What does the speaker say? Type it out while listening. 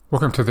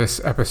Welcome to this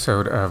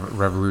episode of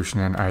Revolution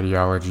and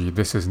Ideology.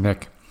 This is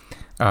Nick,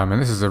 and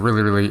this is a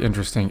really, really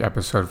interesting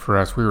episode for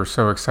us. We were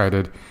so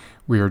excited.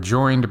 We are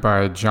joined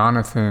by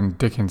Jonathan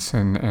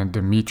Dickinson and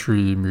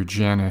Dimitri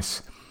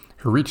Mougianis,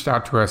 who reached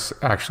out to us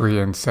actually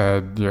and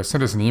said,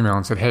 sent us an email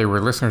and said, hey,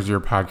 we're listeners to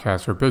your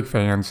podcast. We're big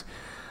fans.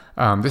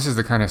 This is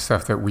the kind of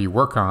stuff that we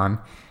work on,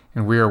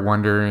 and we are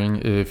wondering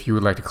if you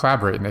would like to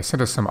collaborate. And they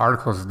sent us some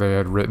articles they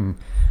had written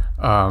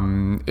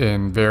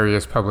in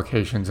various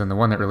publications. And the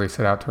one that really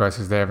stood out to us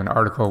is they have an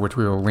article, which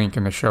we will link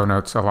in the show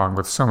notes, along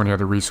with so many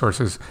other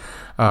resources,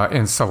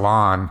 in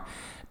Salon,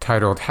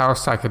 titled "How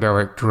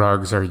Psychedelic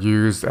Drugs Are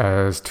Used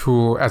as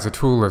a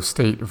Tool of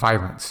State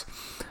Violence."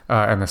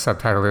 And the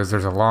subtitle is,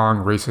 "There's a long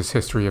racist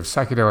history of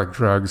psychedelic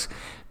drugs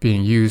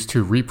being used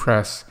to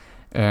repress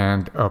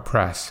and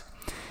oppress."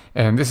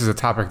 And this is a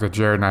topic that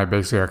Jared and I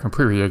basically are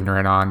completely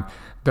ignorant on,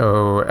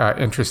 though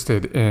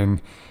interested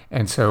in.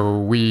 And so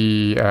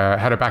we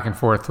had a back and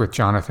forth with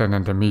Jonathan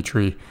and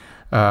Dimitri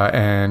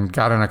and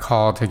got on a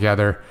call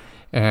together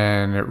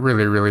and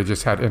really, really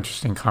just had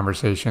interesting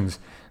conversations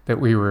that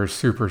we were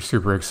super,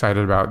 super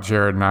excited about,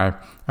 Jared and I,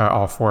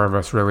 all four of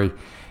us really.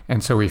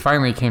 And so we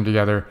finally came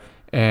together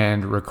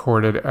and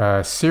recorded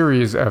a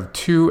series of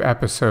 2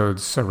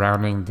 episodes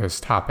surrounding this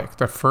topic.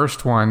 The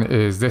first one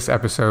is this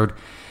episode,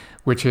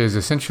 which is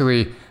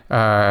essentially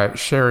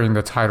sharing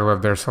the title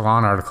of their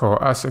Salon article,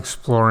 us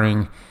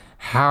exploring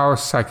how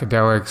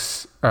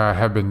psychedelics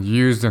have been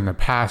used in the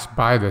past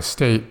by the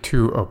state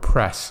to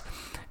oppress,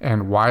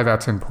 and why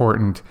that's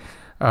important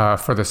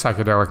for the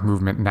psychedelic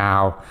movement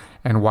now,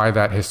 and why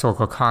that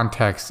historical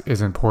context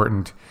is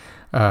important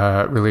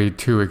really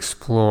to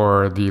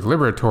explore the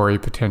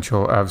liberatory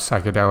potential of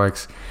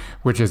psychedelics,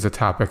 which is the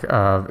topic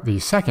of the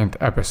second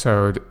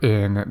episode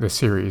in the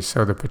series.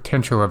 So the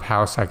potential of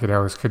how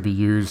psychedelics could be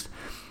used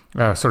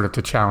sort of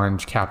to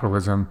challenge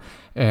capitalism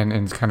and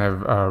in kind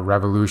of a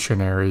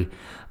revolutionary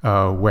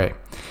way.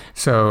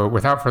 So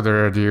without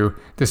further ado,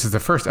 this is the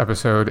first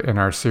episode in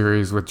our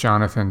series with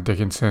Jonathan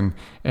Dickinson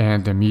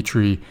and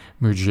Dimitri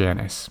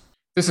Mougianis.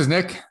 This is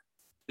Nick.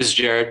 This is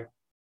Jared.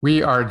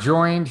 We are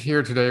joined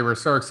here today. We're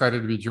so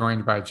excited to be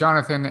joined by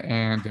Jonathan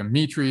and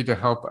Dimitri to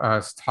help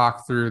us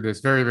talk through this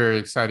very, very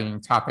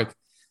exciting topic.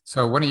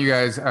 So why don't you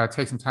guys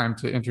take some time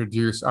to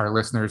introduce our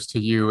listeners to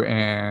you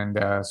and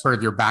sort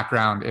of your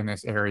background in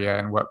this area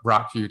and what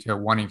brought you to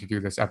wanting to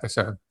do this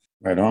episode.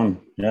 Right on.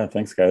 Yeah,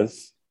 thanks,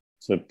 guys.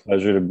 It's a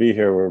pleasure to be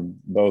here. We're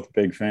both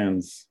big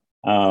fans.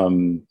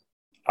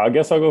 I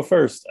guess I'll go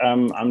first.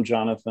 I'm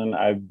Jonathan.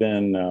 I've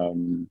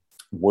been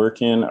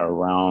working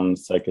around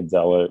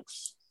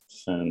psychedelics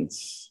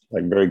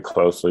very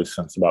closely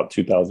since about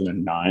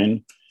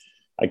 2009.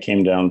 I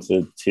came down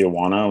to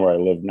Tijuana, where I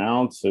live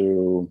now,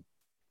 to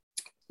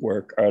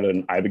work at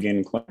an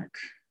Ibogaine clinic.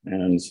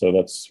 And so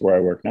that's where I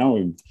work now.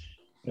 We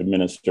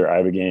administer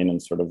Ibogaine in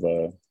sort of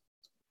a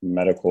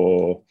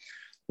medically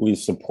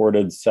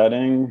supported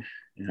setting.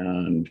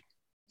 And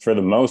for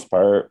the most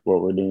part,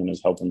 what we're doing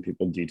is helping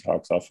people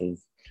detox off of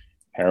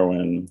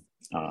heroin,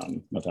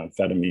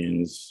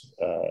 methamphetamines,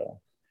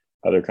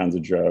 other kinds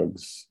of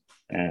drugs.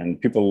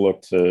 And people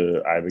look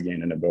to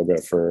Ibogaine and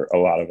Iboga for a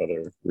lot of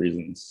other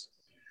reasons.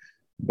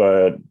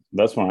 But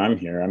that's why I'm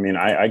here. I mean,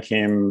 I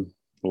came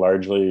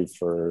largely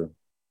for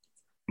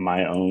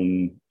my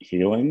own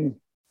healing,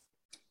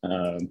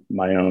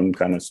 my own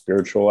kind of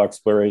spiritual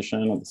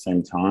exploration at the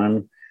same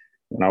time.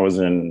 When I was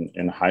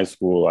in high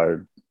school, I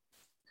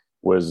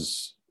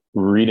was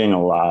reading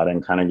a lot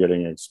and kind of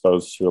getting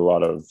exposed to a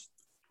lot of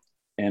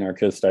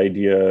anarchist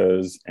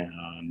ideas,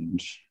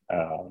 and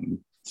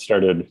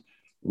started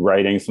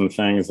writing some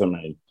things that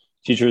my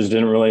teachers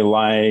didn't really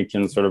like,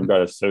 and sort of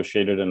got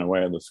associated in a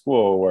way at the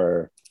school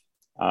where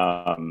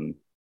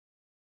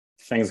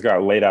things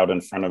got laid out in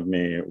front of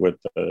me with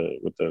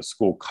the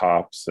school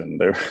cops,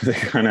 and they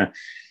kind of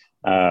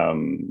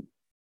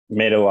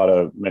made a lot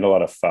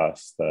of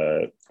fuss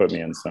that put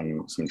me in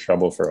some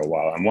trouble for a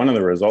while. And one of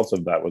the results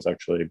of that was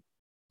actually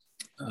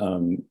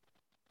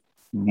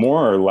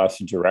more or less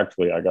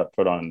directly, I got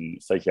put on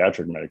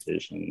psychiatric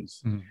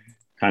medications,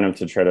 kind of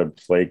to try to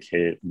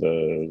placate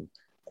the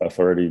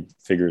authority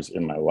figures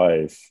in my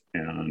life.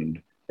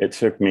 And it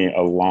took me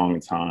a long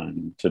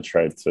time to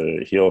try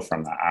to heal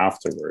from that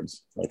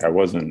afterwards. Like I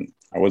wasn't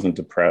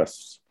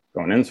depressed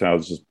going into it. I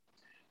was just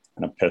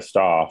kind of pissed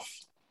off.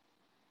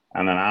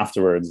 And then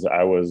afterwards,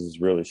 I was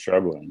really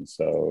struggling.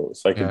 So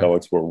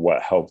psychedelics were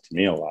what helped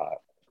me a lot.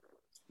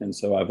 And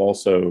so I've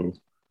also,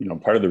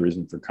 part of the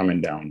reason for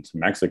coming down to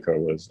Mexico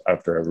was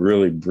after a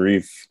really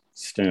brief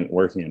stint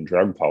working in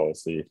drug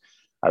policy,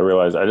 I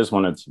realized I just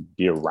wanted to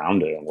be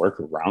around it and work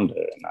around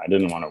it. And I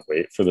didn't want to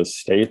wait for the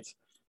state,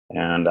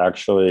 and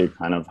actually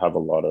kind of have a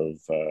lot of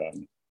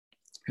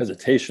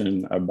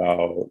hesitation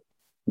about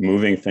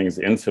moving things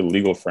into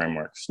legal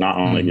frameworks, not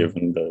only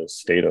given the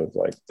state of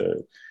like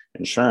the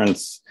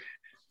insurance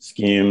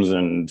schemes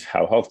and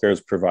how healthcare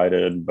is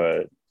provided,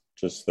 but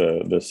just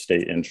the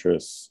state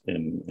interests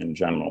in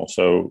general.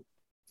 So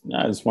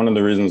yeah, it's one of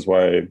the reasons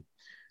why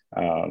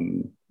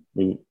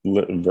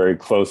very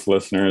close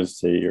listeners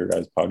to your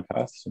guys'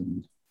 podcast,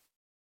 and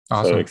So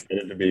Awesome.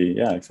 excited to be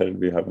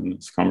having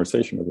this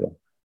conversation with you.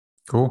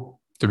 Cool.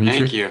 Thank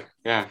Dimitri? you.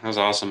 Yeah, that was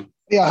awesome.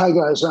 Yeah, hi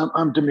guys.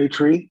 I'm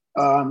Dimitri.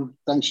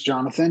 Thanks,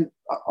 Jonathan.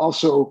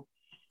 Also,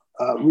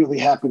 really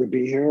happy to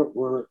be here.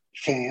 We're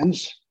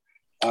fans.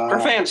 We're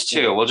fans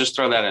too. We'll just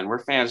throw that in.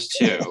 We're fans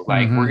too.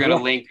 Like Mhm. we're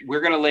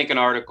gonna link an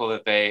article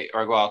that a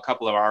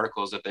couple of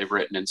articles that they've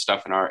written and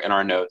stuff in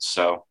our notes.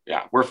 So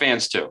yeah, we're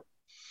fans too.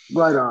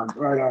 Right on,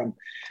 right on.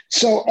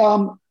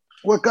 So,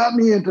 what got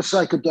me into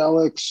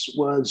psychedelics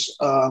was,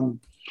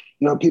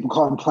 people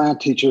call them plant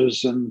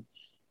teachers, and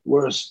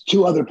whereas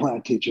two other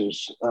plant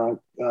teachers,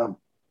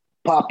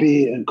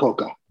 Poppy and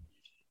Coca.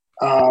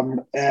 I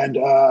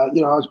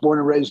was born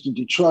and raised in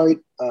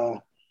Detroit.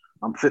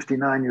 I'm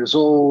 59 years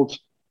old.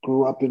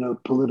 Grew up in a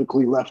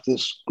politically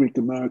leftist Greek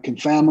American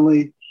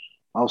family.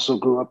 Also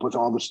grew up with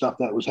all the stuff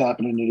that was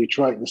happening in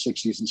Detroit in the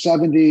 60s and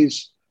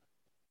 70s.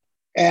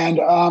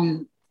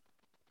 And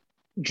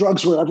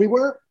drugs were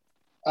everywhere.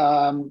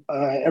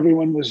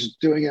 Everyone was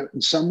doing it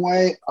in some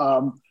way.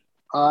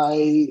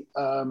 I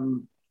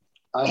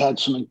had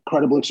some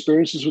incredible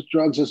experiences with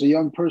drugs as a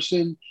young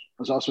person. I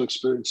was also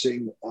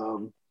experiencing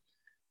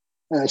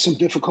some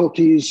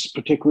difficulties,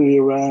 particularly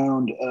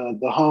around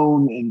the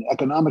home and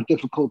economic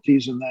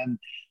difficulties, and then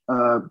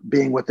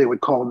being what they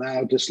would call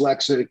now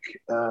dyslexic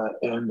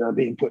and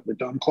being put in the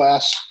dumb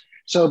class.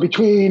 So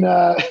between,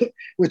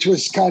 which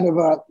was kind of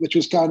a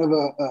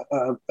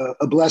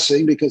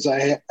blessing, because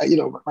my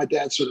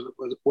dad sort of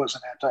was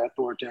an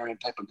anti-authoritarian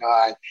type of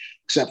guy,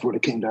 except when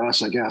it came to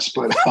us, I guess,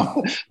 but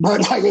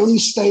like at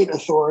least state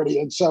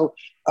authority. And so,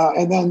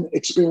 and then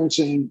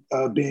experiencing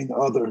being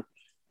other,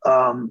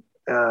 and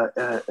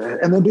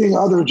then being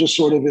other just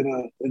sort of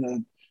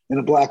in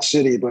a black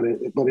city, but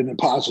in a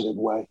positive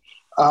way.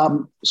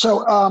 But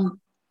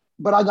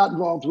I got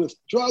involved with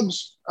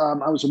drugs.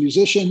 I was a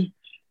musician.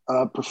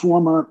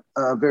 Performer,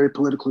 very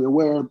politically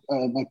aware.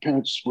 My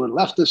parents were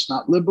leftists,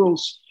 not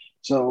liberals.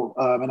 So,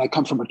 and I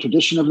come from a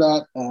tradition of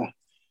that.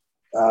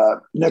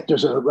 Nick,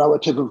 there's a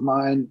relative of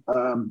mine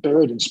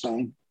buried in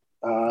Spain.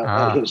 He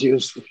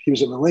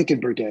was in the Lincoln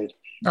Brigade.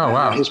 Oh,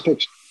 wow. His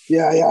picture, he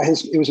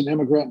was an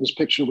immigrant. And his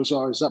picture was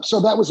always up. So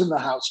that was in the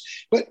house.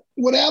 But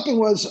what happened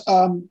was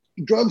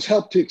drugs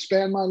helped to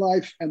expand my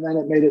life, and then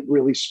it made it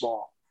really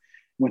small.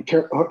 When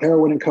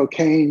heroin and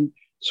cocaine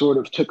sort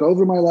of took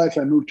over my life,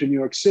 I moved to New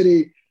York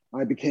City.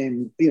 I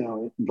became,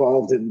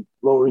 involved in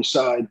Lower East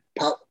Side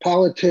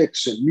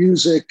politics and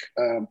music.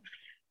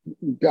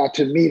 Got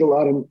to meet a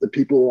lot of the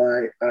people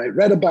I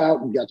read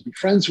about, and got to be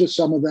friends with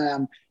some of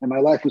them. And my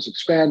life was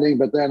expanding,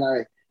 but then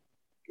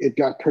it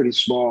got pretty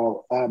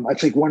small. I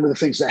think one of the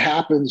things that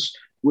happens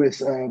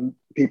with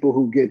people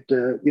who get,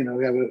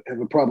 have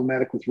a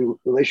problematic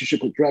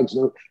relationship with drugs,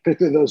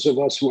 particularly those of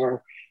us who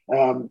are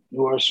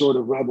sort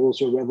of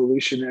rebels or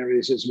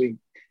revolutionaries, it's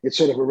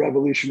sort of a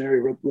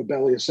revolutionary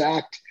rebellious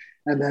act.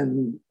 And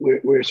then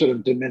we're sort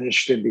of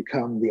diminished and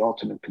become the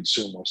ultimate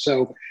consumer.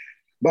 So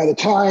by the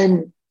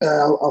time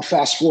I'll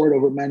fast forward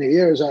over many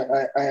years,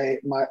 I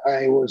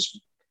was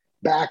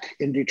back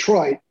in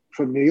Detroit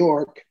from New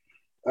York.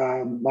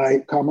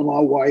 My common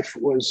law wife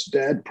was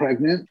dead,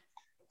 pregnant.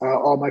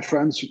 Many of my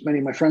friends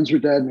were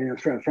dead. Many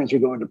of my friends were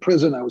going to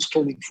prison. I was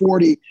turning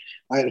 40.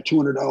 I had a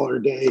 $200 a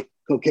day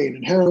cocaine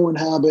and heroin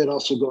habit,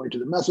 also going to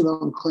the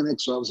methadone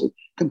clinic. So I was a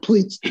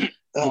complete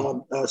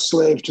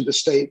slave to the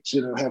States,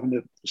 having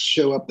to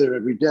show up there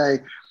every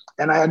day.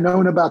 And I had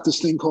known about this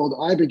thing called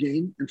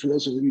Ibogaine. And for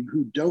those of you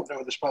who don't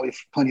know, there's probably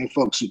plenty of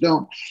folks who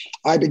don't.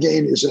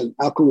 Ibogaine is an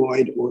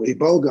alkaloid or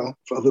iboga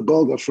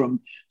from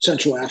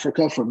Central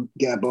Africa, from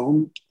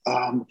Gabon.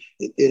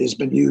 It has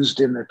been used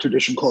in a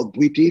tradition called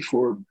Bwiti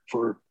for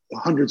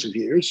hundreds of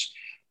years.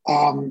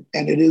 And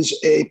it is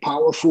a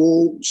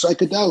powerful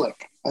psychedelic,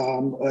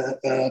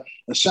 a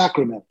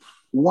sacrament.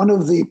 One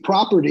of the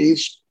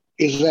properties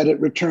is that it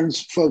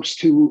returns folks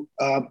to,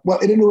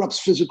 it interrupts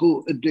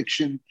physical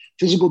addiction,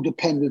 physical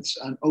dependence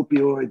on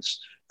opioids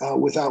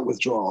without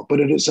withdrawal. But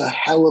it is a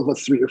hell of a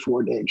 3 or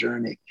 4 day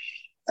journey.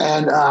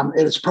 And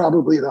it is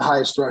probably the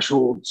highest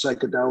threshold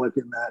psychedelic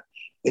in that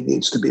it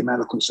needs to be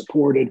medically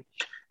supported.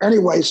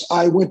 Anyways,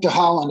 I went to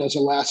Holland I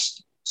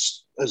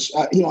was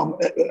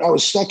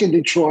stuck in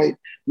Detroit,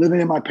 living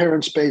in my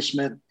parents'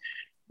 basement.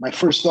 My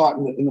first thought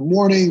in the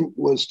morning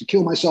was to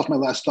kill myself. My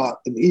last thought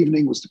in the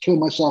evening was to kill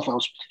myself. I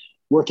was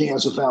working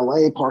as a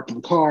valet,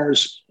 parking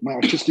cars. My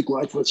artistic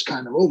life was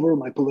kind of over.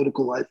 My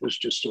political life was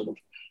just sort of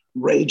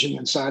raging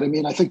inside of me.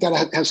 And I think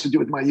that has to do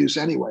with my youth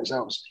anyways. I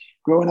was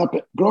growing up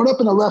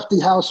in a lefty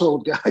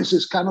household, guys,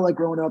 is kind of like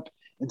growing up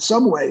in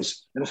some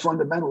ways in a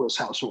fundamentalist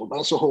household.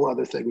 That's a whole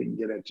other thing we can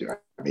get into. I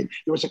mean,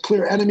 there was a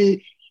clear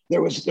enemy.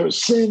 There was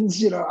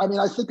sins,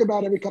 I think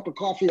about every cup of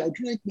coffee I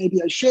drink,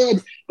 maybe I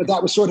should, but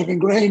that was sort of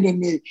ingrained in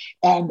me.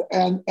 And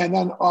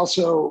then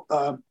also,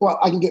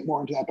 I can get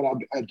more into that, but I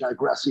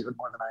digress even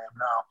more than I am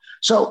now.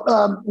 So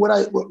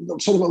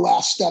sort of a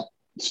last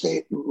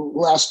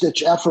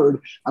ditch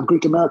effort. I'm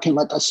Greek American.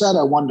 Like I said,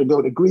 I wanted to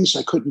go to Greece.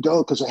 I couldn't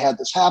go because I had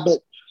this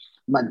habit.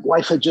 My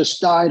wife had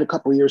just died a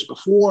couple of years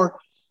before.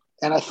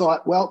 And I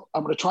thought, well,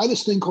 I'm going to try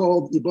this thing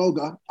called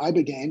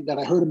Ibogaine, that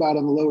I heard about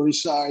on the Lower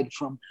East Side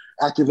from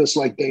activists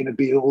like Dana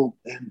Beal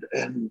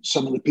and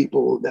some of the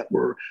people that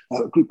were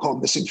a group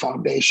called Missing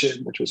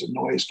Foundation, which was a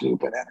noise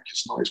group, an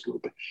anarchist noise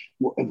group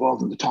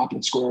involved in the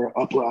Tompkins Square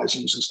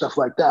uprisings and stuff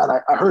like that.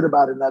 I heard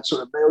about it in that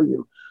sort of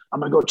milieu. I'm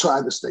going to go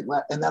try this thing.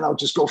 And then I'll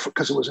just go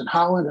because it was in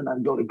Holland, and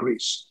I'd go to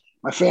Greece.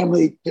 My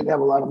family didn't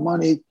have a lot of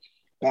money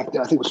back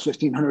then. I think it was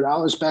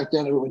 $1,500 back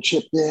then. Everyone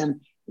chipped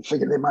in. I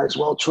figured they might as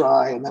well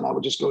try. And then I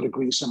would just go to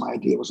Greece. And my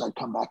idea was I'd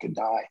come back and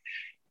die.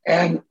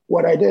 And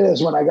what I did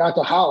is when I got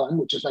to Holland,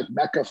 which is like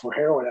Mecca for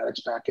heroin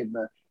addicts back in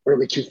the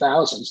early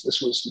 2000s,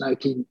 this was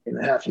 19 and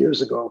a half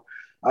years ago,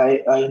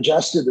 I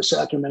ingested the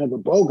sacrament of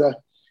Iboga.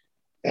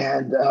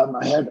 And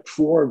I had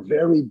 4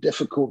 very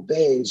difficult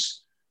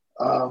days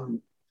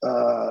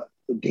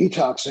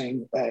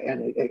detoxing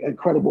and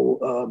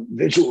incredible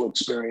visual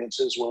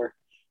experiences where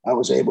I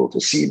was able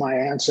to see my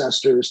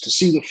ancestors, to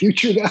see the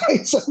future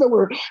guys that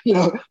were,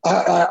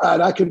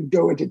 and I could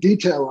go into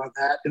detail on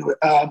that.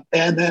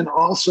 And then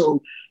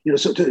also,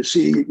 so to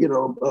see,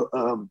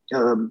 to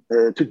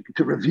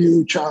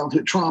review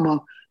childhood trauma,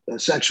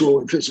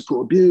 sexual and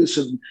physical abuse,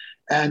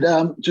 and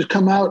just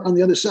come out on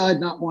the other side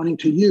not wanting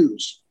to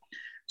use.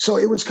 So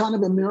it was kind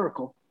of a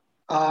miracle.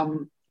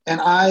 And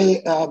then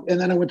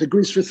I went to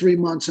Greece for 3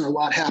 months, and a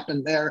lot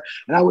happened there.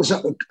 And I was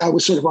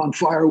sort of on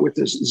fire with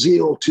this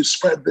zeal to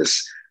spread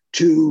this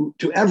to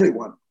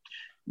everyone.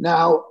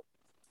 Now,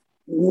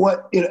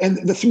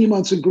 and the 3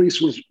 months in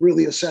Greece was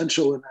really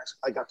essential, and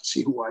I got to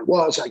see who I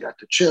was. I got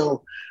to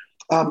chill.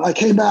 I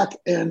came back,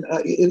 and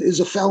it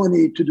is a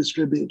felony to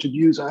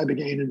use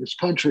Ibogaine in this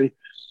country.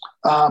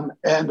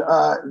 And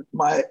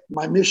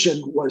my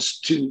mission was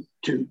to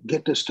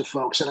get this to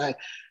folks, and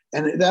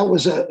that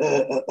was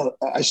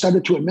I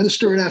started to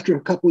administer it after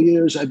a couple of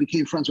years. I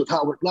became friends with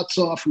Howard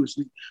Lutzoff, who was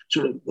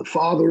the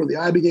father of the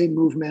Ibogaine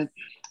movement.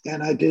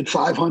 And I did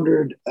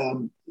 500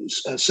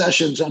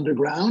 sessions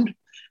underground,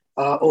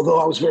 although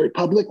I was very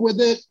public with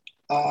it.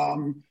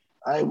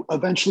 I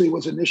eventually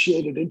was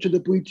initiated into the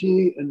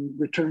Bwiti and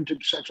returned to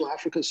Central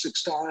Africa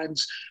 6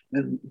 times.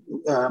 And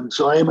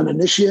so I am an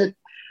initiate.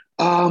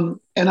 And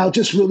I'll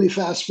just really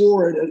fast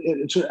forward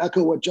and to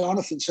echo what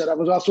Jonathan said. I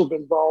was also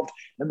involved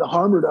in the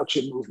harm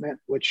reduction movement,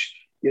 which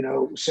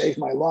saved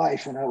my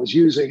life when I was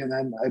using. And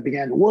then I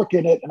began to work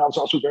in it. And I was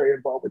also very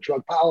involved with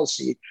drug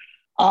policy.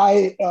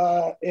 I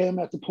am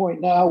at the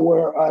point now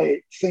where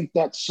I think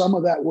that some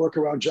of that work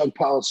around drug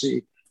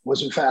policy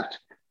was in fact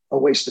a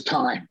waste of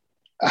time,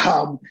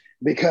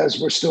 because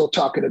we're still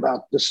talking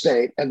about the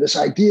state and this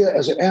idea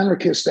as an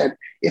anarchist that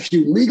if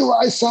you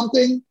legalize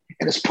something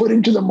and it's put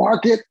into the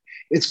market,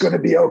 it's going to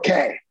be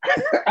okay.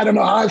 I don't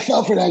know how I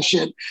fell for that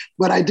shit,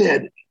 but I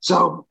did.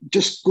 So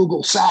just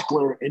Google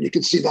Sackler and you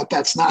can see that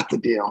that's not the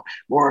deal.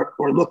 Or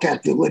look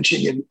at the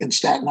lynching in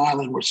Staten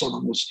Island where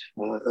someone was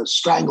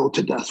strangled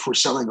to death for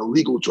selling a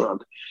legal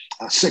drug,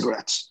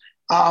 cigarettes.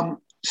 I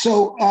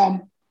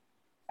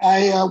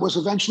was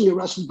eventually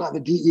arrested by the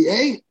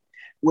DEA,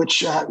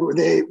 which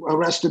they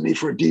arrested me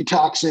for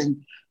detoxing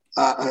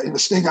in a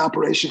sting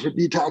operation for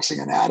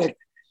detoxing an addict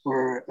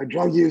or a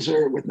drug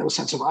user with no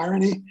sense of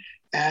irony.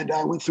 And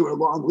I went through a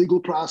long legal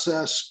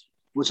process,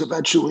 was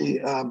eventually,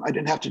 I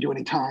didn't have to do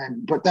any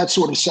time, but that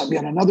sort of set me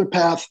on another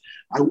path.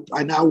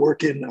 I now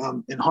work in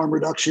harm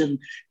reduction,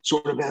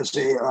 sort of as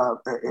in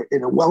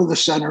a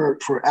wellness center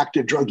for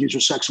active drug user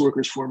sex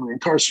workers formerly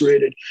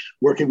incarcerated,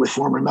 working with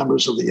former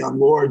members of the Young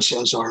Lords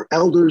as our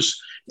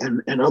elders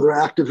and other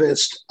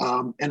activists.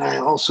 And I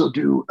also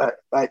do,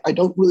 I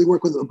don't really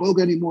work with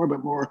Iboga anymore,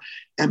 but more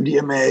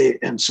MDMA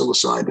and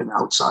psilocybin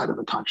outside of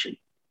the country.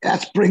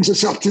 That brings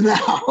us up to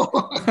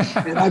now.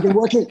 And I've been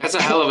working. That's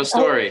a hell of a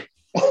story.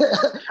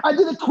 I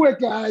did it quick,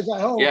 guys. I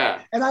hope.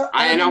 Yeah. And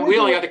I know we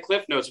only got the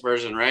Cliff Notes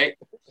version, right?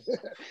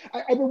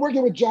 I've been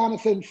working with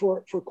Jonathan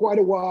for quite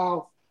a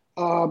while.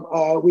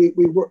 We've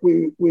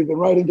been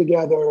writing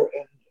together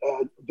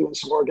and doing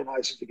some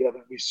organizing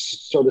together. We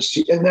sort of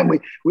see, and then we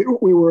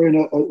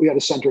had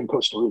a center in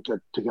Costa Rica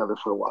together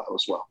for a while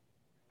as well.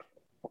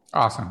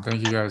 Awesome.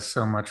 Thank you guys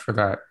so much for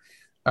that.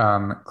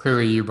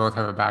 Clearly you both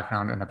have a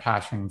background and a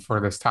passion for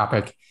this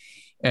topic.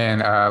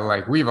 And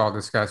like we've all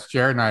discussed,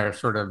 Jared and I are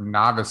sort of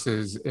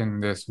novices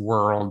in this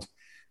world.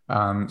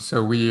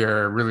 So we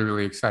are really,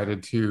 really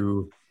excited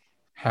to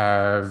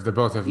have the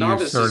both of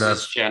you sort of...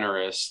 is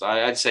generous.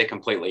 I'd say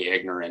completely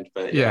ignorant,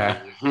 but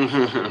yeah.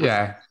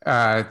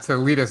 To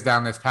lead us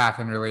down this path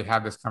and really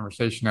have this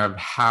conversation of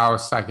how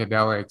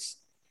psychedelics,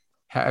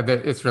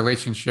 its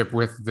relationship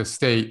with the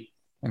state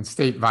and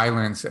state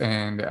violence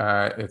and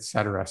et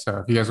cetera. So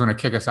if you guys want to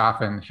kick us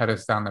off and head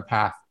us down the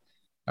path,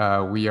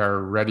 we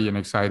are ready and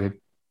excited.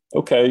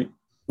 Okay.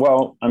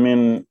 Well, I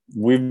mean,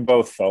 we've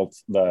both felt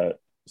that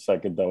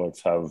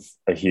psychedelics have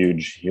a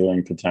huge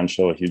healing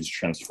potential, a huge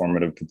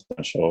transformative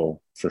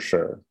potential for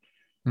sure.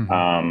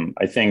 Mm-hmm.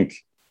 I think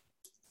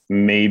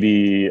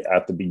maybe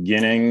at the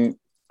beginning,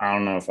 I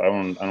don't know if I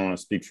don't want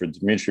to speak for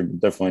Dimitri, but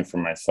definitely for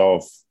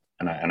myself,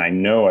 and I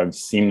know I've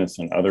seen this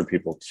in other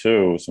people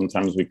too.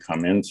 Sometimes we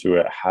come into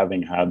it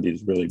having had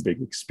these really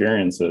big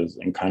experiences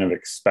and kind of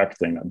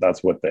expecting that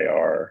that's what they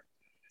are,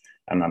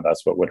 and that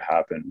that's what would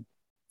happen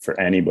for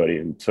anybody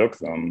who took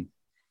them,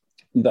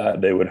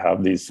 that they would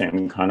have these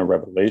same kind of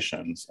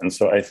revelations. And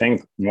so I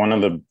think one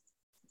of the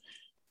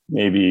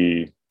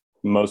maybe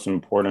most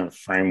important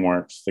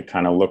frameworks to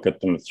kind of look at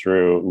them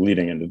through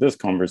leading into this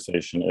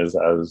conversation is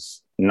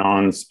as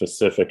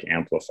non-specific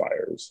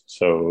amplifiers.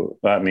 So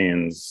that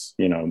means,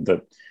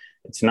 that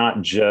it's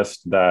not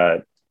just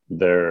that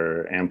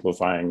they're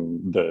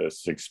amplifying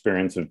this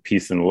experience of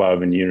peace and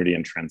love and unity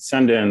and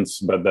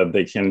transcendence, but that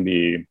they can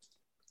be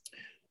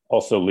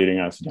also leading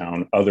us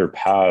down other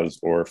paths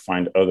or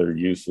find other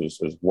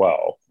uses as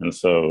well. And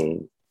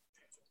so,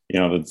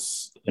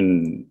 that's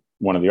in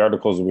one of the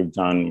articles that we've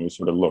done, we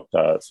sort of looked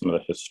at some of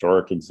the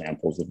historic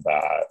examples of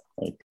that,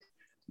 like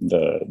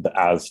the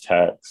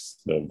Aztecs,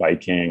 the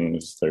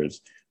Vikings. There's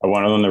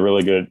one of them, the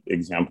really good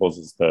examples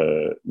is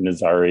the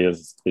Nizari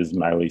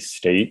Ismaili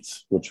state,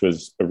 which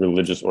was a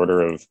religious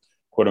order of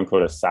quote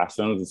unquote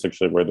assassins. It's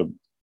actually where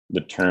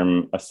the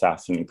term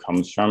assassin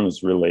comes from,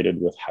 is related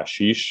with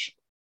hashish.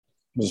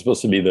 It was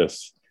supposed to be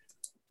this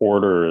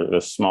order,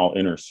 this small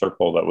inner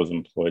circle that was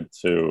employed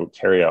to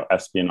carry out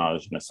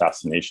espionage and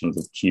assassinations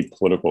of key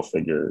political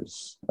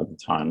figures at the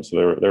time.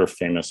 So they were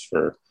famous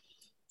for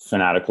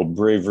fanatical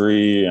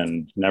bravery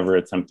and never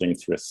attempting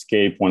to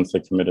escape once they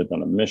committed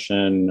on a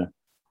mission,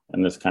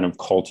 and this kind of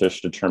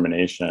cultish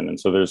determination. And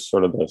so there's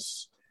sort of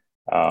this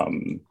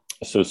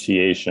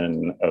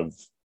association of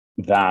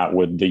that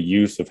with the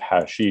use of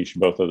hashish,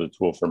 both as a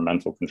tool for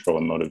mental control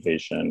and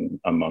motivation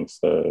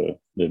amongst the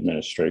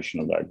administration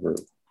of that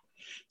group.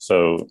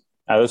 So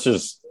this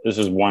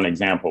is one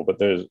example, but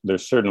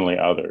there's certainly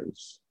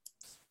others.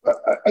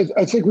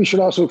 I think we should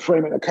also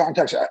frame it in a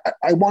context.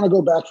 I want to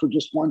go back for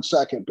just 1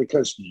 second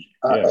because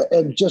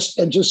and just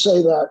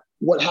say that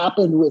what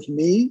happened with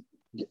me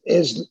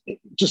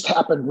just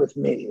happened with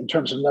me in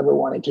terms of never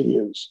wanting to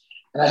use.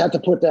 And I had to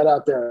put that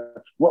out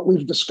there. What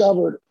we've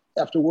discovered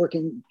after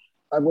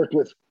I've worked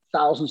with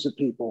thousands of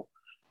people,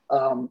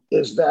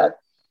 is that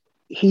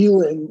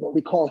healing, what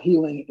we call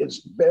healing,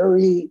 is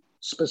very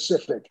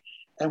specific.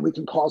 And we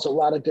can cause a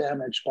lot of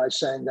damage by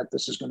saying that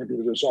this is going to be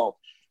the result.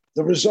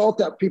 The result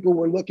that people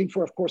were looking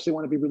for, of course, they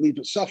want to be relieved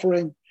of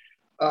suffering,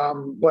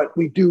 but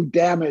we do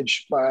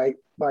damage by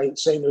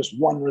saying there's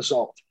one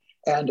result.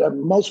 And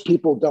most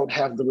people don't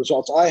have the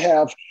results I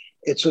have.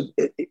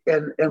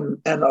 And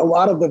a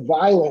lot of the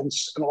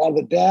violence and a lot of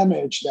the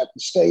damage that the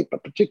state,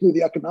 but particularly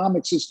the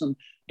economic system,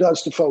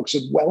 does to folks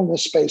in wellness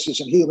spaces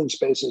and healing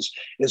spaces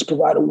is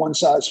provide a one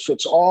size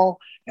fits all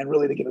and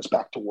really to get us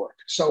back to work.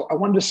 So I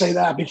wanted to say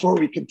that before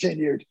we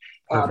continued.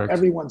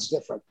 Everyone's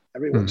different.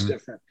 Everyone's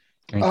different.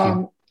 Thank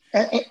you.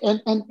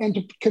 And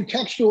to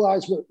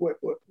contextualize what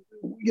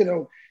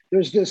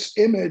there's this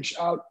image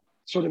out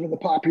sort of in the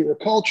popular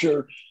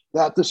culture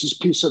that this is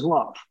peace and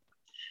love.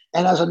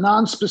 And as a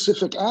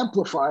non-specific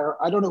amplifier,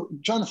 I don't know,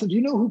 Jonathan, do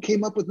you know who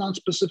came up with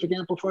non-specific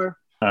amplifier?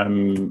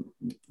 I'm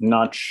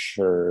not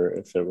sure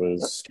if it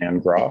was Stan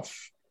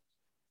Groff,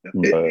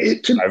 but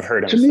I've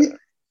heard him say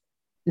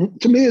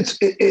it. To me,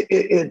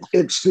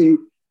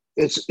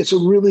 it's a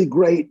really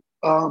great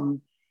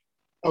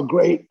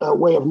way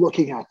of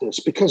looking at this,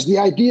 because the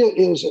idea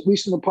is, at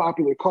least in the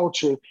popular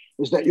culture,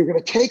 is that you're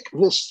going to take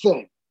this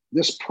thing,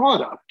 this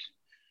product,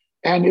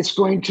 and it's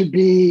going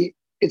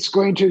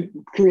to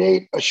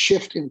create a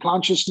shift in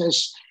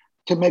consciousness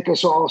to make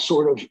us all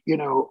sort of,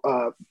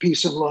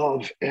 peace and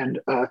love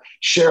and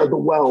share the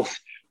wealth.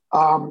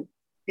 When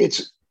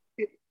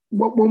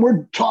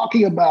we're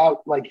talking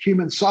about like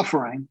human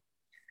suffering,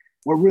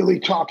 we're really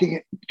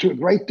talking to a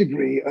great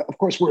degree. Of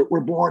course, we're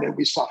born and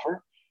we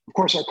suffer. Of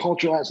course, our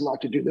culture has a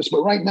lot to do this,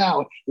 but right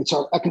now it's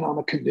our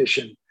economic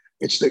condition.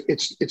 It's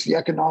the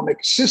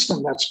economic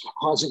system that's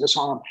causing us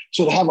harm.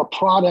 So to have a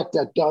product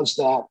that does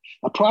that,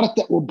 a product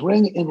that will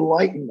bring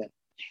enlightenment.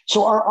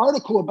 So our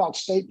article about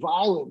state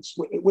violence,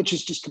 which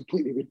is just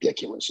completely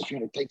ridiculous if you're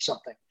going to take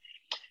something,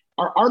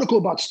 our article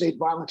about state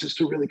violence is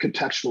to really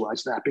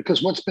contextualize that,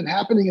 because what's been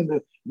happening in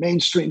the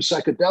mainstream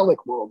psychedelic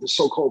world, the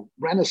so-called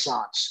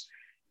Renaissance,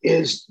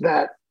 is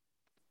that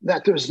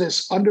there's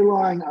this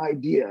underlying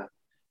idea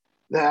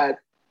that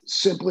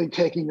simply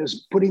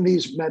putting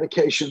these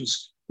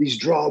medications, these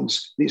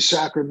drugs, these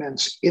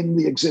sacraments in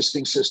the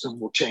existing system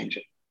will change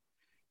it.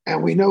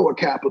 And we know what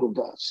capital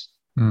does.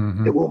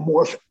 Mm-hmm. It will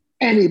morph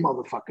any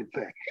motherfucking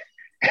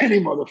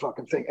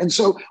thing. And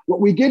so what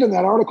we did in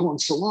that article in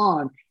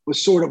Salon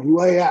was sort of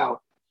lay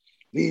out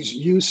these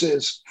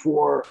uses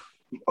for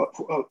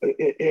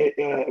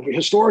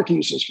historic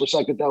uses for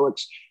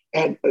psychedelics,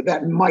 and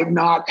that might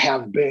not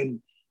have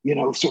been,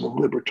 sort of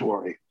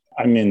liberatory.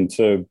 I mean,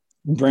 to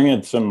bring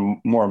it to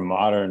more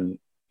modern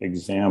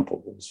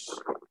examples,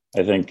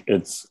 I think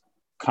it's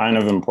kind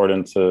of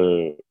important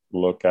to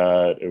look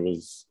at, it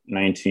was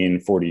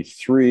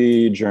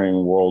 1943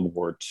 during World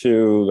War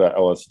II that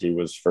LSD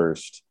was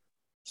first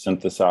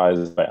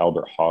synthesized by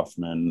Albert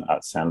Hofmann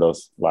at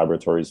Sandoz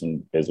Laboratories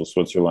in Basel,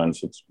 Switzerland.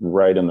 So it's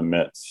right in the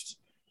midst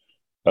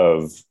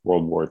of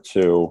World War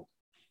II.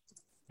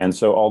 And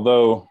so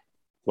although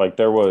like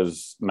there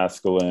was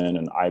mescaline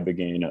and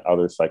ibogaine and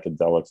other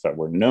psychedelics that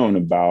were known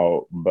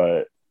about,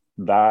 but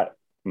that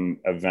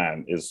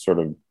event is sort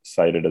of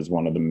cited as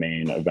one of the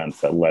main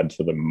events that led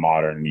to the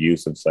modern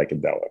use of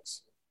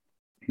psychedelics,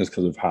 just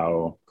because of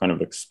how kind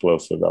of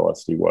explosive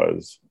LSD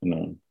was in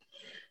the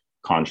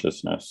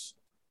consciousness.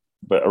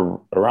 But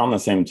around the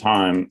same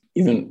time,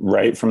 even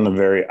right from the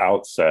very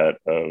outset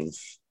of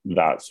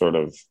that sort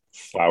of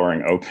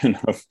flowering open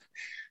of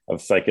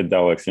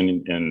psychedelics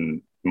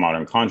in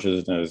modern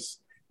consciousness,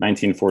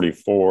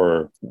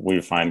 1944, we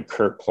find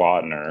Kurt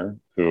Plotner,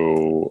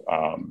 who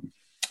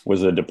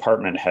was a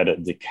department head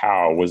at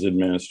Dachau, was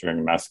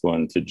administering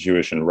mescaline to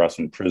Jewish and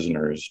Russian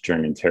prisoners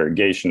during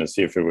interrogation to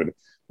see if it would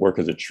work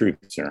as a truth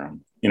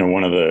serum. You know,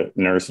 one of the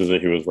nurses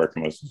that he was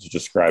working with was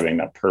describing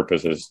that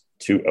purpose is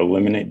to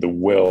eliminate the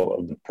will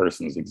of the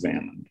persons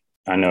examined.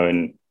 I know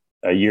in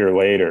a year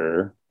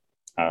later,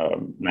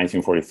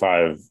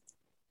 1945,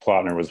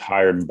 Plotner was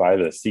hired by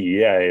the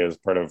CEA as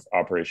part of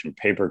Operation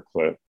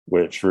Paperclip,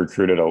 which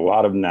recruited a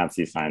lot of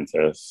Nazi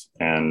scientists.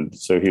 And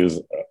so he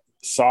was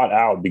sought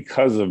out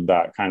because of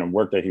that kind of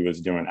work that he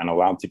was doing and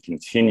allowed to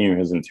continue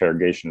his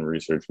interrogation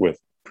research with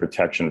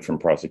protection from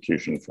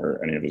prosecution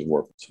for any of his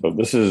work. So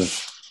this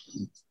is,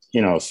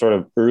 you know, sort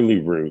of early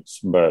roots,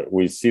 but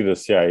we see the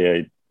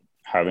CIA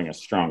having a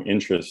strong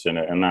interest in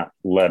it. And that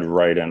led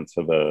right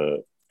into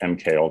the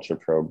MK Ultra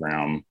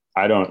program.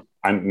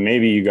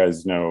 Maybe you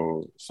guys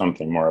know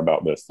something more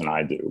about this than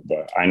I do,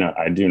 but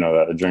I do know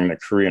that during the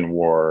Korean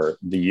War,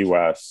 the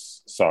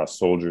US saw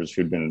soldiers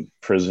who'd been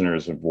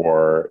prisoners of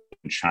war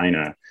in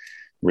China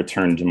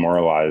return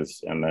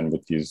demoralized and then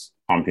with these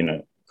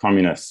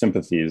communist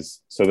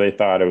sympathies. So they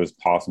thought it was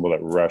possible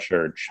that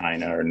Russia or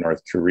China or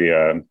North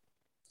Korea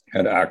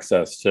had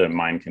access to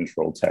mind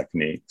control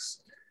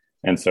techniques.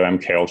 And so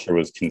MK Ultra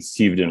was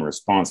conceived in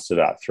response to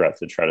that threat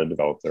to try to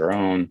develop their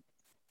own.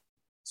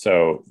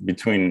 So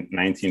between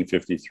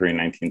 1953 and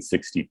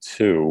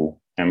 1962,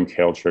 MK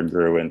Ultra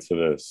grew into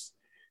this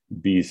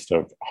beast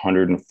of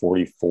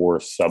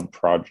 144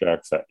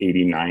 sub-projects at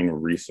 89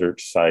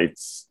 research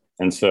sites.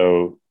 And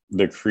so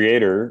the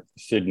creator,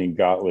 Sidney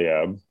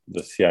Gottlieb,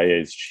 the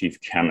CIA's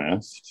chief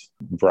chemist,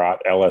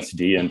 brought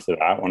LSD into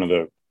that.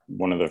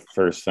 One of the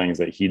first things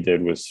that he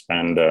did was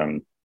spend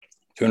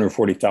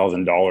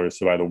 $240,000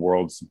 to buy the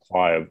world's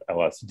supply of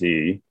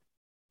LSD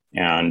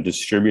and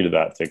distributed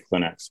that to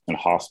clinics and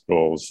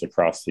hospitals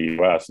across the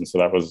US. And so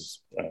that was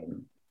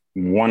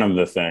one of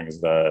the things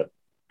that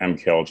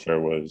MK Ultra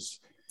was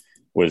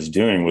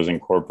doing, was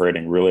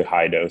incorporating really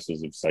high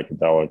doses of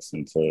psychedelics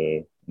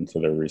into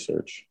their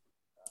research.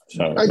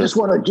 So I just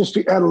want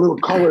to add a little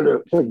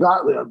color to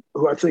Gottlieb,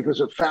 who I think was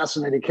a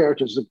fascinating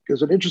character.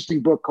 There's an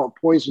interesting book called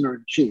Poisoner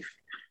in Chief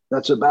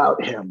that's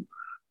about him.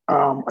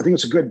 I think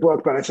it's a good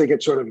book, but I think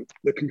it's sort of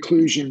the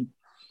conclusion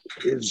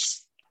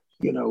is,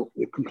 you know,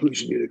 the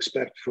conclusion you'd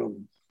expect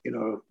from, you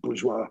know,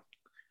 bourgeois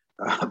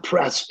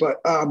press, but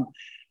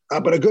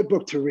a good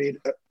book to read.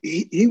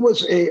 He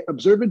was a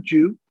observant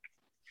Jew.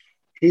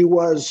 He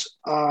was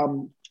a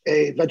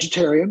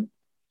vegetarian.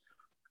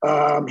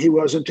 He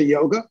was into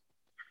yoga.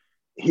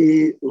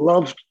 He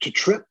loved to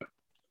trip,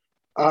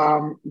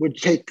 would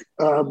take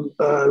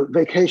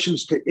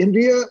vacations to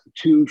India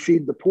to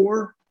feed the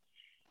poor,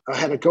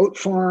 had a goat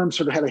farm,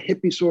 sort of had a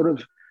hippie sort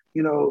of,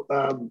 you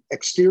know,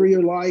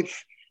 exterior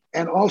life,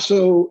 and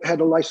also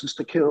had a license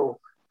to kill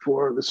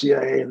for the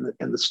CIA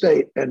and the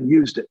state and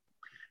used it.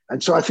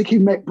 And so I think he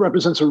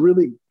represents a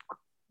really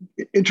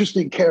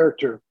interesting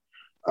character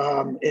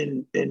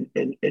in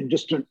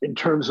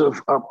terms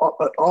of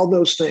all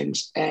those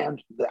things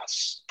and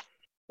this.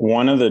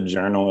 One of the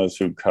journalists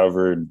who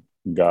covered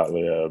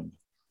Gottlieb,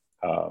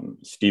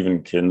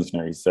 Stephen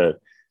Kinsner, he said,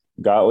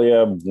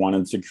 Gottlieb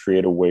wanted to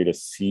create a way to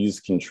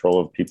seize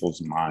control of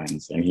people's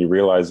minds. And he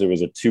realized it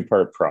was a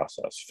two-part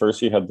process.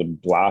 First, you had to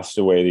blast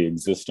away the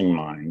existing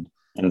mind.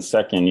 And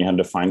second, you had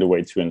to find a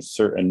way to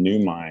insert a new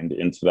mind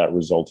into that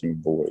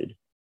resulting void.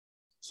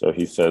 So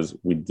he says,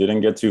 we didn't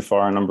get too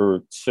far on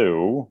number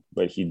 2,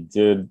 but he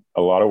did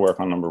a lot of work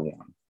on number 1,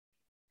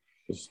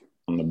 just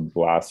on the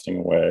blasting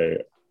away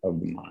of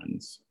the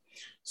minds.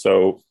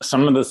 So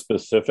some of the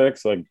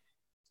specifics, like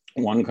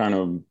one kind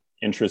of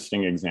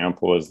interesting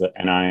example is the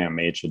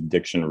NIMH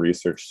Addiction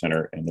Research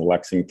Center in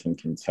Lexington,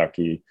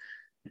 Kentucky.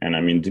 And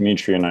I mean,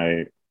 Dimitri and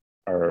I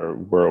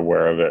were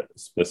aware of it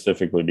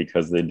specifically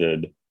because they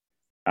did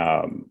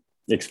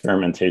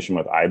experimentation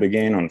with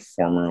ibogaine on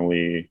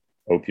formerly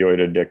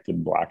opioid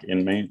addicted Black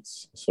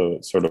inmates. So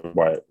it's sort of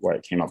why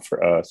it came up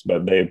for us.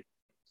 But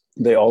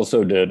they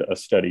also did a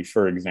study,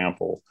 for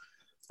example,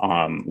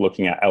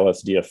 looking at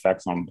LSD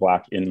effects on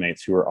Black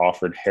inmates who were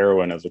offered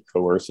heroin as a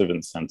coercive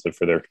incentive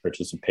for their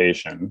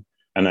participation,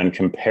 and then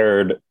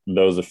compared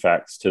those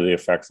effects to the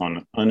effects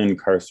on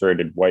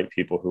unincarcerated white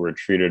people who were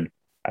treated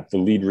at the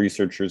lead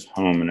researcher's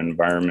home, an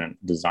environment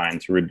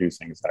designed to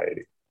reduce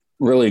anxiety.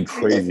 Really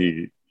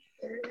crazy.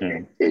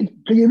 To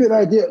give you an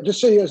idea,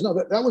 just so you guys know,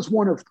 that was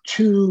one of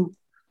 2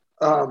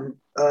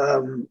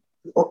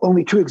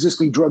 only 2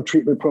 existing drug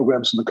treatment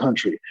programs in the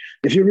country.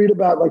 If you read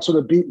about like sort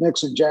of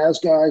beatniks and jazz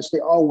guys, they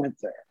all went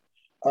there.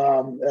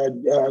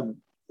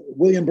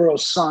 William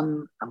Burroughs'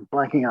 son, I'm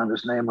blanking on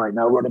his name right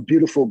now, wrote a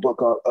beautiful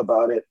book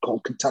about it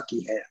called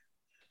Kentucky Ham.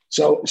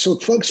 So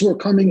folks were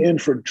coming in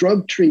for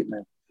drug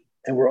treatment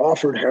and were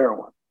offered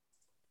heroin.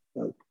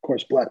 Of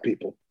course, Black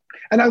people.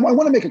 And I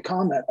want to make a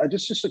comment. It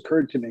just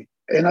occurred to me,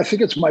 and I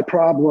think it's my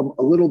problem,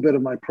 a little bit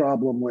of my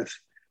problem with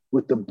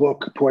the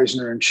book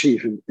Poisoner in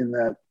Chief, in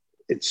that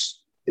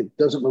it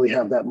doesn't really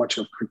have that much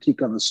of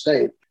critique on the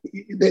state.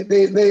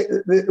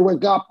 When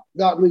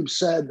Gottlieb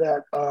said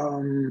that,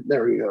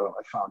 there we go,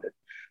 I found it.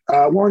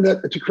 Warned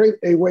that to create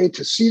a way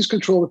to seize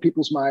control of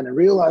people's mind and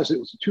realize it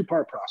was a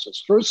 2-part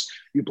process. First,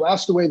 you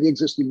blast away the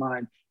existing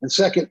mind. And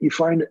second, you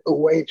find a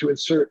way to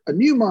insert a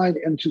new mind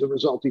into the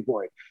resulting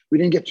void. We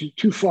didn't get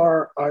too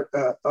far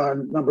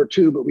on number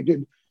 2, but we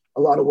did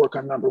a lot of work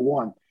on number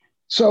 1.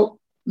 So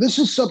this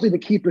is something to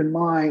keep in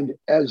mind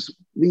as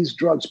these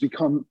drugs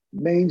become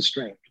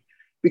mainstream.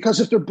 Because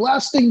if they're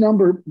blasting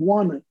number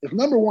 1, if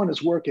number 1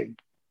 is working,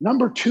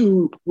 number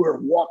 2, we're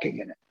walking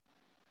in it.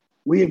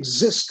 We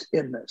exist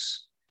in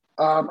this.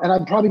 And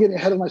I'm probably getting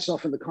ahead of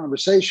myself in the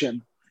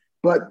conversation,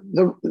 but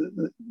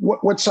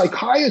what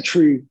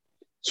psychiatry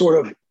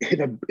sort of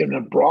in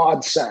a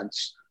broad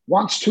sense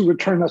wants to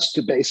return us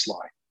to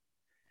baseline.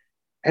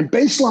 And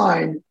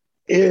baseline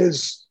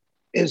is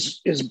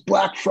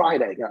Black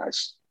Friday,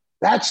 guys.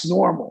 That's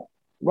normal.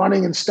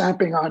 Running and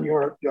stamping on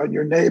your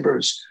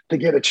neighbors to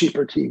get a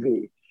cheaper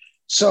TV.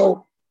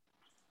 So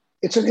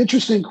it's an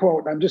interesting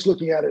quote. I'm just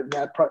looking at it,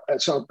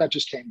 so that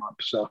just came up.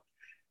 So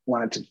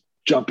wanted to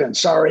jump in.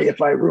 Sorry if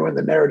I ruined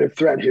the narrative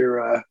thread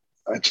here,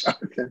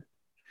 Jonathan.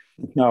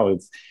 No,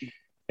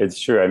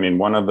 it's true. I mean,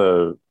 one of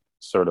the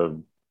sort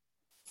of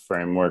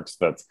frameworks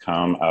that's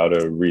come out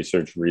of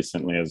research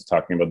recently is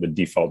talking about the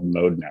default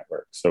mode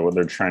network. So what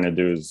they're trying to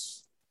do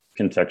is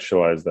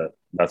contextualize that.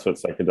 That's what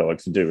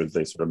psychedelics do, is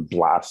they sort of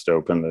blast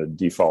open the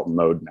default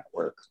mode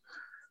network.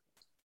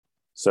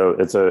 So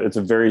it's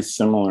a very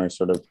similar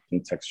sort of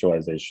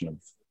contextualization of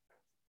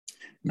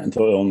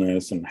mental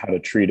illness and how to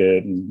treat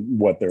it and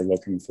what they're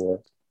looking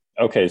for.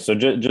 Okay, so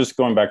just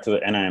going back to the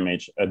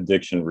NIMH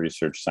Addiction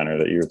Research Center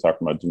that you were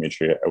talking about,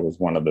 Dimitri, it was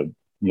one of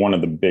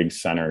the big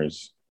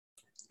centers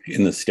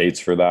in the States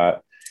for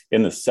that.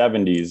 In the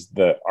 70s,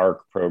 the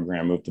ARC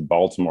program moved to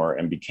Baltimore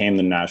and became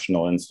the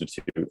National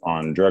Institute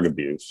on Drug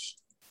Abuse.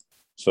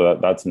 So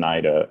that's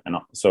NIDA. And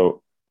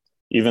so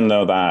even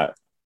though that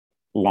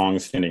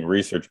longstanding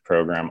research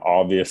program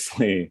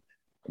obviously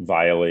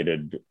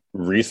violated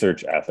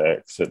research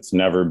ethics, it's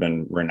never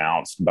been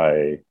renounced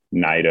by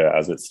NIDA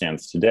as it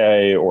stands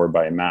today, or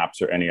by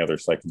MAPS or any other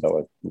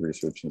psychedelic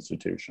research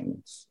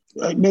institutions.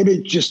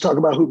 Maybe just talk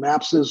about who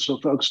MAPS is so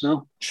folks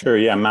know. Sure,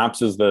 yeah.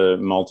 MAPS is the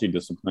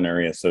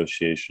Multidisciplinary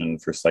Association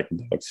for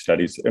Psychedelic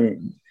Studies.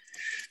 And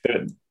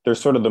they're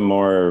sort of the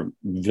more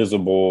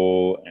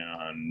visible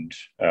and,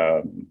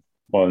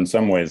 well, in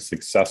some ways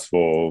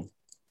successful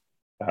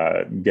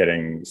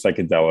getting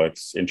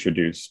psychedelics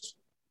introduced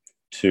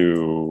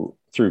through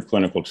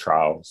clinical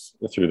trials,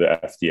 through the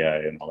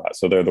FDA and all that.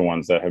 So they're the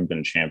ones that have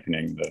been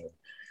championing the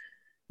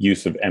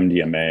use of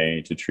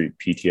MDMA to treat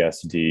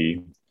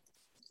PTSD.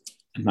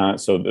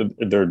 So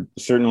they're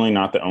certainly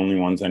not the only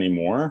ones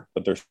anymore,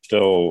 but they're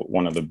still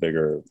one of the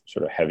bigger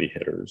sort of heavy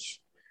hitters.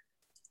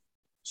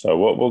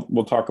 So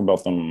we'll talk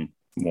about them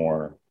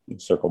more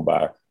and circle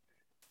back.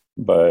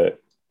 But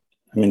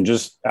I mean,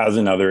 just as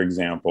another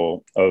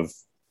example of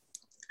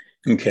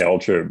MK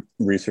Ultra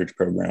research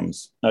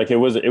programs, like it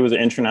was an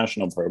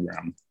international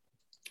program.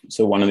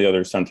 So one of the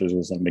other centers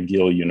was at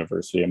McGill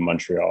University in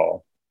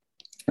Montreal,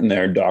 and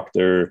there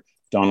Dr.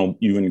 Donald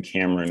Ewan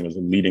Cameron was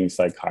a leading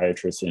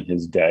psychiatrist in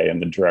his day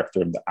and the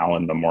director of the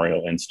Allen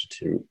Memorial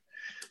Institute.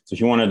 So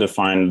he wanted to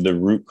find the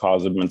root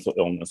cause of mental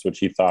illness, which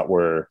he thought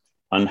were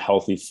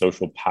unhealthy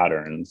social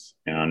patterns,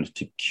 and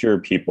to cure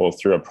people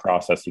through a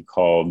process he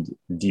called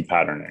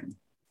depatterning.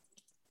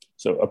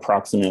 So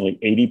approximately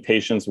 80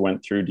 patients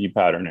went through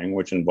depatterning,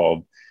 which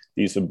involved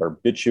the use of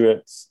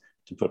barbiturates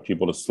to put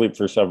people to sleep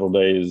for several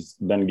days,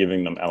 then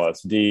giving them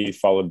LSD,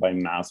 followed by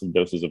massive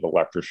doses of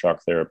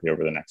electroshock therapy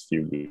over the next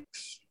few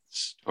weeks.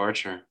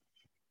 Torture.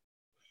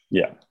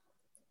 Yeah,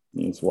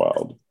 it's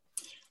wild.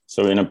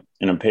 So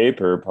in a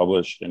paper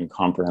published in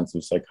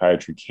Comprehensive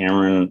Psychiatry,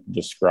 Cameron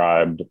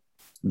described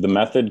the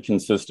method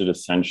consisted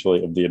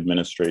essentially of the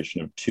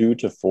administration of 2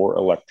 to 4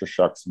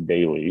 electroshocks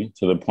daily,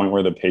 to the point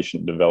where the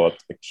patient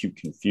developed acute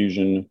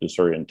confusion,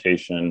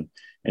 disorientation,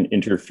 and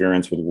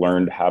interference with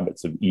learned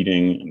habits of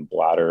eating and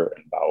bladder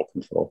and bowel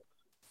control.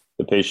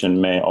 The patient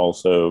may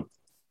also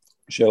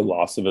show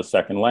loss of a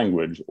second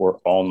language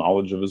or all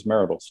knowledge of his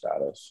marital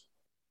status.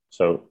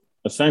 So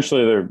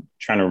essentially, they're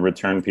trying to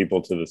return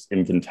people to this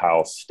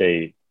infantile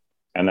state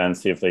and then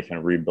see if they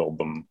can rebuild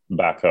them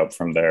back up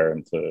from there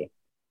into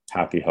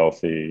happy,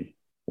 healthy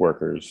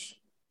workers.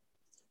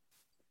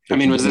 I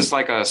mean, was this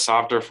like a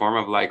softer form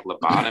of like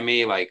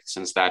lobotomy, like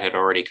since that had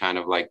already kind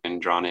of like been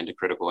drawn into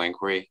critical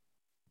inquiry?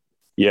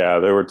 Yeah,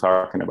 they were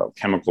talking about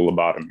chemical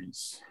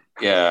lobotomies.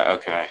 Yeah.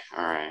 Okay.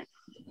 All right.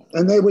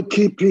 And they would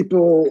keep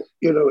people,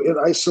 in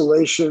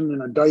isolation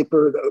in a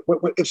diaper.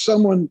 If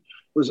someone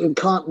was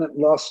incontinent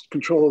and lost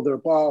control of their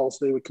bowels,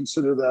 they would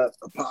consider that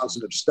a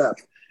positive step.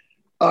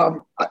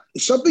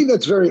 Something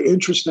that's very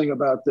interesting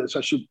about this,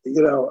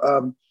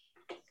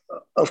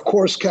 of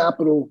course,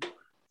 capital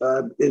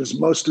is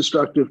most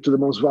destructive to the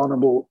most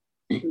vulnerable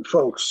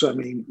folks. I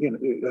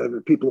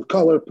mean, people of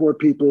color, poor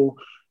people,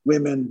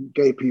 women,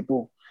 gay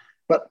people.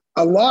 But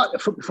a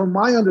lot, from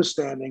my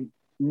understanding,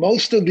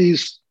 most of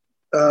these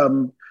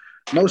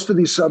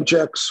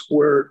subjects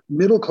were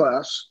middle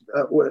class,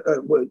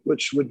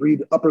 which would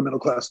read upper middle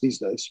class these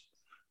days.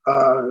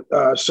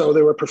 So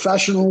they were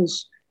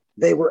professionals.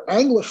 They were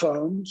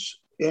Anglophones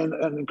in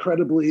an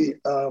incredibly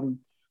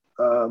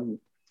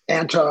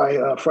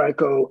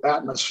anti-Franco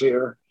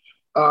atmosphere.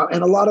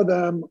 And a lot of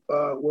them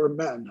were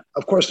men.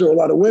 Of course, there were a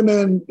lot of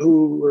women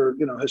who were,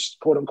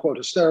 quote unquote,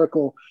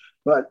 hysterical.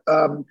 But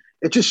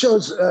it just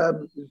shows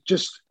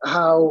just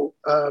how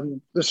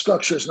the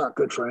structure is not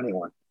good for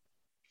anyone.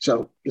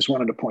 So just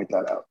wanted to point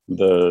that out.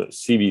 The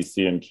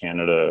CBC in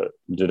Canada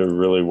did a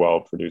really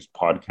well-produced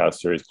podcast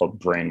series called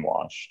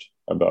Brainwashed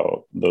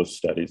about those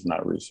studies and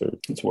that research.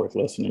 It's worth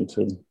listening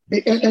to.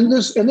 And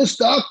this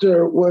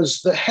doctor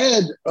was the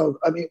head of,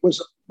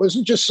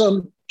 wasn't just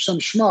some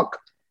schmuck.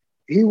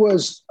 He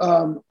was,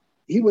 I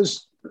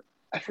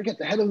forget,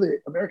 the head of the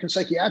American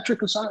Psychiatric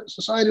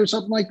Society or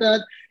something like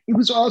that. He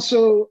was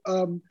also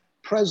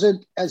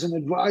present as an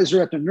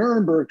advisor at the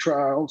Nuremberg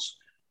trials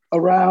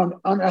around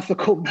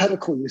unethical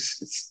medical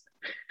uses.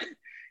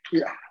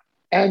 Yeah.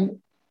 And,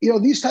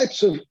 these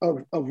types of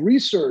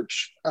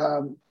research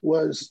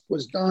was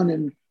done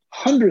in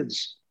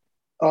hundreds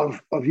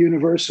of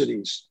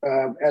universities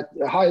at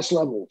the highest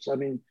levels. I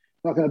mean,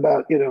 talking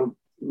about,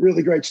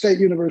 really great state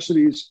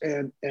universities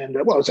and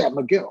it's at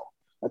McGill.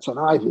 That's an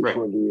Ivy right.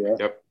 For the,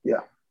 yep.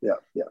 Yeah.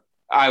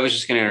 I was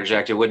just going to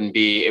interject. It wouldn't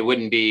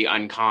be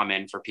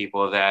uncommon for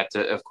people that,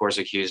 of course,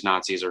 accuse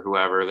Nazis or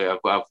whoever of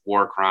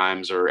war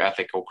crimes or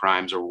ethical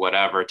crimes or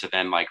whatever to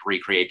then like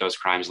recreate those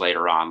crimes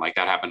later on. Like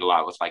that happened a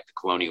lot with like the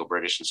colonial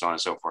British and so on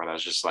and so forth. I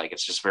was just like,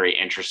 it's just very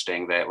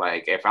interesting that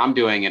like if I'm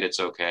doing it, it's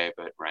okay,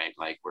 but right,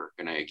 like we're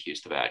going to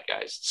accuse the bad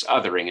guys. It's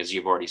othering, as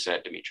you've already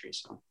said, Dimitri.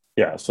 So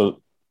yeah,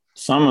 so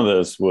some of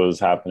this was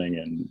happening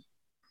in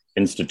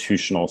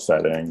institutional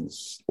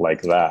settings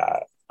like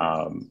that.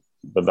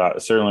 But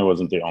that certainly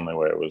wasn't the only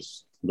way it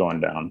was going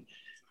down.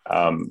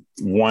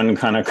 One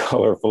kind of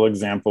colorful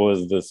example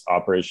is this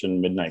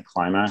Operation Midnight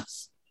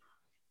Climax.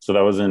 So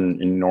that was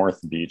in North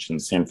Beach in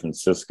San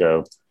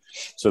Francisco.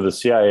 So the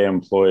CIA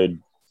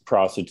employed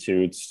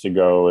prostitutes to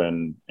go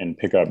and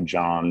pick up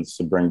Johns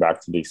to bring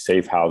back to these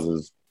safe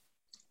houses,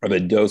 or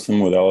they dose them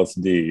with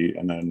LSD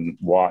and then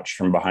watch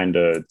from behind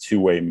a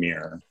two-way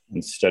mirror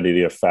and study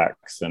the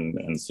effects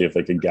and see if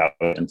they could gather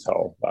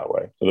intel that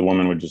way. So the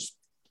woman would just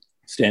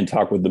stay and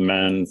talk with the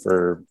men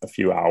for a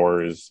few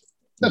hours.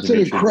 That's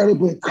an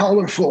incredibly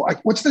colorful.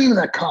 What's the name of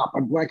that cop?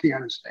 I'm blanking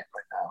on his name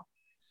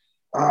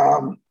right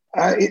now.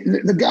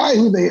 The guy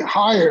who they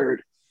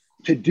hired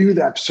to do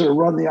that, to sort of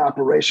run the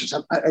operations.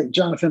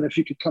 Jonathan, if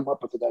you could come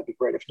up with it, that'd be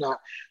great. If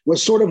not,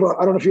 was sort of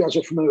I don't know if you guys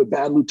are familiar with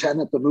Bad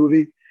Lieutenant, the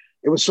movie.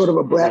 It was sort of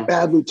a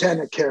bad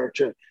lieutenant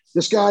character.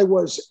 This guy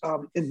was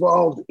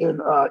involved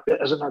in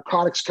as a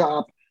narcotics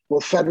cop,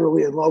 both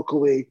federally and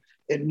locally,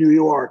 in New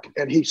York,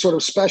 and he sort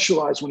of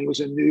specialized when he was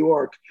in New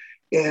York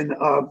in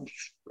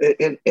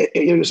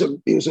he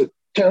was a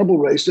terrible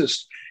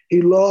racist.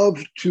 He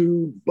loved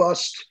to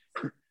bust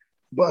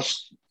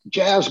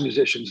jazz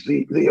musicians.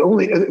 The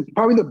only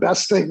probably the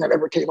best thing that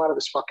ever came out of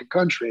this fucking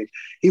country.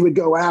 He would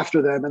go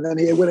after them, and then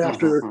he went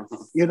after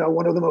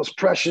one of the most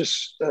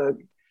precious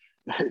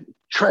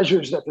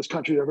treasures that this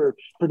country ever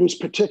produced,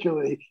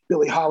 particularly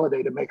Billie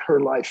Holiday, to make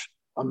her life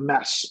a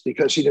mess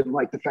because she didn't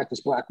like the fact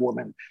this black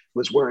woman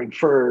was wearing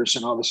furs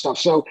and all this stuff.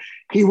 So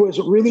he was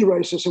really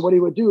racist. And what he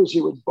would do is he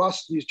would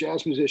bust these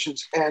jazz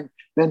musicians and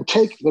then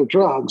take their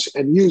drugs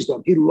and use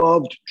them. He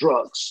loved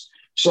drugs.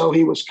 So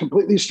he was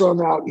completely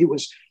strung out. He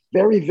was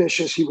very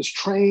vicious. He was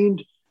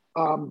trained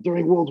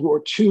during World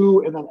War II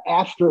and then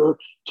after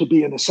to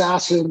be an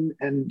assassin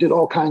and did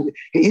all kinds of,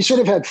 he sort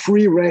of had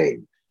free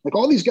reign. Like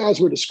all these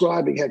guys we're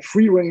describing had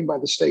free reign by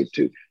the state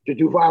to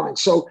do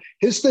violence. So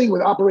his thing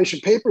with Operation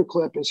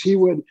Paperclip is he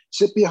would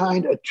sit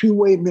behind a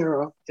two-way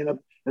mirror in a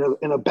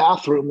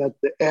bathroom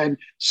and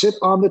sit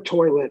on the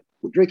toilet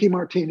drinking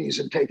martinis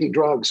and taking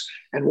drugs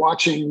and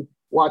watching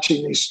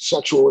these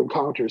sexual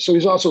encounters. So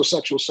he's also a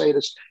sexual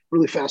sadist,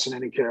 really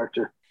fascinating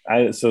character.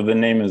 So the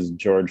name is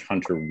George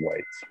Hunter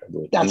White.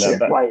 That's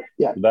it, White.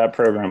 Yeah. That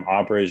program,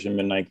 Operation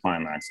Midnight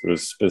Climax, it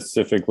was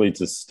specifically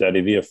to study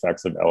the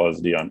effects of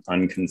LSD on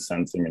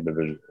unconsenting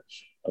individuals.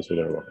 That's what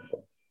they were looking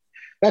for.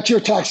 That's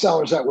your tax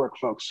dollars at work,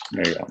 folks.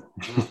 There you go.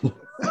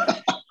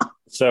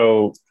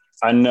 So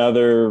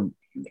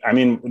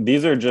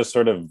these are just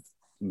sort of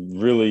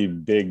really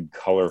big,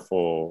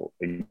 colorful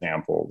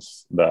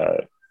examples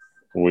that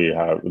we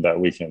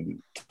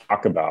can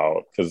talk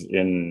about, because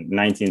in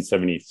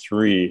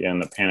 1973, in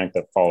the panic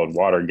that followed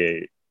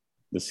Watergate,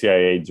 the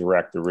CIA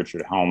director,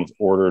 Richard Helms,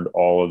 ordered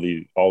all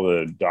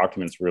the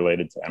documents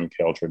related to MK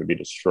Ultra to be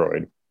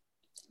destroyed.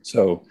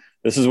 So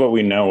this is what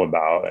we know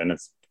about, and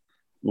it's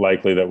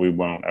likely that we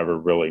won't ever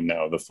really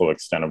know the full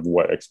extent of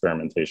what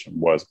experimentation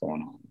was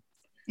going on.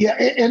 Yeah,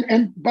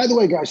 and by the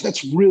way, guys,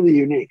 that's really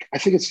unique. I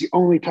think it's the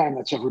only time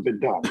that's ever been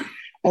done.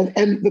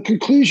 And the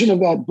conclusion of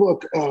that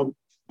book,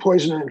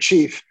 Poisoner in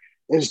Chief,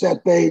 is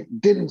that they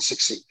didn't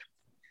succeed.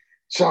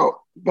 So,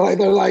 but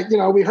they're like,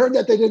 we heard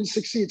that they didn't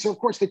succeed. So of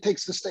course it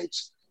takes the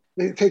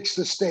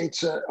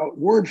state's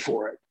word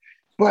for it.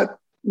 But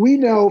we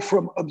know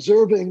from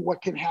observing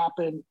what can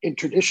happen in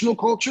traditional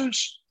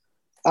cultures,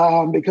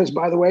 because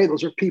by the way,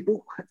 those are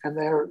people and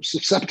they're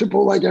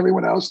susceptible like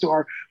everyone else to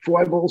our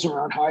foibles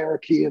around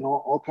hierarchy and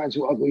all kinds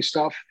of ugly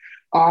stuff.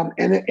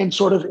 And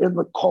sort of in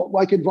the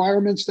cult-like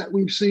environments that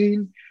we've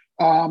seen,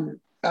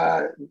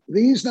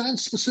 these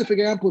non-specific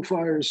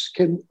amplifiers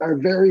are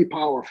very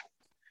powerful.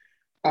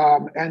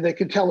 And they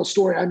can tell a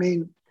story. I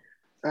mean,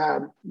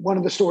 one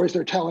of the stories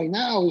they're telling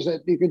now is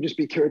that you can just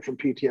be cured from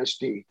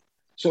PTSD.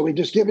 So we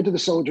just give it to the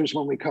soldiers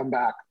when we come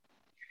back.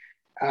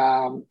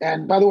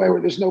 And by the way,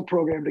 there's no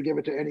program to give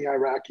it to any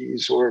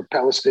Iraqis or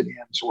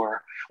Palestinians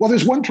well,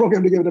 there's one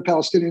program to give it to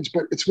Palestinians,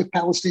 but it's with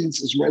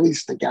Palestinians and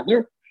Israelis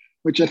together,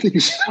 which I think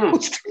is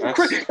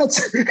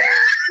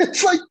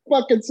it's like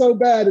fucking so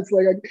bad. It's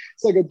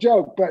like a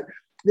joke. But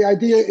the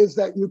idea is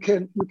that you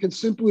can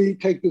simply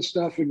take this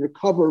stuff and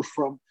recover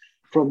from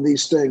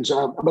these things.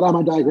 But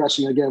I'm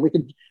digressing again.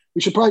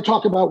 We should probably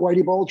talk about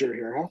Whitey Bulger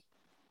here, huh?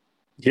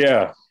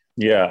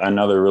 Yeah.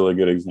 Another really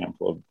good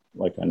example of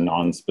like a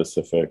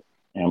non-specific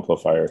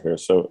amplifier here.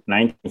 So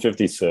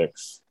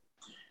 1956,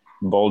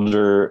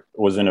 Bulger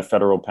was in a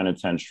federal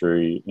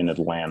penitentiary in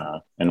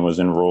Atlanta and was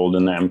enrolled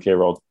in the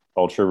MK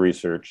Ultra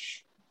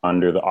research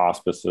under the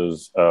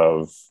auspices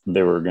of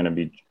they were going to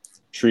be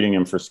treating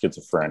him for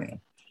schizophrenia.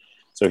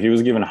 So he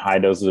was given high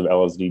doses of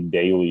LSD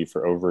daily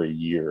for over a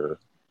year.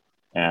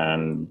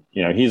 And,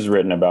 he's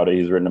written about it.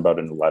 He's written about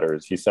it in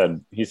letters. He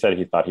said he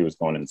thought he was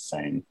going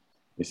insane.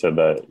 He said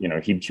that,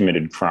 he'd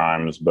committed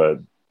crimes, but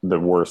the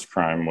worst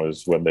crime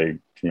was what they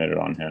committed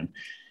on him.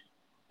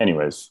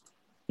 Anyways,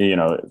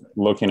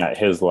 looking at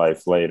his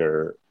life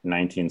later,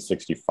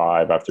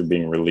 1965, after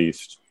being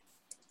released,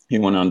 he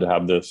went on to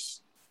have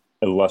this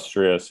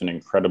illustrious and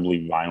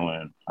incredibly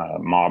violent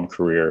mob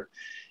career.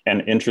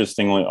 And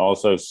interestingly,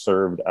 also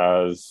served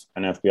as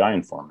an FBI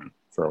informant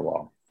for a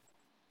while.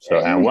 So,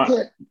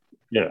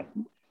 yeah.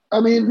 I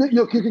mean,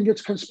 you can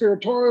get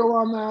conspiratorial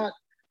on that.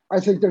 I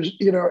think there's,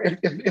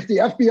 if the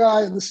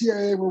FBI and the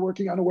CIA were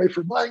working on a way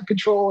for mind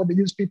control and to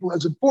use people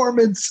as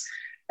informants,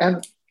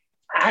 and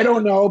I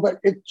don't know, but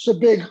it's a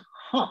big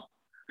to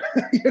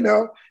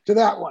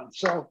that one.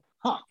 So,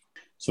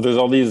 So there's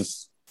all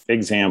these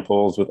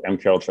examples with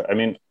MK Ultra. I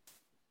mean,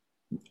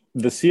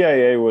 the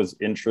CIA was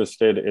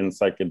interested in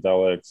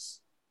psychedelics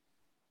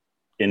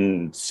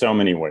in so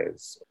many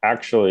ways.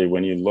 Actually,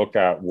 when you look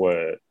at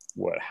what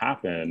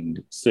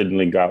happened,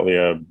 Sidney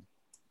Gottlieb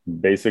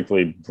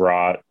basically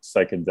brought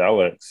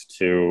psychedelics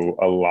to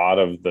a lot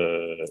of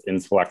the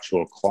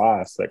intellectual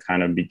class that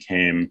kind of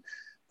became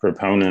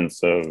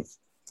proponents of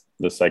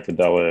the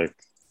psychedelic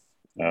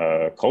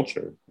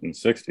culture in the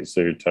 60s.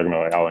 So you're talking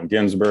about like Allen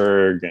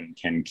Ginsberg and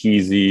Ken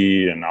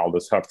Kesey and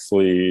Aldous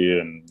Huxley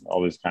and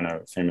all these kind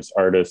of famous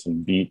artists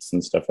and beats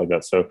and stuff like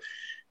that. So,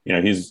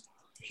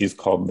 he's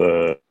called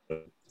the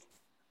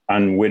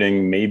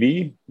unwitting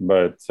maybe,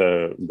 but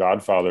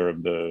godfather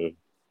of the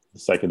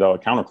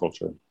psychedelic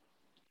counterculture.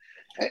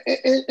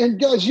 And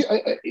guys,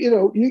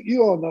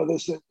 you all know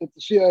this, that the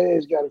CIA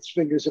has got its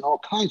fingers in all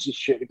kinds of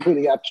shit,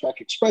 including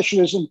abstract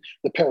expressionism,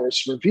 the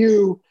Paris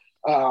Review,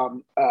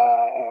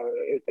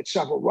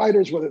 several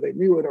writers, whether they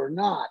knew it or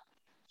not.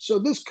 So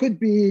this could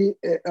be,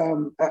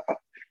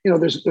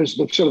 there's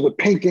the sort of the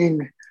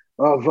pinking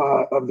of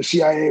the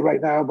CIA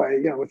right now by,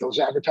 with those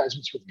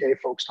advertisements with gay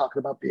folks talking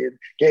about being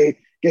gay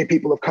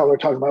people of color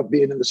talking about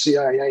being in the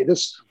CIA.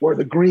 Or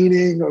the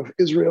greening of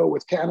Israel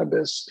with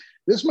cannabis.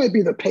 This might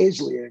be the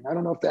Paisleying. I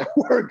don't know if that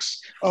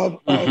works of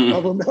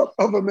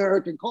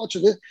American culture.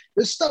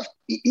 This stuff,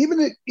 even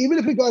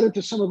if we got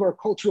into some of our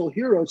cultural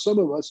heroes, some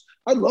of us,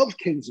 I love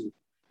Kinsey,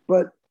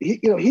 but he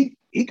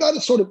got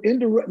a sort of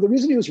indirect. The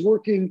reason he was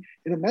working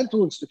in a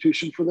mental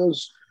institution, for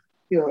those,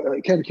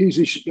 Ken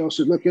Kesey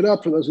should look it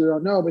up for those who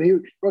don't know. But he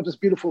wrote this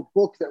beautiful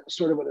book that was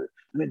sort of an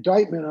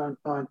indictment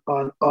on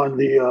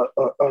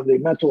the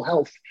mental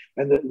health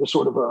and the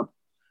sort of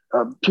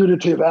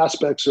punitive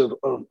aspects of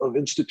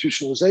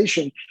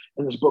institutionalization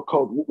in this book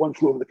called One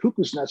Flew Over the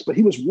Cuckoo's Nest. But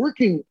he was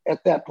working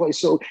at that place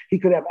so he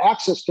could have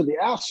access to the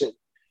acid,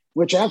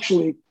 which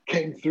actually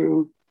came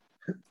through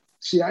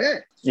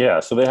CIA.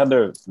 Yeah, so they had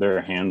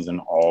their hands in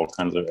all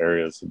kinds of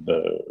areas of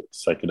the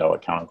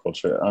psychedelic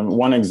counterculture.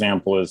 One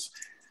example is,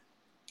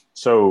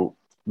 so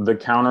the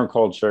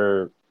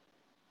counterculture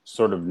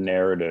sort of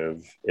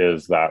narrative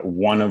is that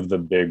one of the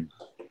big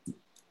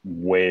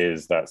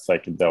ways that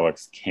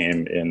psychedelics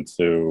came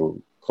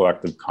into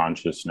collective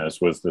consciousness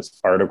was this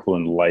article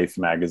in Life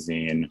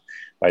magazine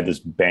by this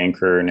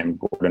banker named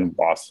Gordon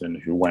Wasson,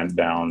 who went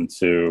down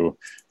to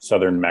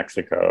southern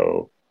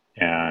Mexico,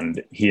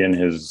 and he and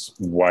his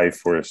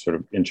wife were sort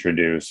of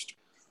introduced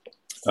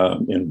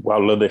in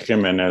Pueblo de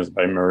Jimenez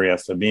by Maria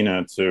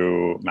Sabina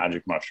to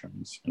magic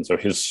mushrooms. And so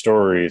his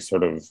story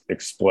sort of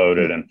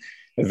exploded, and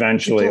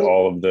eventually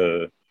all of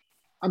the...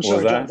 I'm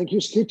sorry, John, can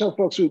you tell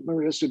folks who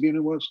Maria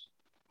Sabina was?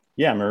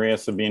 Yeah, Maria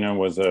Sabina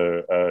was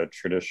a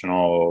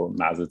traditional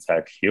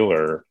Mazatec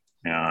healer.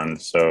 And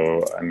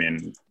so, I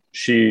mean,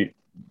 she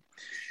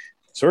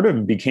sort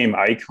of became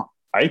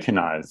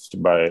iconized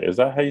by, is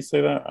that how you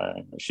say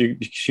that?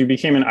 She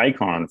became an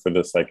icon for the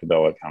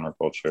psychedelic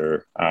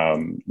counterculture.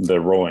 The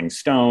Rolling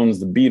Stones,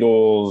 the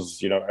Beatles,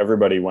 you know,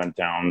 everybody went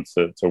down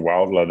to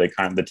Huautla.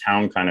 The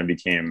town kind of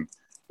became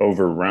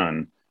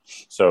overrun.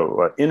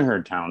 So in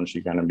her town,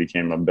 she kind of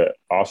became a bit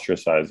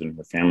ostracized, and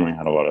her family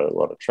had a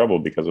lot of trouble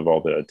because of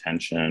all the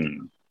attention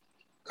and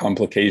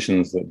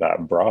complications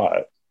that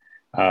brought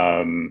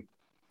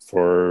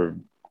for,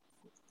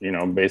 you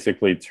know,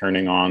 basically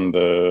turning on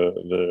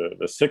the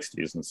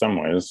 60s in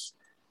some ways.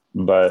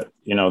 But,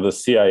 you know, the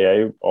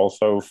CIA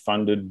also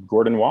funded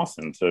Gordon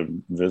Wasson to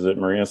visit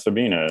Maria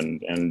Sabina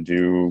and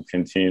do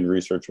continued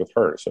research with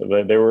her. So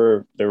they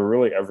were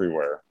really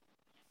everywhere.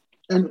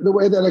 And the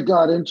way that it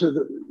got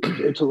into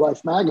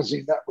Life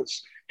magazine, that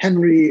was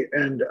Henry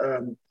and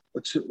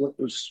what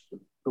was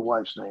the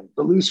wife's name?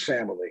 The Luce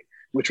family,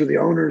 which were the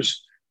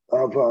owners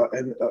of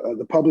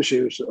the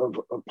publishers of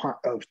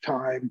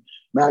Time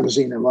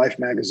magazine and Life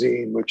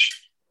magazine,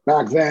 which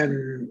back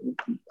then,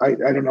 I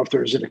don't know if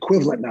there's an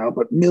equivalent now,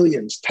 but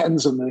millions,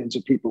 tens of millions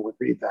of people would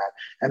read that.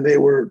 And they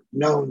were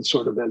known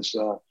sort of as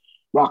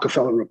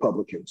Rockefeller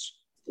Republicans,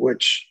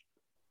 which,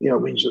 you know,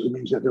 means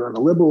that they're on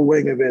the liberal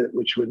wing of it,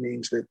 which would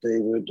means that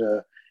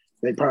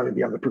they'd probably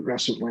be on the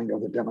progressive wing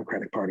of the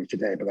Democratic Party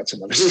today, but that's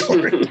another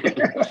story.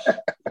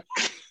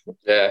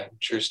 Yeah,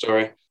 true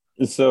story.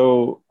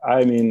 So,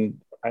 I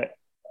mean,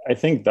 I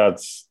think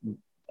that's,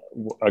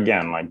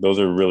 again, like those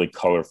are really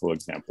colorful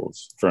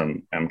examples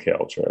from MK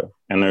Ultra.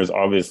 And there's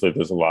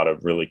a lot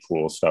of really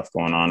cool stuff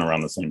going on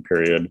around the same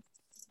period.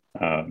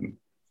 You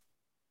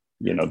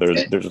know,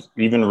 there's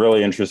even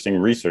really interesting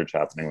research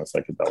happening with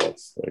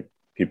psychedelics, like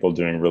people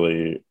doing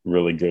really,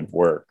 really good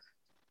work.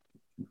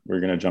 We're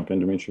going to jump in,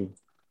 Dimitri?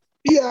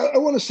 Yeah, I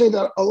want to say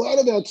that a lot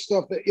of that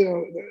stuff that, you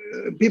know,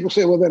 people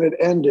say, well, then it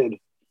ended.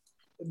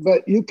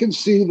 But you can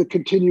see the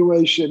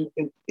continuation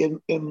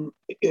in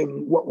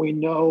what we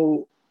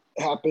know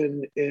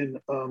happened in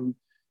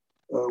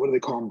what do they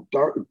call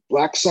them?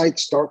 Dark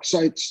sites. What's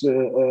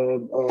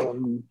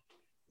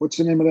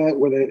the name of that?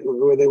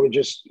 Where they were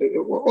just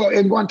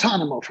in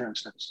Guantanamo, for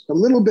instance. The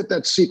little bit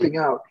that's seeping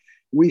out,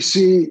 we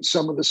see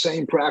some of the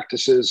same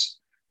practices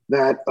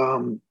that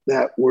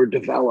were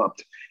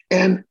developed,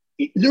 and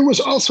there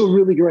was also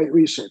really great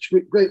research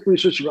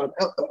around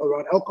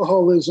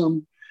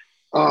alcoholism.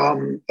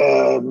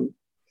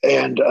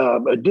 And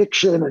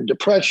addiction and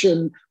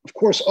depression, of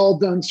course, all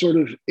done sort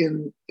of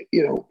in,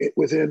 you know,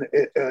 within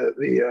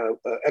the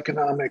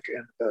economic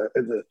and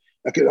the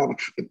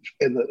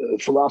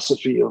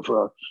philosophy of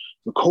the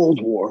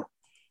Cold War.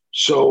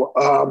 So,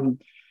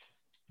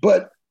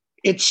 but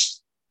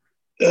it's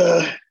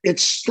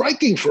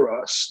striking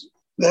for us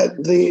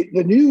that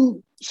the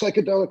new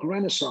psychedelic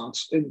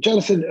renaissance, and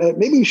Jonathan,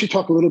 maybe we should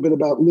talk a little bit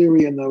about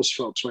Leary and those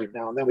folks right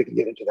now, and then we can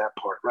get into that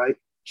part, right?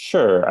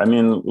 Sure. I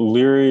mean,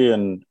 Leary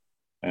and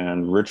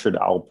Richard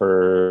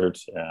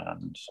Alpert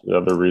and the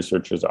other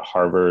researchers at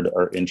Harvard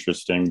are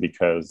interesting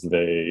because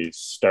they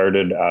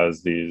started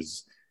as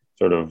these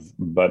sort of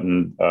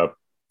buttoned up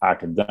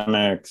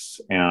academics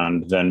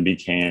and then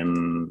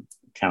became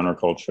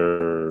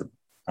counterculture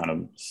kind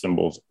of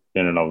symbols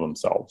in and of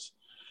themselves.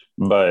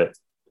 But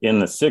in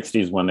the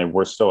 60s, when they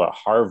were still at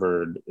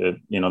Harvard,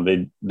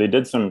 they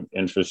did some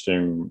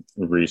interesting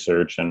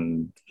research,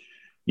 and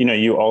you know,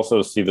 you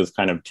also see this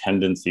kind of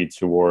tendency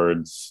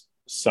towards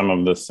some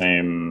of the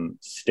same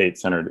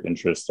state-centered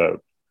interests that,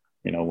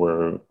 you know,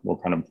 we're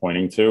kind of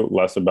pointing to,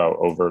 less about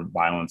overt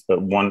violence.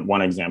 But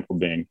one example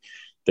being,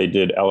 they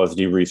did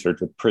LSD research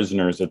with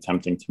prisoners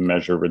attempting to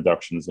measure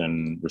reductions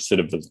in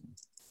recidivism.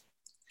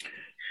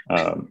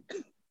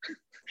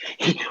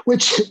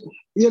 Which,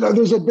 you know,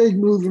 there's a big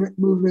movement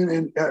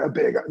in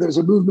there's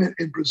a movement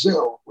in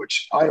Brazil, where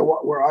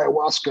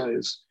ayahuasca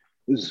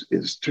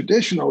is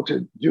traditional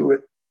to do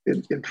it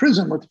in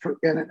prison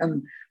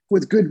and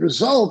with good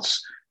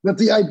results. But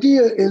the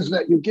idea is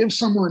that you give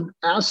someone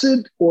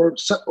acid or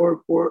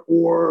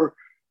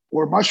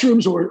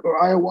mushrooms or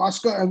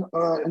ayahuasca, and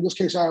in this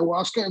case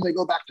ayahuasca, and they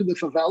go back to the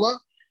favela,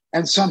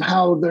 and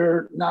somehow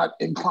they're not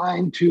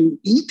inclined to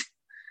eat.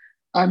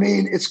 I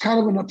mean, it's kind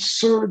of an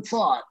absurd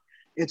thought.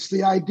 It's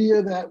the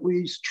idea that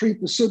we treat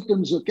the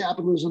symptoms of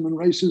capitalism and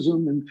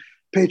racism and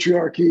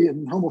patriarchy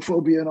and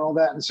homophobia and all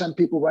that and send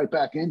people right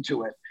back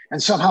into it.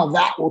 And somehow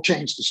that will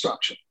change the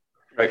structure.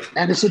 Right.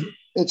 And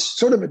it's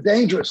sort of a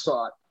dangerous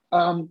thought.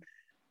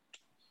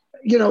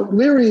 You know,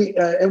 Leary,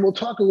 and we'll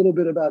talk a little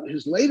bit about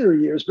his later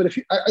years, but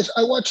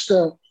I watched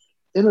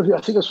interview.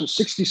 I think this was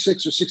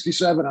 66 or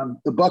 67 on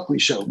the Buckley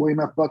show. William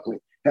F. Buckley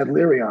had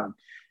Leary on.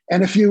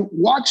 And if you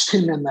watched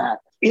him in that,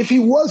 if he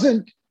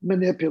wasn't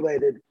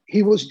manipulated,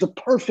 he was the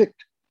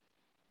perfect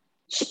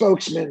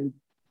spokesman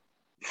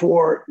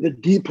for the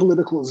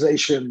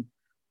depoliticalization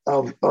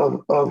of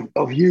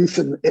youth.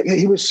 And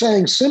he was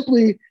saying,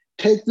 simply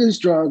take these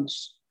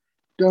drugs,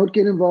 don't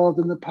get involved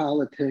in the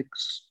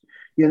politics,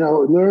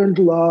 learn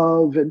to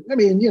love. And I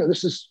mean,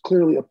 this is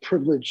clearly a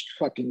privileged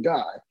fucking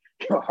guy.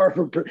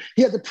 Harvard,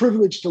 he had the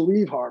privilege to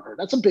leave Harvard.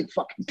 That's a big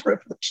fucking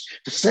privilege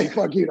to say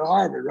fuck you to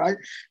Harvard, right?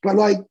 But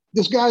like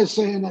this guy is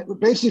saying that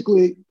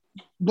basically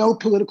no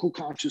political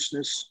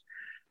consciousness,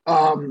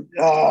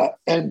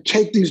 and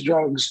take these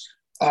drugs.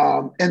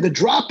 And the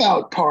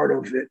dropout part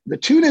of it, the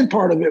tune-in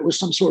part of it was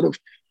some sort of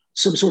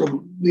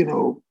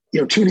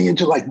tuning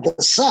into like the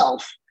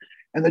self.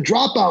 And the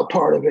dropout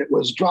part of it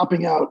was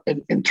dropping out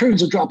in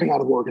terms of dropping out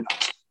of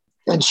organizing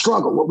and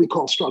struggle, what we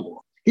call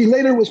struggle. He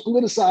later was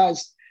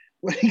politicized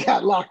when he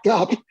got locked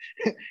up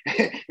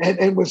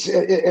and was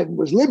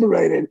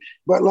liberated.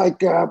 But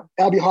like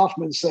Abby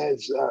Hoffman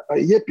says, a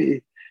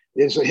yippie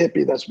is a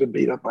hippie that's been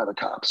beat up by the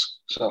cops.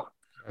 So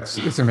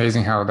it's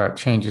amazing how that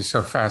changes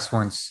so fast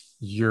once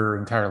your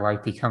entire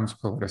life becomes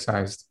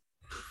politicized.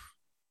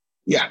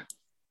 Yeah.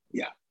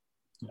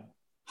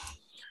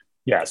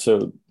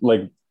 So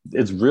like,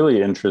 it's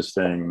really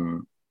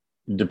interesting,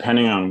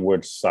 depending on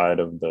which side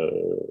of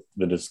the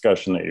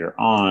discussion that you're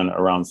on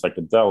around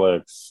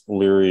psychedelics.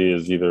 Leary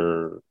is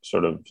either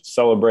sort of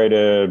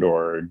celebrated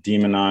or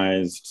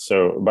demonized.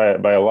 So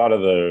by a lot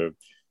of the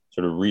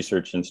sort of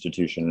research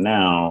institution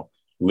now,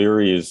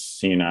 Leary is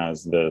seen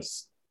as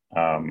this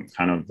kind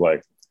of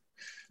like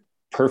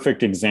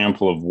perfect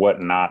example of what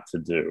not to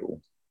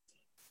do.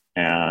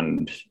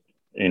 And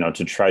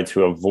to try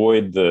to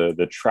avoid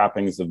the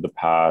trappings of the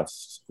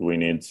past, we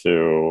need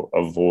to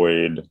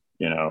avoid,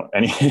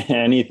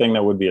 anything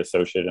that would be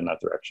associated in that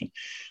direction.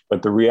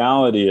 But the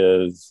reality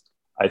is,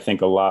 I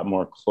think a lot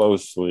more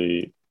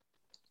closely,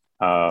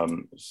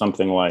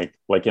 something like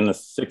in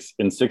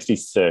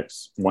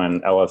 66,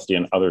 when LSD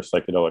and other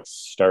psychedelics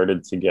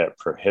started to get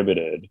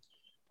prohibited,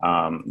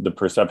 the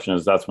perception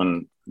is that's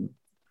when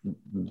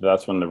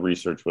the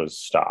research was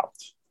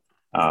stopped.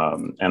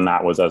 And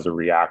that was as a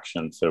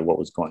reaction to what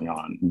was going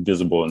on,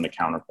 visible in the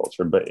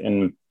counterculture, but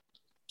in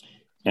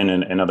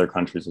other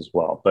countries as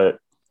well. But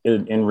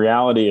in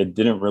reality, it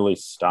didn't really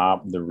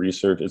stop the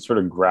research. It sort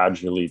of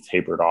gradually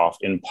tapered off,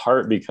 in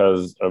part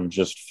because of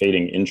just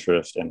fading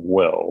interest and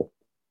will.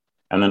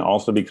 And then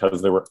also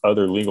because there were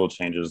other legal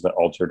changes that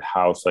altered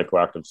how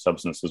psychoactive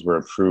substances were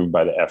approved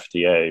by the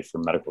FDA for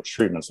medical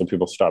treatment. So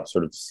people stopped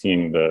sort of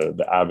seeing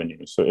the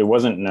avenue. So it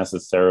wasn't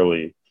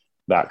necessarily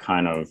that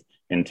kind of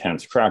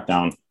intense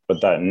crackdown,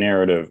 but that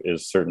narrative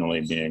is certainly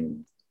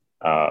being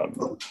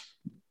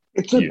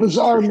it's a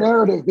bizarre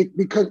narrative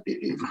because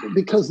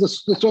the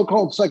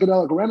so-called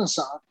psychedelic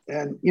renaissance,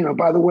 and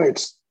by the way,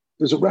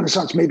 there's a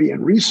renaissance maybe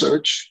in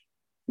research,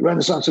 the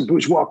renaissance in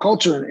bourgeois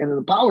culture and in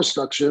the power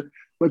structure,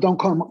 but don't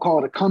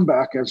call it a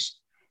comeback, as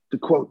to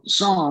quote the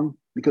song,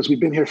 because we've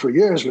been here for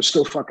years, we're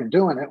still fucking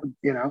doing it,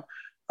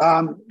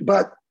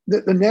 but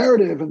the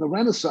narrative in the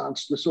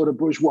renaissance, the sort of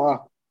bourgeois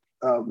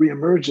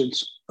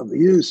reemergence of the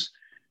youth,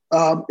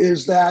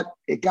 is that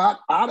it got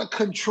out of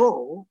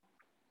control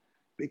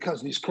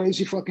because these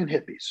crazy fucking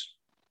hippies.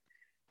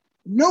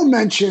 No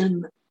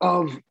mention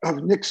of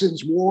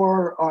Nixon's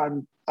war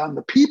on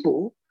the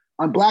people,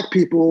 on Black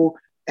people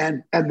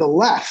and the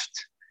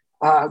left.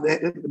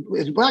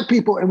 It's Black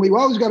people, and we've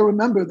always got to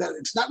remember that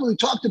it's not really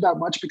talked about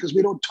much because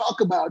we don't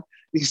talk about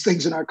these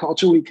things in our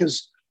culture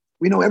because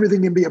we know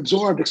everything can be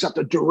absorbed except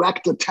a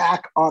direct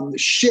attack on the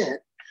shit.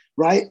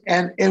 Right.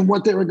 And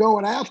what they were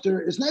going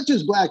after is not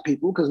just Black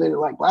people, because they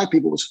didn't like Black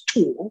people, was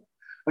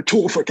a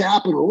tool for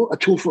capital, a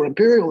tool for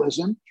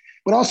imperialism,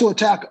 but also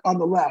attack on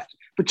the left,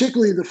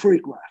 particularly the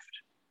freak left.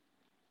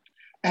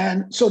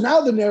 And so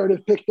now the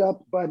narrative picked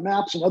up by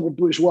MAPS and other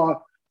bourgeois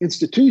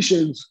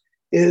institutions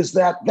is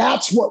that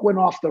that's what went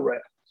off the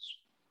rails.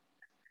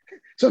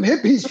 Some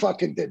hippies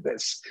fucking did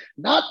this,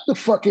 not the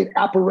fucking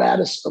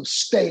apparatus of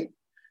state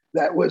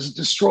that was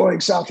destroying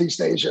Southeast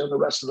Asia and the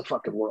rest of the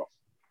fucking world.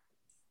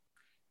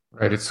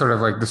 Right. It's sort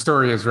of like the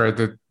story is, right,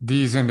 that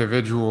these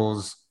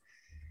individuals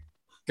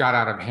got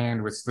out of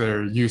hand with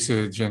their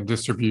usage and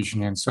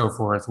distribution and so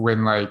forth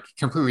when like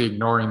completely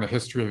ignoring the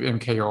history of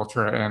MK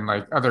Ultra and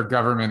like other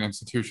government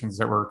institutions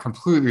that were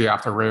completely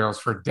off the rails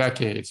for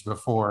decades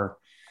before,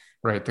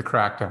 right, the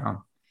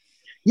crackdown.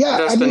 Yeah.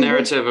 That's the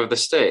narrative of the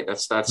state.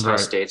 That's right. How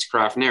states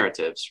craft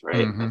narratives,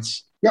 right? Mm-hmm.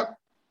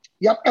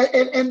 Yep.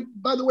 And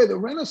by the way, the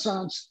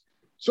Renaissance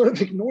sort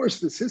of ignores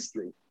this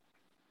history.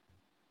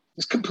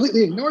 Just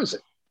completely ignores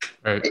it.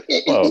 Right.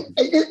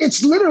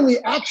 It's literally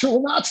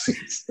actual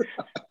Nazis.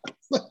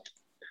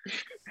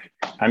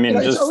 I mean,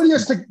 I'm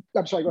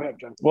sorry, go ahead,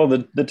 John. Well,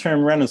 the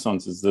term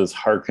Renaissance is this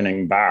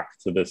hearkening back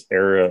to this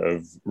era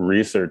of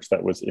research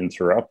that was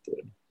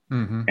interrupted.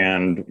 Mm-hmm.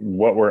 And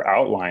what we're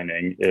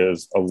outlining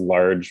is a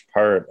large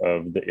part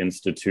of the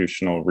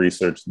institutional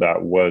research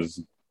that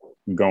was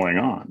going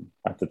on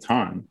at the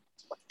time.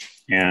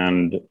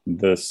 and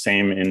the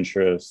same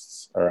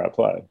interests are at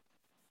play.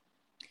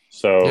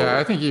 So yeah,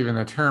 I think even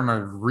the term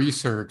of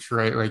research,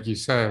 right? Like you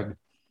said,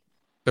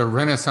 the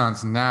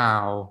Renaissance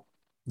now,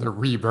 the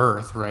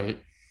rebirth,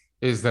 right,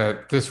 is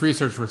that this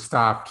research was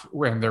stopped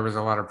when there was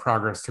a lot of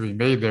progress to be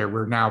made there.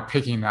 We're now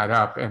picking that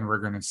up and we're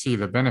going to see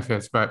the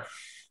benefits. But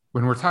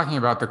when we're talking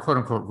about the quote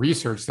unquote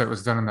research that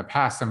was done in the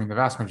past, I mean, the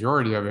vast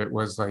majority of it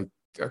was like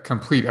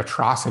complete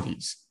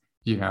atrocities,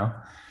 you know?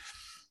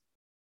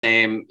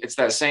 It's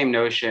that same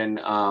notion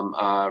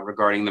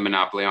regarding the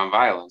monopoly on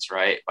violence,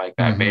 right? Like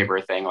that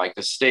Weber thing, like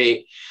the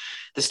state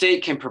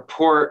can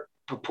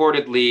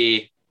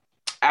purportedly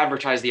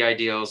advertise the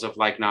ideals of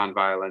like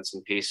nonviolence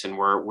and peace, and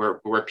we're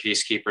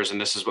peacekeepers, and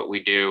this is what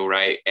we do,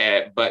 right?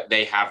 But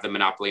they have the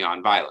monopoly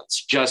on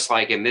violence, just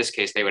like in this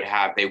case they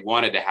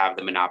wanted to have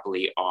the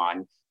monopoly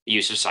on the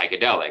use of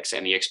psychedelics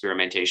and the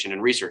experimentation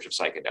and research of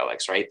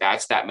psychedelics, right?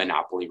 That's that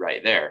monopoly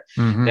right there.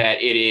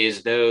 That it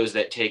is those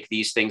that take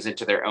these things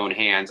into their own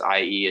hands,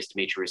 i.e., as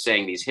Dimitri was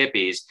saying, these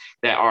hippies,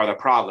 that are the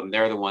problem.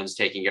 They're the ones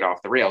taking it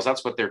off the rails.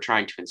 That's what they're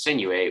trying to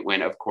insinuate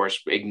when, of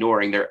course,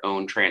 ignoring their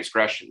own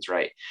transgressions,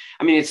 right?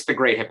 I mean, it's the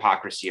great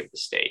hypocrisy of the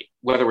state.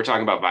 Whether we're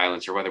talking about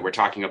violence or whether we're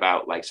talking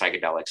about like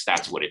psychedelics,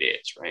 that's what it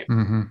is, right?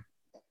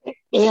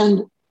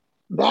 And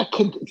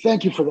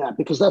thank you for that,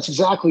 because that's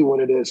exactly what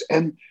it is.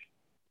 And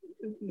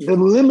the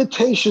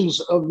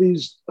limitations of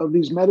these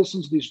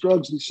medicines, these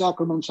drugs, these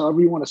sacraments, however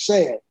you want to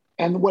say it,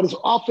 and what is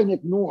often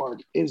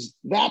ignored is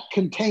that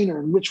container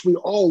in which we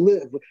all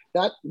live,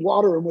 that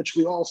water in which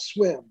we all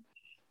swim,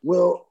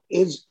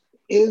 is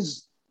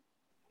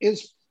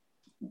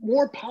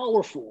more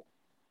powerful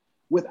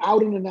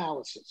without an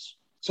analysis.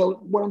 So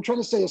what I'm trying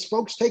to say is,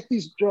 folks take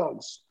these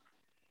drugs,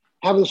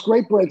 have this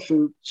great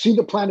breakthrough, see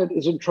the planet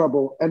is in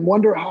trouble, and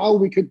wonder how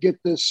we could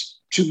get this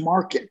to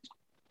market.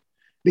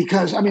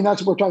 Because, I mean,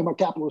 that's what we're talking about,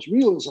 capitalist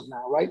realism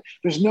now, right?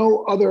 There's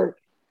no other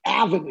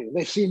avenue.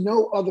 They see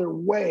no other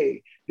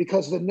way,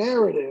 because the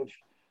narrative,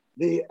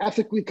 the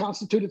ethically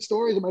constituted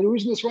stories, am I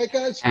using this right,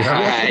 guys?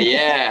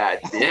 Yeah.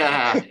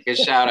 Good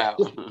shout out.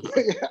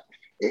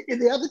 In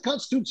the ethically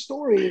constituted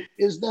story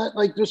is that,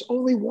 like, there's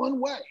only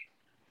one way.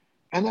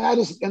 And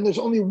there's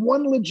only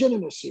one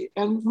legitimacy.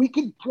 And we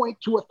could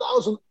point to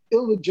 1,000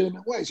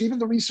 illegitimate ways. Even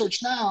the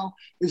research now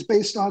is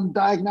based on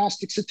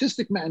Diagnostic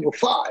Statistic Manual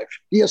 5,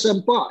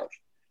 DSM-5.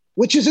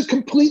 Which is a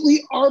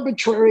completely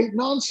arbitrary,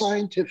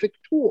 non-scientific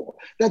tool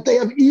that they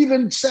have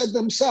even said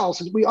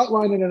themselves, as we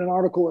outlined it in an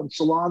article in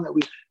Salon that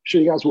I'm sure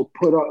you guys will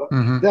put up,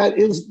 that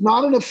is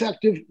not an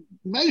effective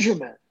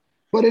measurement,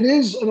 but it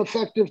is an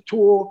effective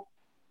tool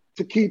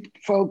to keep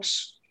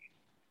folks,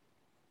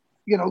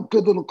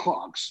 good little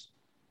clogs.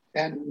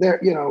 And they're,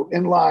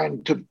 in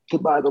line to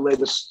buy the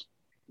latest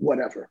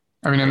whatever.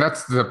 I mean, and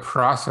that's the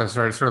process,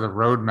 right? Sort of the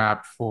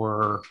roadmap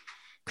for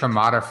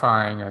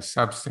commodifying a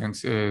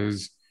substance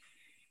is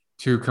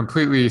to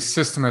completely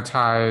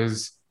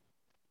systematize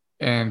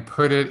and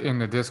put it in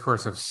the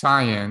discourse of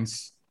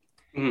science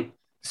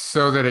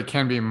so that it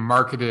can be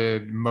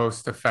marketed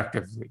most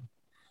effectively,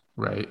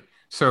 right?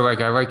 So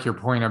like, I like your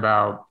point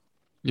about,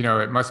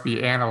 it must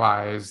be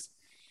analyzed,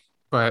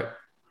 but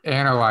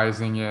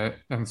analyzing it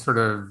and sort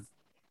of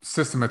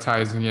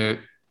systematizing it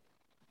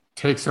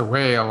takes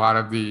away a lot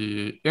of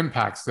the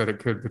impacts that it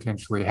could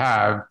potentially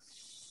have.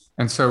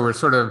 And so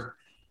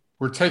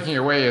we're taking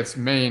away its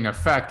main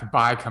effect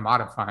by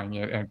commodifying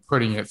it and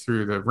putting it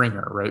through the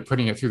ringer, right?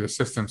 Putting it through the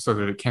system so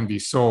that it can be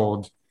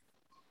sold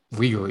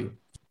legally.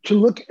 To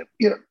look,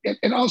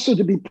 and also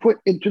to be put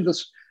into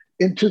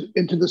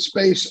the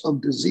space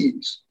of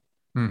disease,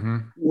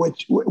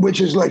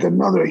 which is like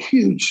another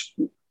huge,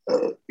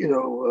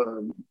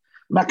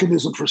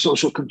 mechanism for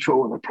social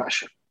control and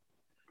oppression.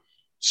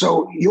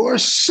 So you're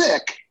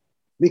sick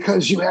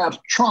because you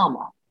have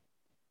trauma.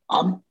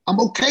 I'm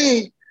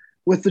okay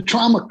with the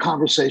trauma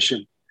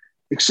conversation,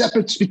 except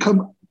it's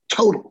become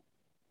total.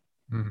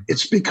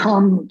 It's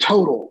become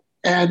total.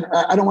 And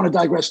I don't want to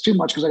digress too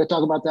much because I could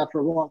talk about that for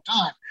a long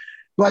time.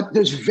 But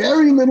there's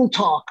very little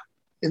talk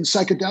in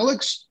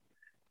psychedelics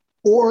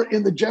or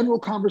in the general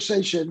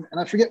conversation. And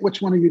I forget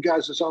which one of you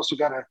guys has also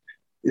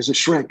is a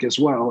shrink as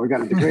well, or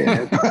got a degree in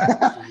it.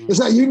 Is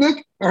that you,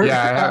 Nick? Or,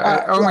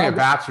 only a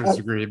bachelor's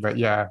degree, but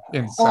yeah,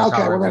 in psychology.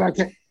 Okay, well then I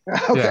can't.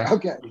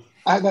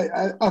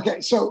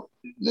 Okay. So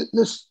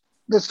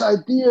this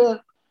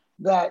idea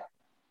that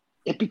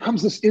it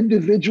becomes this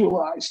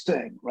individualized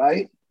thing,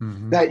 right?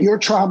 That your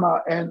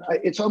trauma, and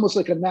it's almost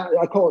like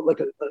I call it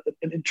like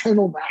an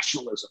internal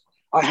nationalism.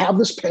 I have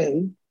this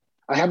pain,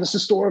 I have this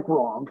historic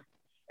wrong,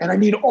 and I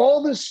need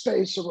all this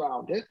space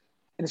around it,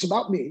 and it's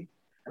about me,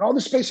 and all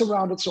the space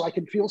around it so I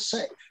can feel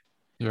safe.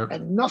 Yep.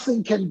 And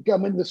nothing can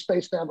come into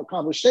space to have a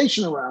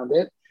conversation around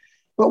it.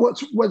 But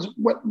what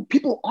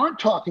people aren't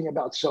talking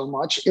about so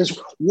much is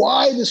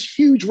why this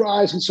huge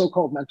rise in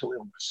so-called mental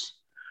illness.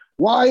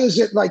 Why is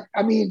it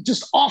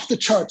just off the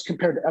charts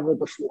compared to ever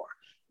before?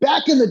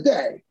 Back in the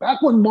day,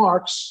 back when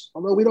Marx,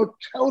 although we don't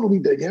totally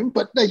dig him,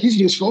 but he's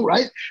useful,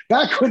 right?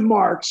 Back when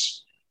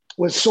Marx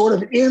was sort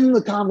of in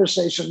the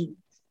conversation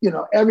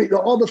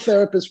all the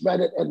therapists read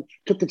it and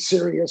took it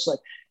serious. Like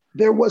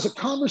there was a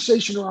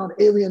conversation around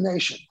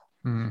alienation,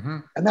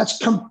 and that's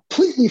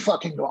completely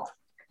fucking gone.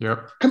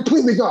 Yep.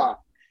 Completely gone.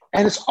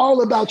 And it's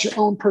all about your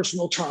own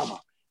personal trauma.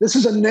 This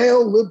is a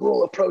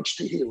neoliberal approach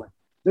to healing.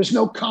 There's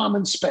no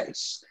common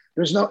space.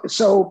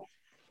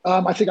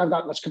 I think I've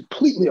gotten us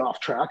completely off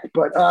track,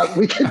 but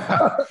we can.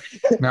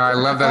 No, I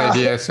love that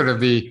idea. Sort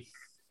of the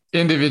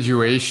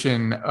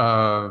individuation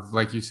of,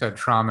 like you said,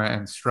 trauma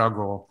and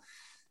struggle,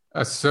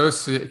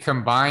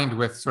 combined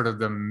with sort of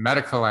the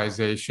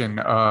medicalization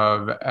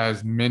of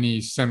as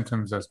many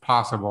symptoms as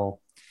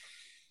possible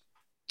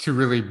to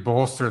really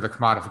bolster the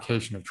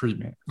commodification of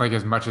treatment, like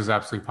as much as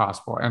absolutely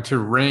possible, and to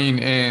rein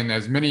in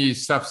as many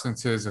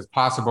substances as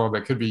possible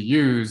that could be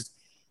used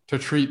to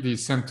treat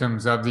these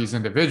symptoms of these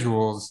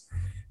individuals,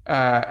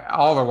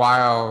 all the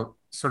while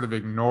sort of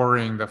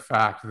ignoring the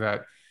fact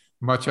that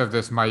much of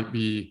this could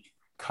be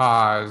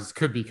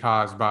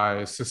caused by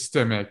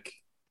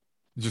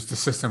just the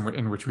system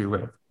in which we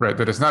live, right?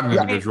 That it's not an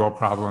individual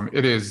problem.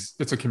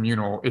 It's a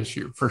communal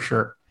issue for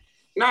sure.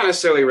 Not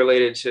necessarily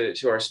related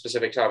to our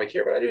specific topic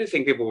here, but I do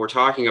think people were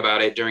talking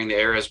about it during the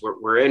eras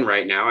we're in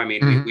right now. I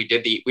mean, we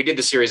did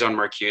the series on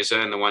Marcuse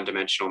and the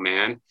One-Dimensional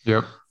Man.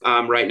 Yep.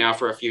 Right now,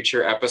 for a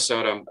future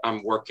episode,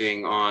 I'm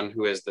working on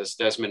who is this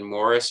Desmond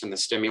Morris and the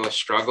stimulus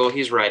struggle.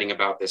 He's writing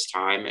about this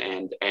time,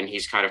 and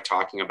he's kind of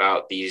talking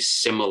about these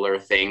similar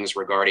things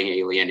regarding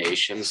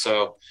alienation.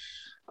 So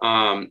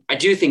I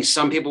do think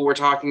some people were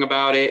talking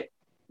about it,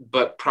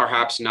 but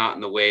perhaps not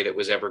in the way that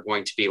was ever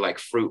going to be like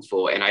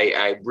fruitful. And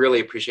I really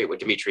appreciate what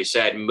Dimitri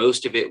said.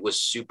 Most of it was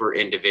super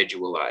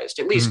individualized,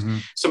 at least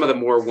some of the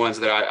more ones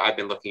that I've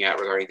been looking at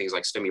regarding things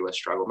like stimulus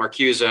struggle.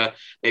 Marcuse,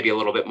 maybe a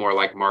little bit more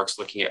like Marx,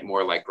 looking at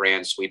more like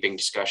grand sweeping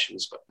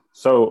discussions. But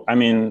so, I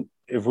mean,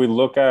 if we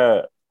look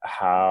at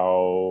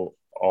how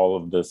all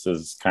of this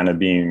is kind of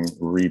being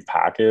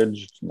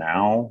repackaged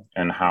now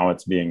and how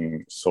it's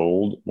being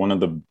sold, one of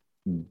the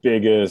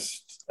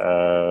biggest,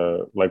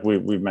 like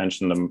we've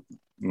mentioned the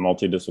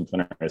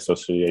Multidisciplinary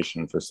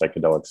Association for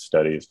Psychedelic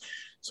Studies.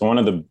 So one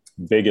of the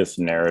biggest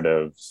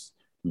narratives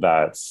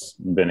that's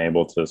been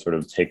able to sort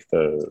of take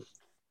the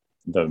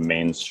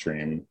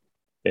mainstream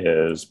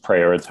is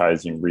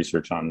prioritizing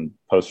research on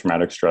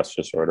post-traumatic stress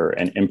disorder.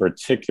 And in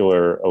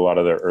particular, a lot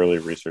of their early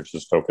research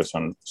is focused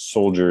on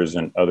soldiers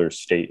and other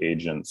state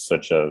agents,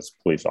 such as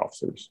police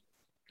officers.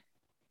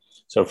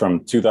 So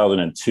from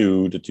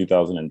 2002 to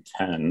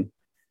 2010,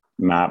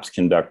 MAPS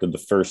conducted the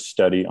first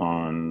study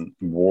on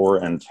war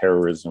and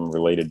terrorism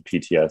related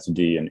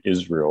PTSD in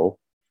Israel,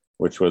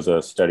 which was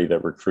a study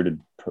that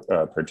recruited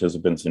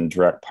participants in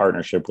direct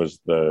partnership with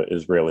the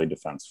Israeli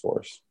Defense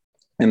Force.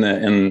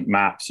 And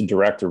MAPS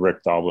director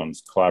Rick Doblin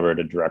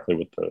collaborated directly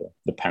with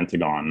the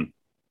Pentagon.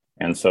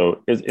 And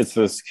so it's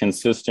this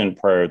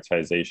consistent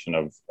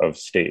prioritization of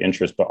state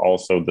interest, but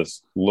also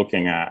this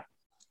looking at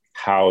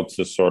how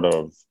to sort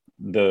of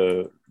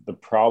the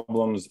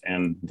problems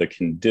and the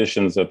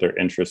conditions that they're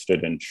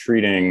interested in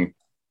treating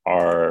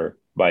are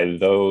by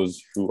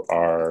those who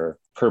are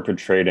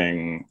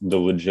perpetrating the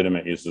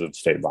legitimate uses of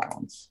state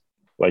violence.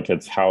 Like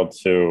it's how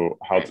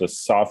to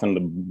soften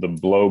the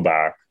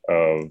blowback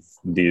of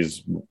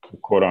these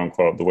quote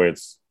unquote, the way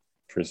it's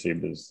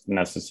perceived as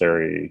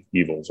necessary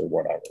evils or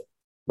whatever.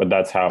 But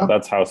that's how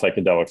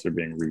psychedelics are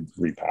being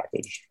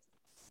repackaged.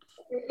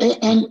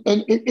 And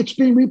it's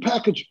being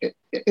repackaged.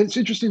 It's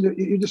interesting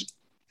that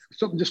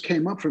something just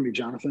came up for me,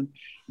 Jonathan.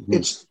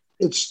 It's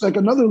like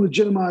another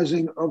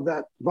legitimizing of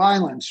that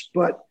violence,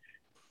 but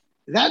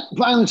that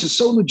violence is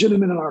so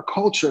legitimate in our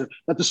culture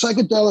that the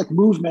psychedelic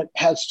movement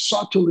has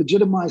sought to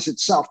legitimize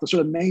itself, the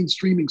sort of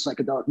mainstreaming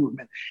psychedelic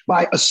movement,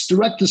 by a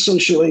direct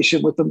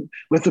association with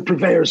the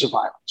purveyors of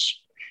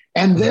violence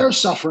and their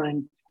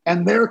suffering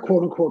and their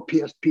quote unquote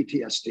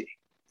PTSD.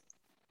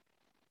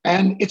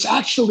 And it's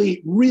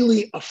actually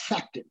really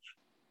effective.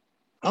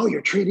 Oh,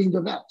 you're treating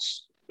the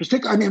vets.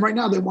 I mean, right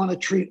now they want to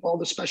treat all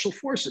the special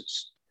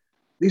forces.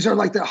 These are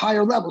like the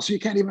higher level. So you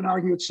can't even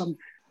argue it's some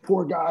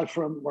poor guy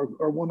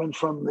or woman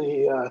from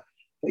the,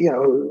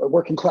 a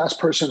working class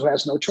person who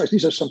has no choice.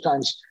 These are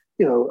sometimes,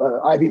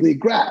 Ivy League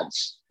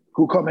grads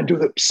who come and do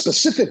the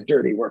specific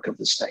dirty work of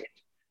the state.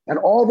 And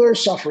all their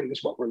suffering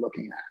is what we're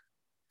looking at.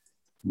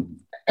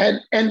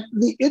 And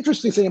the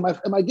interesting thing,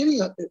 am I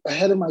getting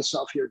ahead of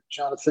myself here,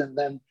 Jonathan?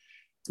 Then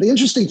the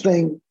interesting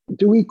thing,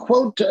 do we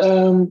quote,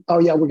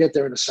 we'll get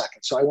there in a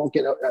second. So I won't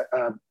get,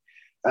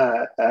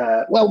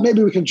 well,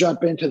 maybe we can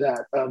jump into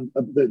that,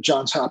 the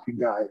Johns Hopkins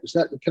guy.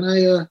 Can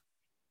I,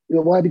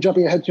 will I be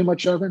jumping ahead too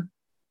much, Jonathan?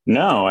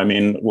 No, I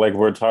mean, like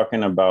we're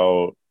talking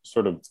about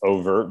sort of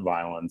overt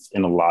violence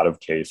in a lot of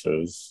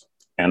cases.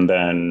 And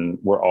then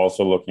we're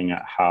also looking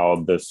at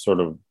how this sort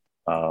of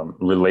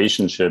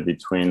relationship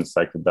between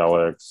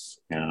psychedelics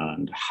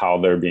and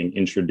how they're being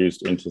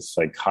introduced into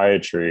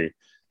psychiatry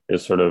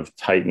is sort of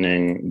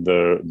tightening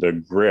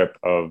the grip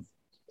of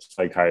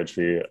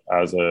psychiatry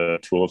as a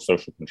tool of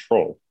social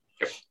control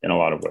in a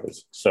lot of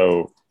ways.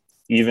 So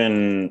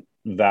even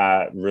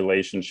that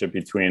relationship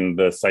between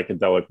the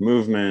psychedelic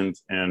movement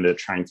and it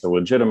trying to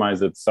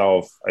legitimize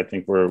itself, I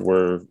think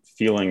we're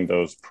feeling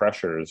those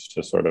pressures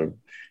to sort of,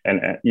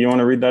 and you want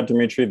to read that,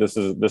 Dimitri? This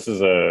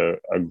is a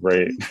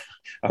great,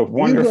 a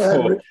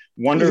wonderfully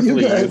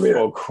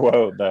useful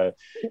quote that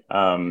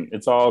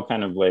it's all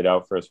kind of laid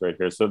out for us right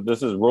here. So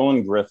this is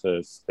Roland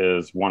Griffiths,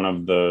 is one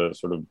of the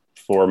sort of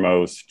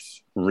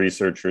foremost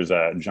researchers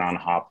at Johns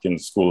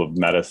Hopkins School of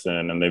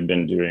Medicine, and they've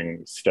been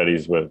doing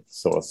studies with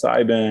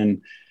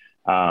psilocybin.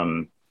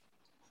 And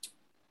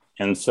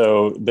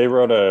so they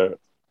wrote a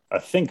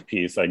think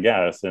piece, I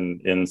guess,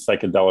 in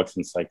Psychedelics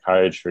and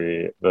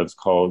Psychiatry that's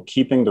called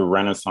Keeping the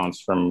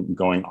Renaissance from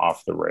Going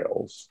Off the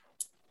Rails.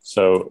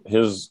 So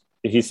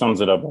he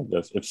sums it up like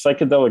this: if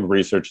psychedelic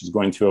research is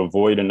going to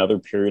avoid another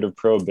period of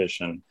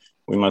prohibition,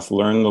 we must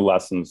learn the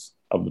lessons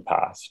of the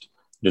past.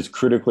 It is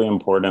critically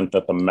important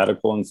that the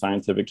medical and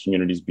scientific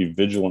communities be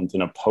vigilant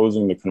in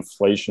opposing the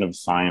conflation of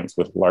science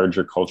with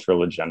larger cultural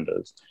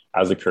agendas,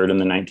 as occurred in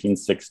the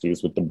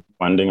 1960s with the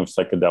blending of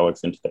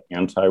psychedelics into the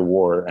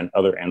anti-war and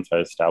other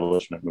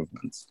anti-establishment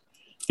movements.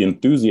 The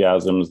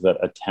enthusiasms that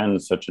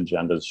attend such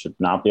agendas should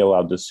not be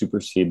allowed to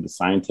supersede the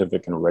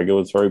scientific and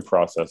regulatory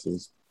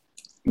processes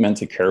meant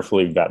to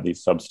carefully vet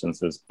these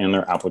substances and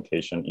their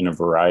application in a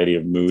variety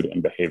of mood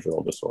and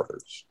behavioral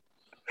disorders.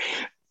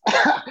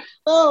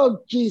 Oh,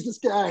 geez, this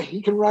guy,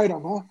 he can write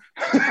them, huh?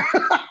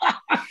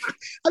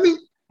 I mean,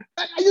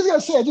 I just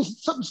gotta say,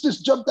 something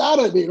just jumped out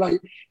at me. Like,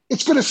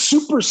 it's gonna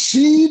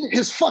supersede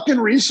his fucking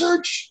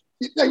research.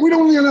 Like, we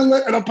don't want to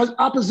let an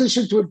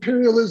opposition to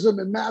imperialism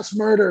and mass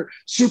murder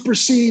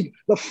supersede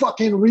the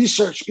fucking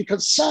research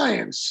because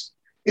science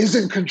is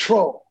in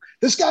control.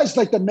 This guy's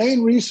like the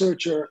main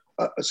researcher,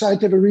 a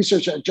scientific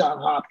researcher at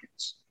Johns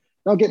Hopkins.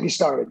 Don't get me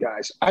started,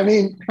 guys. I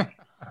mean,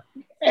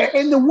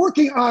 and they're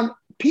working on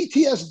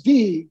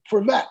PTSD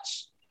for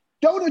vets.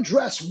 Don't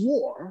address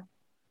war.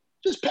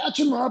 Just patch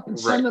them up and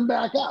send them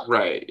back out.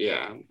 Right,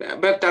 yeah.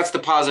 But that's the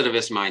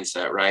positivist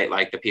mindset, right?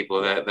 Like the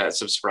people that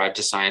subscribe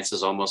to science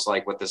is almost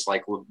like with this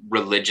like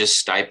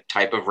religious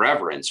type of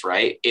reverence,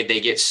 right? If they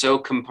get so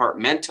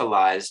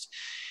compartmentalized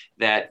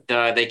that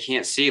they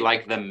can't see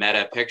like the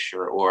meta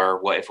picture,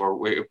 or what if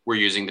we're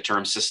using the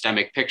term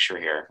systemic picture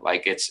here,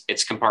 like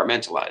it's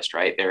compartmentalized,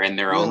 right? They're in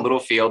their own little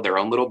field, their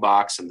own little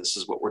box, and this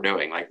is what we're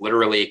doing, like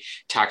literally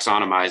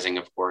taxonomizing,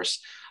 of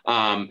course,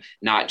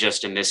 not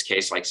just in this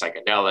case like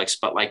psychedelics,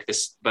 but like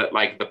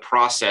the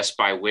process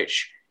by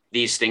which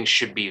these things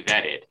should be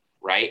vetted,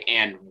 right?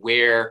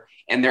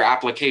 And their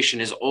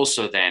application is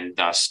also then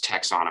thus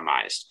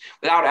taxonomized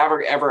without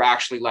ever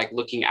actually like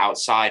looking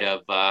outside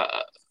of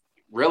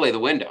really the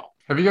window.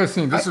 Have you guys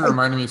seen, this is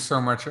reminding me so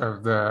much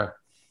of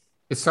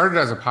it started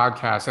as a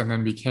podcast and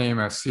then became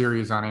a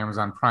series on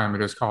Amazon Prime.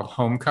 It is called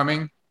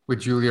Homecoming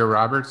with Julia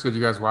Roberts. Did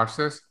you guys watch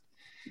this?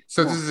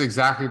 So this is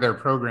exactly their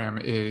program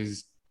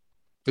is.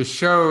 The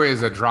show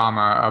is a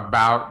drama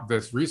about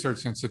this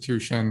research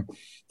institution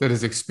that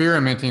is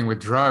experimenting with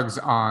drugs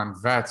on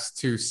vets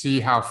to see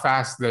how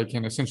fast they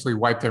can essentially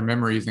wipe their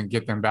memories and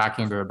get them back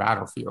into the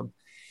battlefield.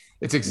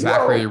 It's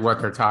exactly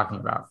what they're talking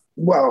about.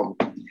 Well,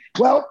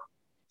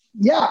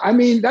 yeah, I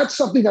mean, that's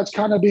something that's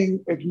kind of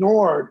being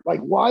ignored.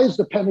 Like, why is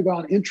the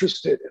Pentagon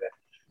interested in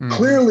it? Mm-hmm.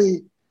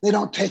 Clearly, they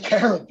don't take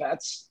care of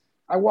vets.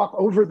 I walk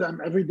over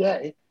them every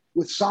day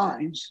with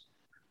signs,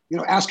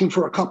 asking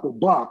for a couple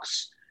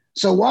bucks.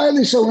 So why are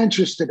they so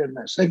interested in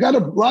this? They've got a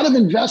lot of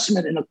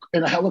investment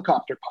in a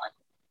helicopter pilot,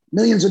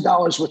 millions of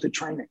dollars worth of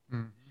training.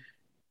 Mm-hmm.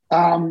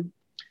 And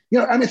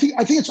I think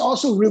it's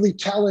also really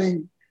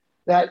telling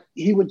that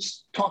he would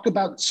talk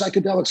about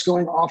psychedelics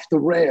going off the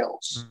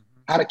rails, mm-hmm.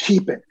 how to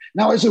keep it.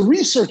 Now, as a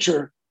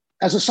researcher,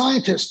 as a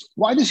scientist,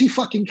 why does he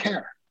fucking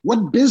care?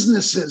 What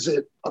business is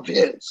it of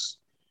his?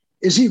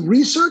 Is he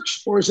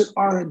research or is it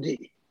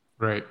R&D?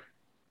 Right.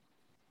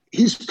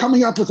 He's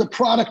coming up with a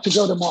product to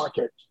go to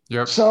market.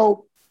 Yep.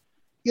 So,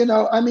 we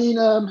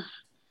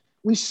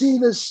see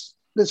this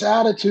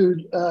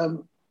attitude,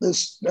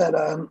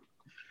 that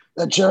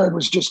Jared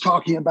was just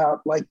talking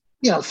about, like,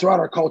 throughout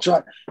our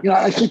culture.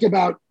 I think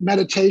about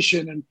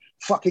meditation and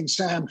fucking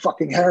Sam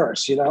fucking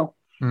Harris,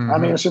 Mm-hmm. I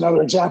mean, it's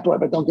another example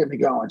of it. Don't get me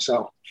going.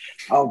 So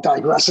I'll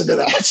digress into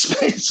that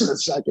space in a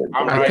second.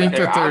 I'm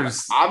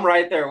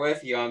right there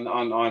with you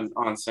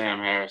on Sam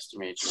Harris,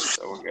 Dimitri.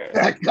 So we're good.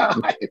 That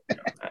guy.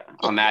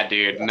 On that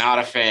dude. Not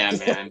a fan,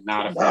 man.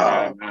 Not a fan.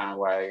 I don't know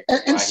why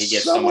he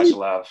gets so much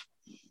love.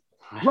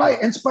 Right.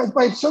 And it's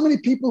by so many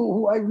people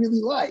who I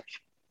really like,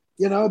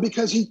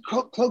 because he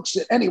cloaks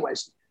it.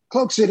 Anyways,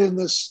 cloaks it in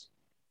this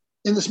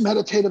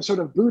meditative sort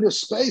of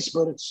Buddhist space,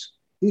 but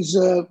he's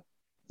a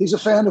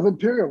fan of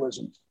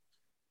imperialism.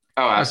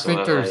 Oh,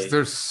 absolutely. I think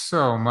there's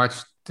so much,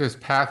 this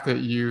path that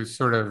you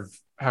sort of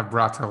have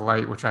brought to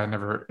light, which it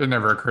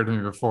never occurred to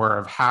me before,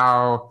 of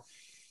how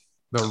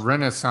the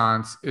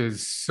Renaissance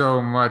is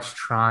so much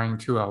trying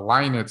to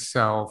align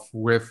itself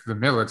with the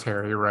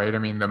military, right? I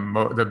mean,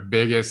 the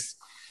biggest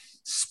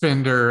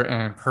spender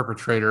and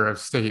perpetrator of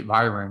state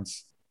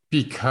violence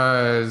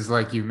because,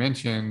 like you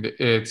mentioned,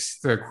 it's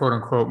the quote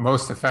unquote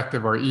most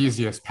effective or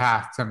easiest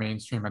path to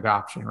mainstream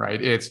adoption,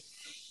 right? It's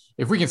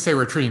if we can say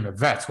we're treating the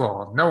vets,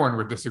 well, no one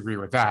would disagree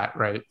with that,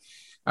 right?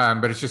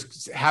 But it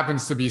just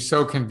happens to be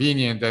so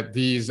convenient that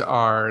these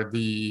are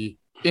the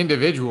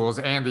individuals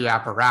and the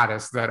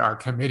apparatus that are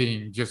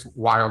committing just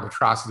wild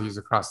atrocities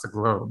across the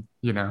globe,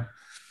 you know?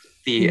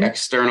 The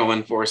external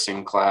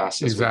enforcing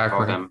class, as we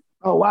call them.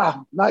 Oh,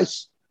 wow.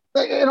 Nice.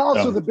 And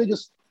also the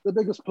biggest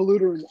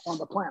polluter on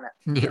the planet.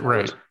 Yeah,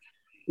 right.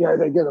 Yeah,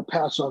 they get a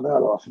pass on that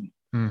often.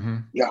 Mm-hmm.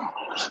 Yeah.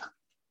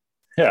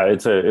 Yeah,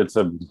 it's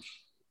a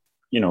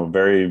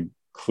very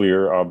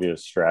clear,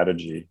 obvious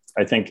strategy.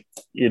 I think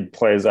it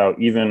plays out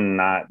even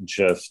not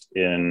just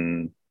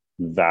in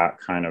that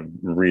kind of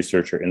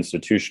research or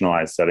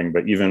institutionalized setting,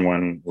 but even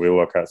when we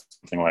look at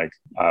something like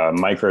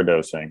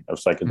microdosing of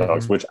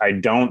psychedelics, which I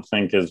don't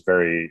think is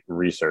very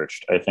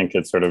researched. I think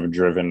it's sort of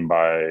driven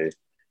by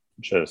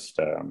just,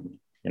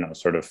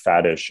 sort of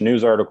faddish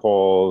news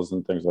articles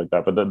and things like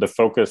that. But the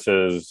focus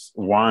is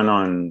one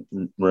on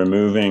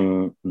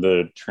removing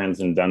the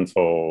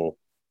transcendental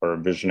or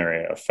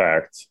visionary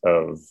effect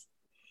of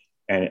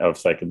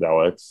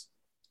psychedelics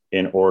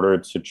in order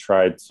to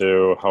try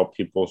to help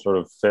people sort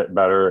of fit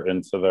better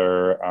into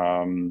their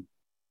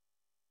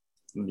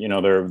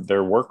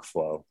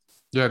workflow.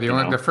 Yeah,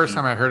 the first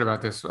time I heard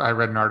about this, I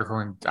read an article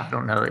and I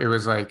don't know, it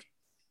was like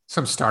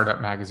some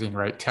startup magazine,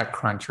 right?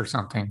 TechCrunch or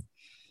something,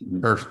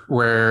 or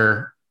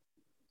where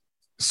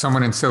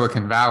someone in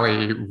Silicon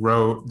Valley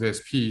wrote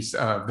this piece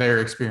of their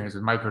experience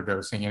with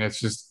microdosing, and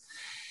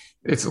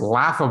it's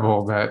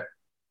laughable that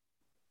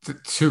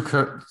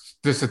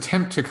this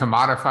attempt to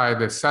commodify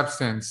this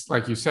substance,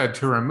 like you said,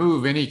 to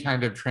remove any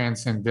kind of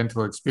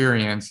transcendental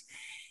experience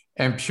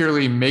and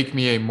purely make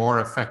me a more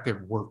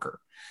effective worker.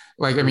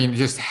 Like, I mean,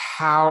 just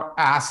how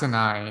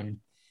asinine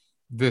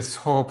this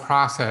whole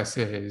process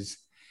is,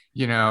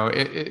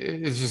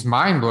 it's just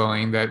mind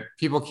blowing that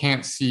people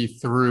can't see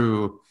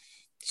through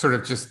sort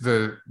of just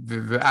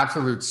the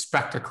absolute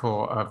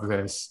spectacle of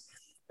this,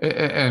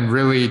 and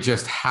really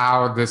just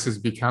how this is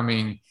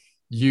becoming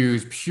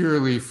used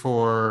purely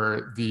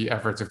for the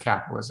efforts of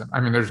capitalism. I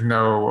mean, there's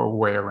no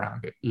way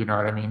around it. You know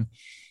what I mean?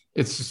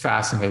 It's just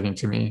fascinating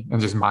to me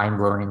and just mind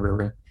blowing,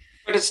 really.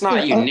 But it's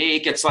not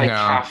unique. It's like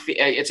caffeine.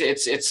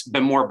 It's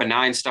been more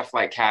benign stuff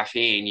like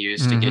caffeine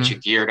used to get you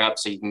geared up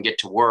so you can get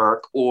to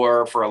work.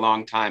 Or for a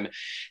long time,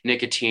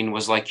 nicotine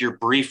was like your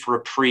brief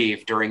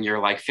reprieve during your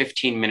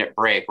 15-minute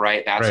break,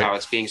 right? That's how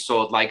it's being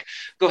sold. Like,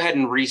 go ahead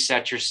and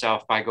reset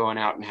yourself by going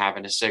out and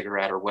having a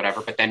cigarette or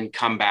whatever, but then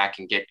come back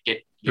and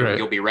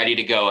you'll be ready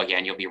to go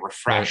again. You'll be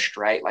refreshed,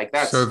 right? Like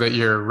that's so that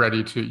you're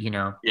ready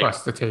to,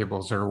 bust the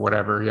tables or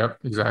whatever. Yep,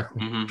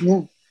 exactly. Mm-hmm.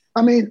 Yeah.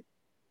 I mean,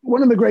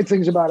 one of the great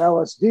things about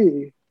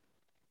LSD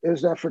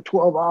is that for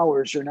 12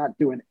 hours, you're not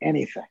doing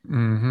anything.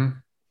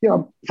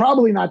 Mm-hmm.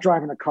 Probably not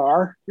driving a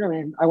car. I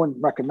mean, I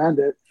wouldn't recommend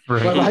it.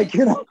 Right. But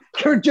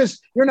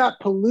you're not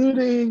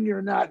polluting.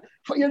 You're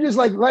just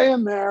like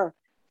laying there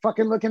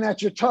fucking looking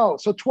at your toe.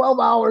 So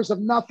 12 hours of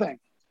nothing,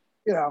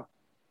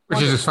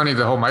 Which is just funny.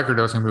 The whole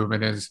microdosing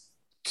movement is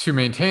to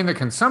maintain the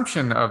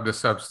consumption of the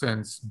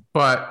substance,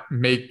 but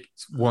make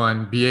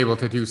one be able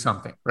to do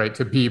something, right?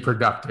 To be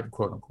productive,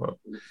 quote unquote.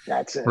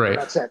 That's it. Right.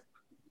 That's it.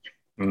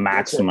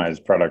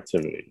 Maximize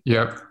productivity.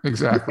 Yep,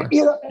 exactly.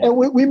 And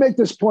we make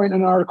this point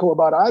in an article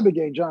about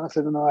Ibogaine,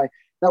 Jonathan and I,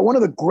 that one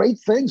of the great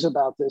things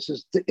about this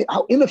is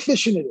how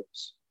inefficient it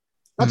is.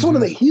 That's one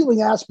of the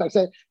healing aspects.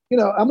 I'm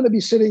going to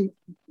be sitting,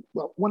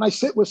 when I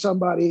sit with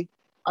somebody,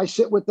 I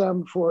sit with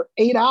them for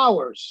 8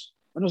 hours,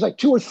 and there's like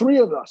 2 or 3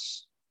 of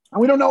us. And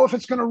we don't know if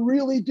it's going to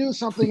really do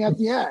something at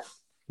the end.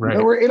 Right.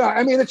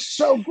 It's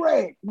so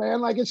great,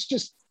 man. Like, it's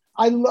just,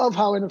 I love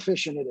how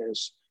inefficient it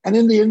is. And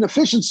in the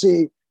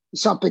inefficiency,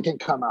 something can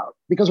come out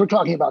because we're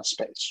talking about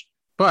space.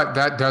 But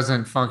that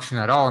doesn't function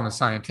at all in the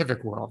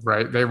scientific world,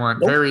 right? They want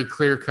very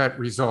clear-cut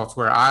results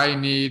where I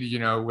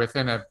need,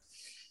 within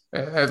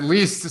at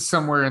least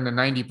somewhere in the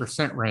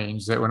 90%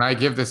 range, that when I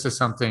give this to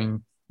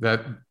something,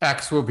 that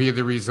X will be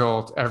the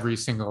result every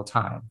single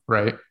time,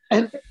 right?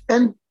 And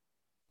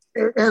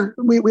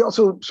we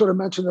also sort of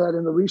mentioned that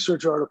in the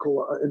research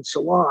article in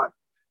Salon,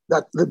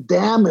 that the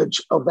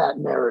damage of that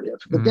narrative,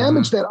 the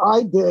damage that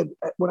I did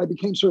when I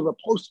became sort of a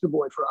poster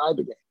boy for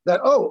Ibogaine,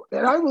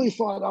 and I really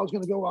thought I was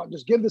going to go out and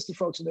just give this to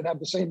folks and they'd have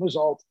the same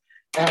result.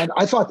 And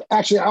I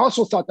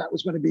also thought that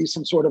was going to be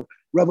some sort of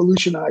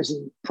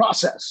revolutionizing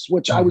process,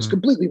 which I was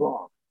completely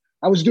wrong.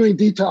 I was doing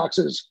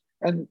detoxes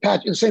and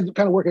the same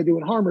kind of work I do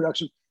in harm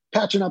reduction,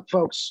 patching up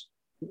folks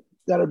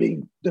that are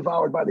being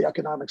devoured by the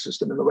economic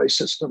system and the race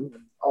system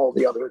and all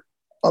the other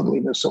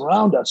ugliness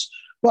around us.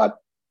 But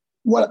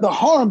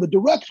the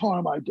direct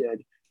harm I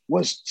did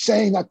was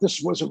saying that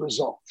this was a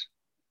result,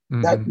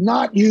 that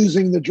not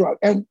using the drug.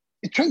 And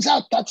it turns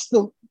out that's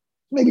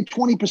maybe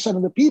 20%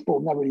 of the people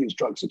never use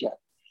drugs again.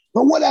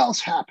 But what else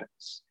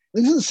happens?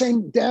 This is the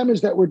same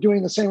damage that we're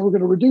doing, we're going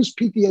to reduce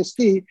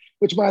PTSD,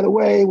 which, by the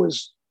way,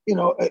 was,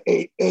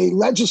 a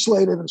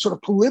legislative and sort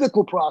of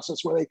political process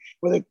where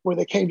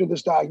they came to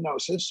this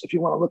diagnosis. If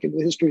you want to look into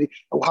the history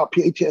of how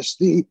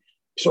PTSD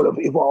sort of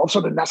evolved,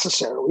 sort of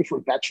necessarily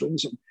for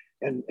veterans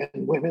and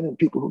women and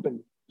people who've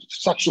been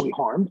sexually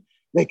harmed,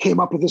 they came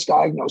up with this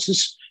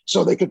diagnosis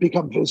so they could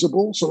become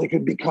visible, so they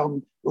could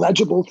become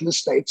legible to the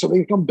state, so they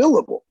become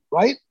billable,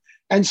 right?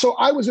 And so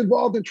I was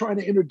involved in trying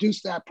to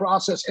introduce that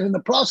process. And in the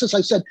process,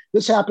 I said,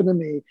 this happened to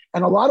me.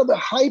 And a lot of the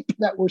hype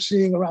that we're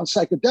seeing around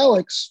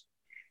psychedelics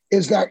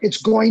is that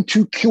it's going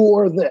to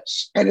cure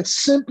this. And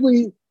it's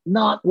simply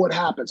not what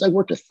happens. I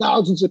worked with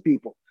thousands of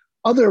people,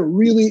 other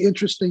really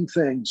interesting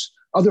things,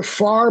 other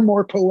far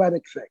more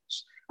poetic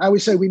things. I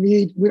always say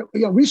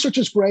research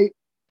is great.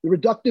 The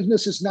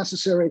reductiveness is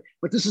necessary,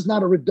 but this is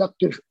not a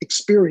reductive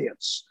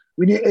experience.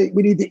 We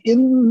need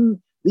the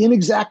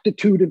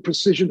inexactitude and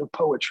precision of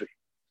poetry.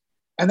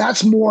 And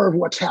that's more of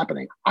what's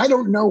happening. I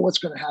don't know what's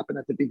going to happen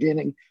at the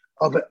beginning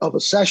of a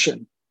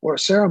session or a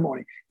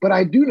ceremony, but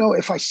I do know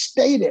if I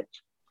state it,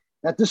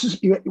 that this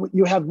is,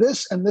 you have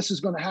this and this is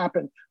going to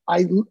happen,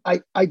 I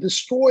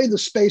destroy the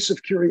space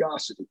of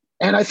curiosity.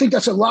 And I think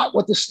that's a lot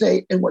what the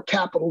state and what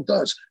capital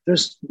does.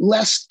 There's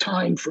less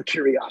time for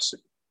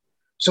curiosity.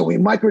 So we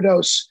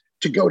microdose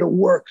to go to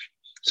work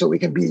so we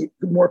can be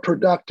more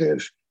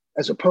productive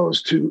as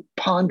opposed to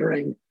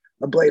pondering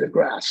a blade of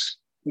grass,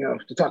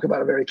 to talk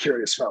about a very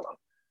curious fellow.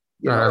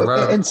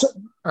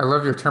 I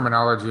love your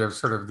terminology of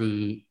sort of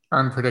the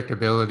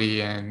unpredictability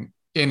and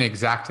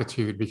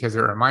inexactitude, because it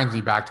reminds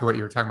me back to what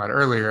you were talking about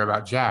earlier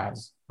about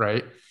jazz,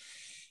 right?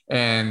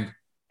 And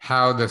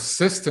how the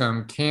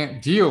system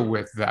can't deal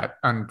with that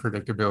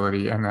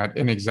unpredictability and that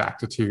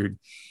inexactitude.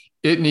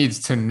 It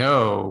needs to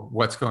know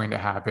what's going to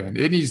happen.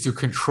 It needs to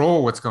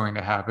control what's going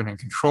to happen and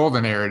control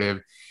the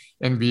narrative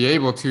and be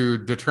able to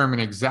determine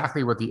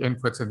exactly what the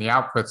inputs and the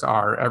outputs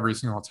are every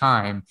single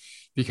time,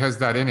 because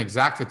that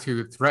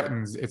inexactitude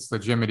threatens its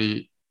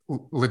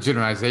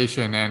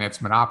legitimization and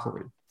its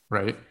monopoly,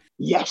 right?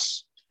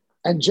 Yes.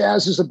 And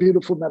jazz is a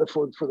beautiful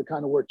metaphor for the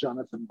kind of work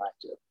Jonathan and I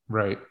do.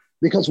 Right.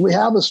 Because we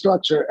have a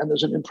structure and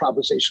there's an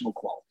improvisational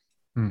quality.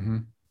 Mm-hmm.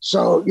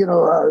 So,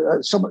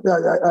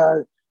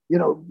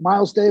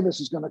 Miles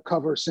Davis is going to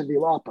cover Cyndi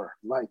Lauper.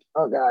 Like,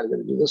 oh God, I'm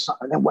going to do this.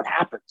 And then what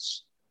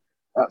happens?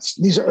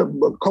 These are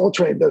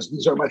Coltrane does.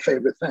 These are my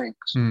favorite things.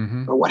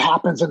 Mm-hmm. But what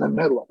happens in the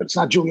middle of it? It's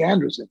not Julie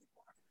Andrews anymore.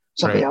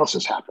 Something else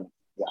is happening.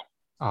 Yeah.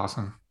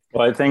 Awesome.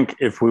 Well, I think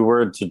if we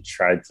were to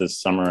try to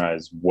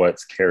summarize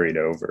what's carried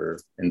over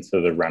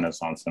into the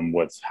Renaissance and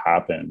what's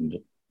happened,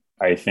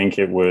 I think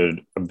a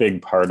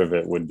big part of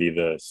it would be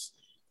this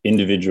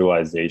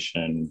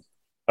individualization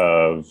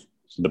of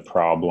the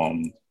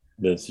problem,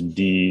 this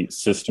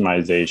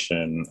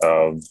de-systemization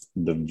of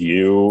the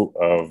view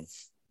of,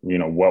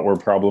 what we're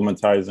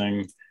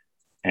problematizing.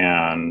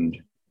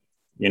 And,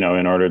 in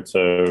order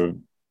to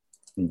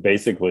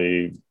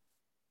basically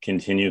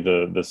continue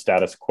the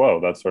status quo,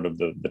 that's sort of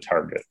the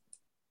target.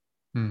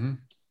 Mm-hmm.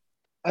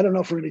 I don't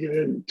know if we're going to get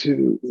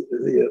into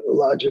the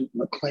Elijah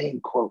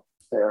McClain quote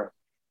there,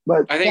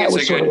 but I think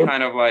it's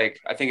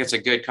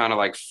a good kind of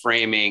like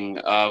framing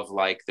of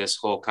like this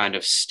whole kind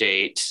of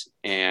state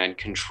and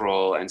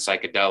control and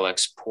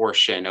psychedelics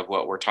portion of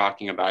what we're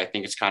talking about. I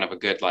think it's kind of a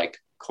good like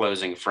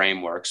closing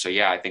framework. So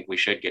yeah, I think we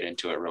should get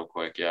into it real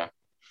quick. Yeah.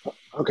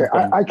 Okay.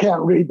 I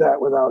can't read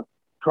that without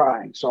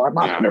crying, so I'm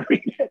not going to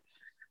read it.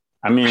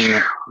 I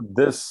mean,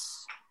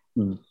 this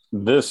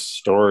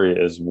story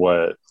is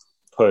what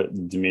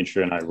put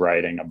Dimitri and I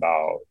writing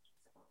about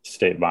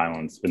state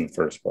violence in the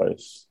first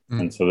place.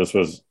 Mm. And so this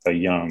was a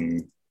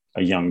young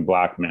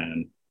Black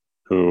man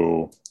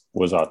who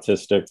was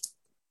autistic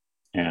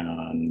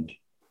and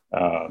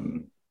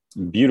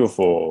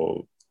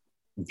beautiful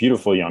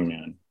young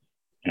man,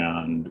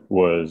 and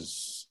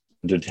was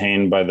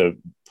detained by the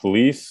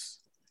police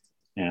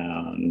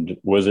and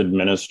was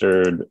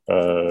administered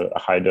a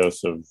high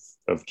dose of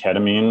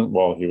ketamine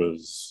while he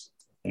was,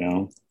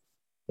 in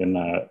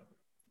that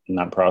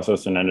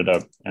process, and ended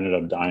up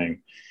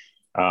dying.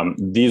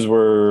 These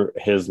were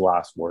his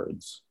last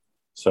words.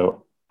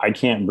 So I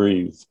can't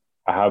breathe.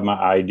 I have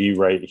my ID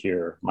right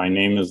here. My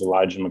name is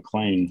Elijah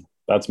McClain.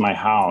 That's my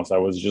house. I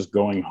was just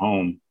going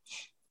home.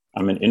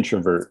 I'm an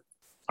introvert.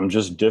 I'm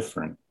just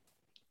different.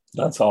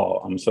 That's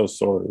all. I'm so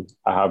sorry.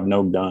 I have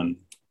no gun.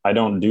 I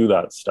don't do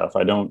that stuff.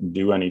 I don't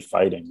do any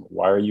fighting.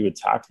 Why are you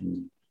attacking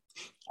me?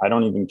 I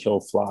don't even kill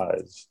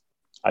flies.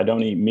 I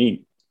don't eat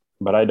meat,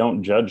 but I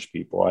don't judge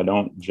people. I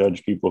don't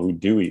judge people who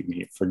do eat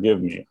meat.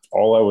 Forgive me.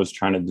 All I was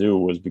trying to do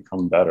was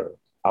become better.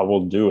 I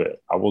will do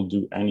it. I will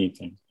do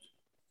anything.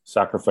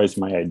 Sacrifice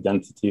my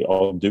identity.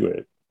 I'll do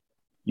it.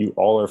 You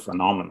all are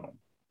phenomenal.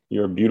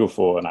 You're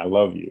beautiful and I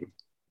love you.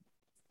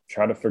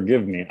 Try to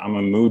forgive me. I'm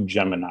a mood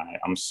Gemini.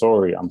 I'm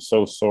sorry. I'm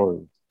so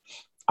sorry.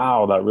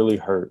 Ow, that really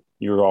hurt.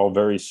 You're all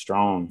very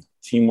strong.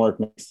 Teamwork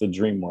makes the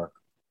dream work.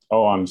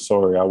 Oh, I'm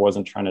sorry. I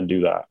wasn't trying to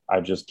do that.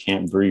 I just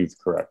can't breathe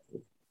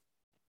correctly.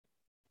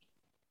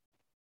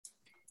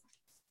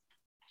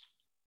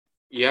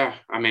 Yeah,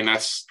 I mean,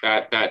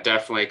 that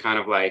definitely kind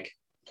of like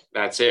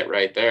that's it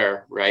right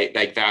there, right?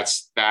 Like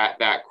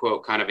that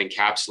quote kind of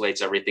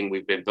encapsulates everything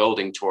we've been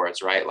building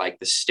towards, right? Like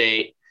the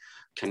state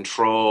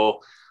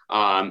control,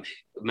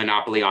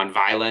 monopoly on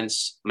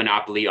violence,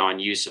 monopoly on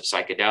use of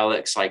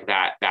psychedelics, like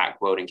that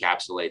quote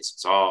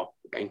encapsulates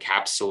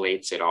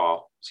it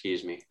all.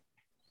 Excuse me.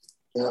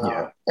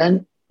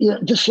 And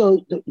just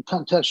so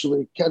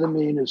contextually,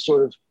 ketamine has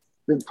sort of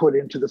been put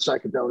into the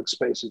psychedelic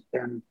space,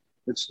 and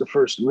it's the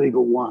first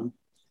legal one.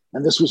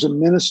 And this was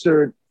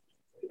administered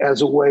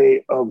as a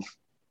way of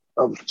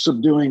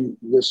subduing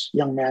this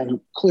young man who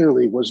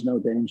clearly was no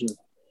danger.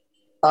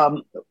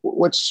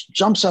 What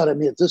jumps out at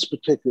me at this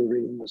particular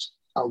reading was,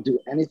 I'll do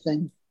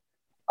anything,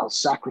 I'll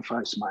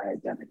sacrifice my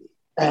identity.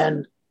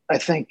 And I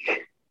think,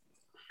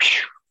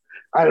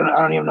 I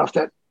don't even know if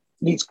that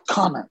needs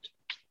comment.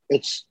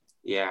 It's,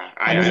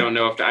 I don't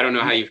know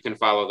how you can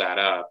follow that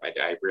up.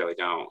 I really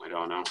don't. I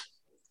don't know.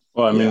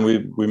 Well, I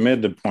mean, we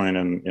made the point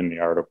in the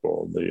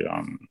article,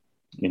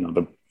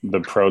 the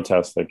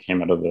protests that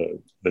came out of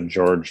the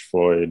George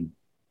Floyd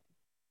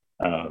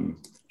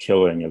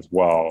killing as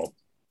well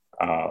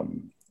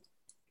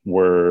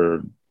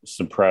were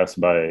suppressed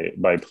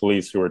by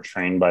police who were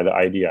trained by the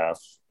IDF.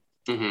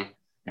 Mm-hmm.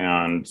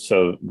 And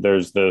so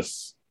there's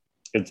this,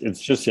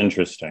 it's just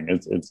interesting.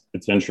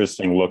 It's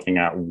interesting looking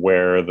at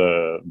where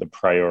the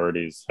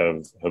priorities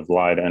have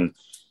lied. And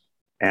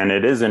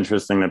it is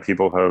interesting that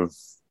people have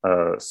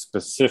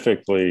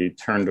specifically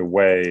turned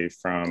away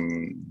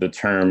from the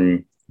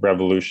term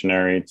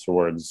revolutionary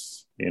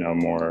towards,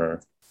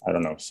 more, I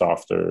don't know,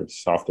 softer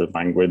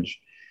language.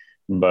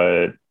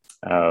 But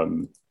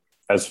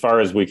as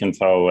far as we can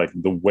tell, like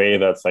the way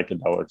that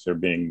psychedelics are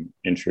being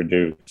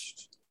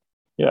introduced,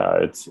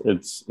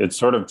 it's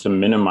sort of to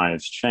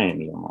minimize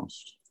change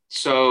almost.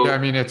 So I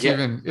mean, I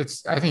think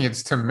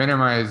it's to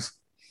minimize.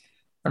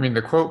 I mean,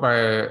 the quote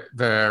by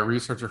the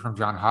researcher from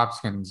Johns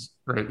Hopkins,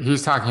 right?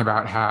 He's talking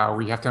about how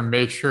we have to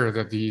make sure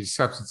that these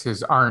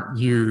substances aren't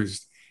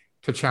used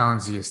to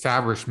challenge the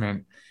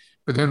establishment.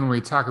 But then when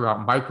we talk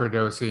about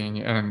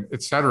microdosing and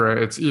et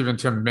cetera, it's even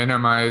to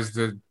minimize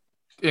the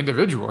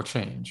individual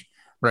change,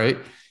 right?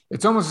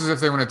 It's almost as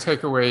if they want to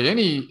take away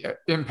any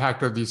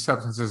impact of these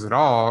substances at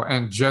all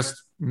and just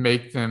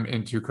make them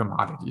into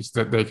commodities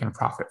that they can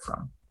profit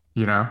from,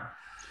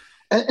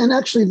 And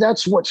actually,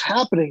 that's what's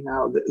happening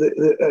now.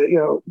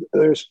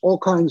 There's all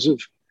kinds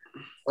of,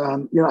 I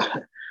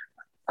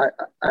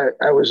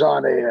was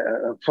on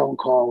a phone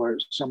call where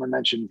someone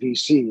mentioned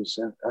VCs,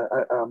 and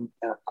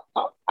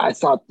I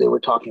thought they were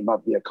talking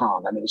about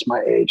Viacom. I mean, it's my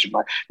age,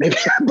 but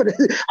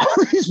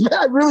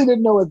I really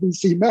didn't know what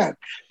VC meant.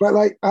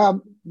 But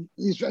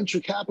these venture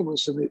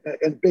capitalists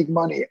and big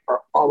money are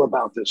all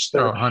about this.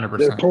 They're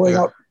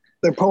 100%.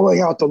 They're pulling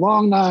out the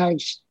long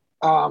knives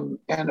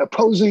and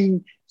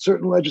opposing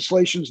certain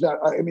legislations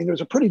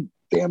there's a pretty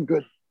damn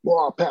good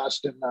law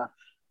passed in the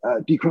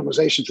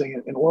decriminalization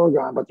thing in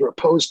Oregon, but they're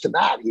opposed to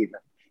that even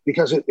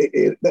because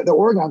the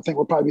Oregon thing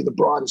will probably be the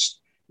broadest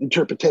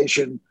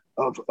interpretation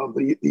of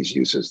these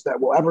uses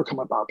that will ever come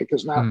about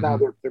because now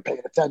they're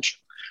paying attention.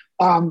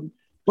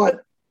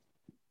 But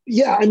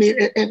yeah, I mean,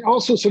 and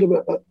also sort of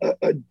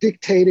a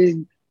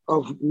dictating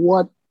of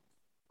what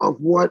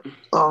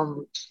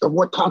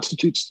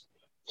constitutes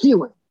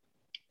healing.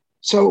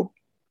 So,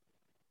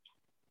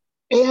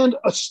 and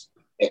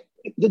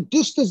the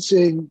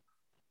distancing,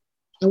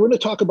 and we're going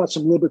to talk about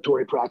some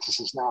liberatory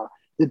practices now.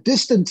 The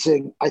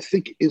distancing, I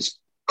think, is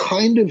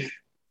kind of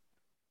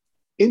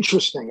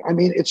interesting. I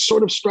mean, it's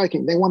sort of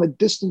striking. They want to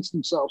distance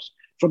themselves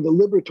from the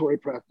liberatory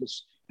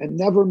practice and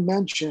never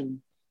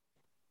mention,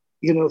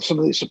 some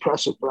of these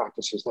suppressive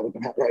practices that have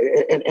been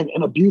happening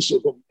and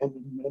abusive and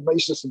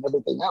racist and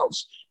everything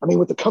else. I mean,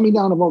 with the coming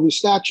down of all these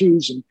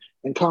statues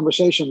and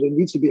conversation, there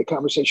needs to be a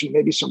conversation,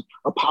 maybe some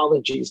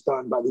apologies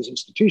done by these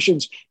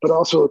institutions, but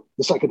also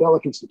the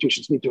psychedelic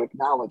institutions need to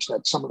acknowledge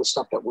that some of the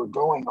stuff that we're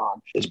going on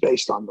is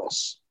based on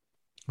this.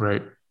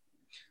 Right.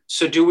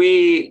 So do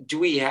we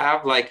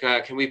have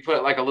can we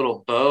put like a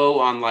little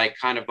bow on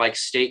kind of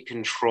state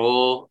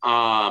control,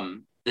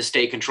 the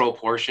state control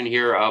portion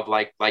here of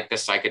like the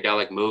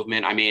psychedelic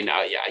movement? I mean,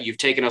 you've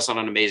taken us on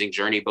an amazing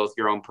journey, both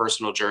your own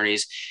personal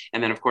journeys,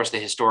 and then of course the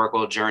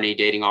historical journey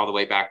dating all the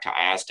way back to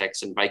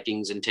Aztecs and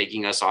Vikings and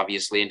taking us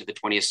obviously into the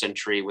 20th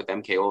century with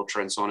MK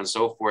Ultra and so on and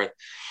so forth.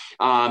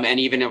 And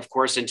even of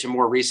course into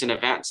more recent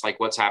events, like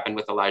what's happened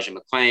with Elijah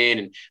McClain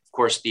and of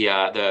course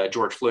the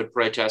George Floyd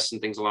protests and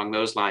things along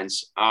those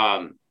lines.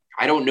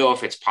 I don't know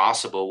if it's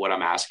possible what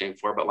I'm asking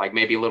for, but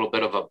maybe a little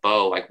bit of a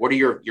bow. What are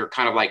your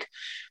kind of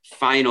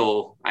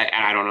final, and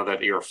I don't know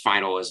that your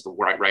final is the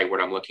right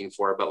word I'm looking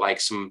for,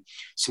 but some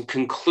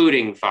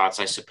concluding thoughts,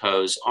 I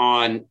suppose,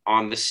 on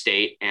the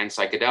state and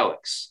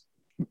psychedelics.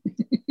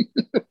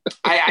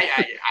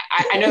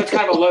 I know it's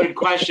kind of a loaded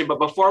question, but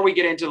before we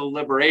get into the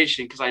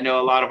liberation, because I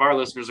know a lot of our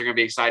listeners are going to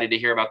be excited to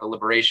hear about the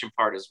liberation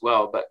part as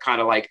well, but kind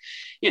of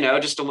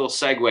just a little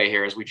segue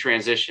here as we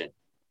transition.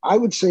 I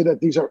would say that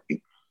these are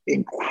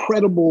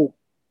incredible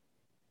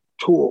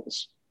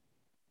tools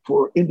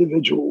for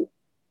individual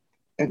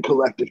and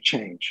collective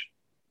change.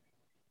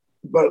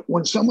 But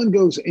when someone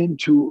goes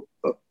into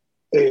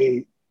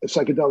a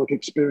psychedelic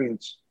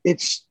experience,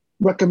 it's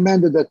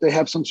recommended that they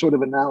have some sort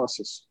of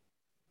analysis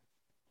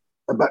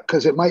about,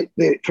 because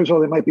first of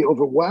all, they might be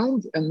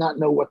overwhelmed and not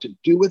know what to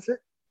do with it.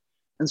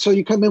 And so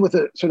you come in with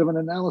a sort of an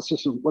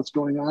analysis of what's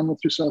going on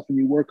with yourself, and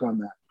you work on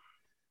that.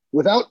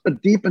 Without a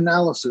deep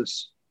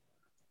analysis,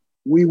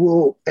 we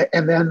will,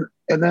 and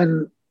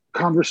then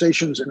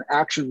conversations and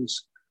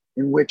actions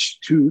in which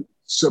to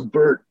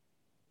subvert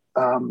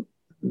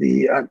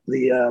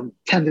the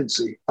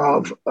tendency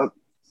of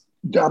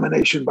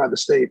domination by the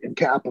state and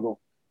capital,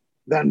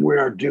 then we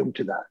are doomed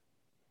to that.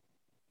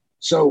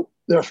 So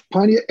there's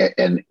plenty,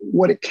 and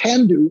what it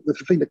can do, the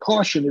thing to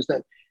caution is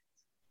that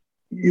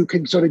you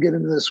can sort of get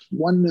into this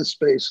oneness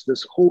space,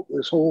 this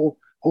whole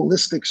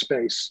holistic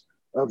space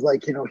of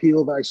like,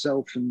 heal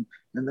thyself and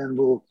then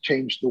we'll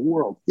change the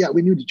world. Yeah,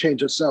 we need to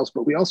change ourselves,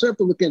 but we also have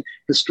to look at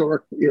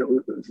historic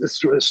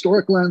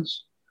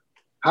lens,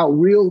 how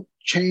real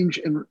change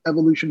and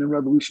evolution and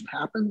revolution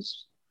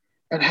happens,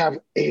 and have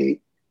a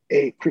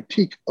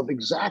critique of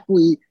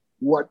exactly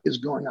what is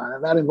going on.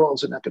 And that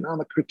involves an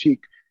economic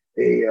critique,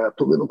 a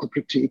political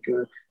critique,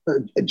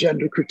 a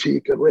gender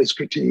critique, a race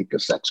critique, a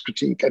sex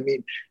critique,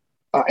 and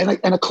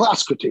a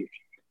class critique,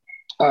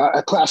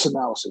 a class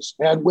analysis.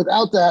 And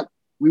without that,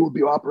 we will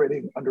be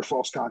operating under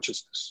false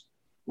consciousness.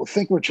 We'll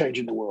think we're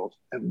changing the world,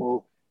 and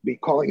we'll be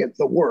calling it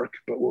the work,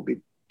 but we'll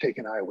be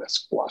taking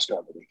ayahuasca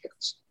on the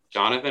weekends.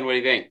 Jonathan, what do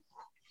you think?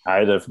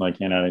 I definitely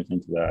can't add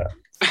anything to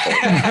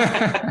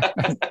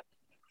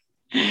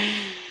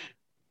that.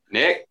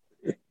 Nick?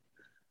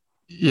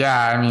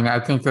 Yeah, I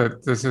think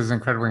that this is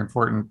incredibly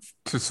important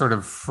to sort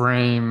of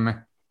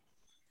frame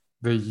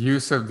the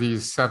use of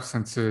these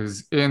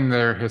substances in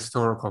their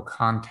historical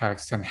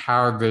context and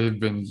how they've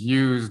been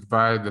used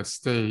by the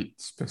state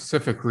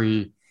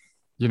specifically,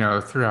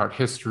 throughout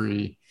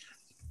history,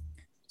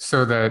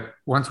 so that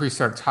once we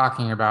start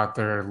talking about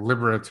their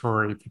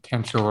liberatory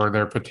potential or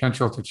their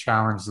potential to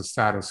challenge the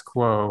status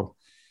quo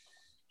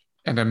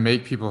and to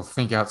make people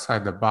think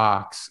outside the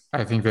box,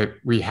 I think that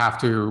we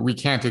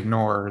can't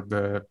ignore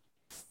the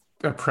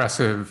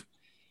oppressive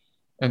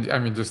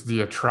and just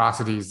the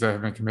atrocities that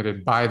have been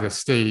committed by the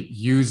state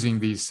using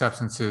these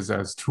substances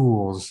as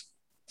tools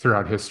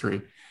throughout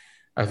history.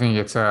 I think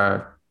it's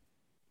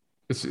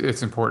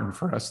important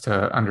for us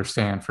to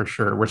understand for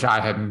sure, which I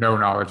had no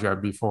knowledge of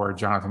before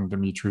Jonathan and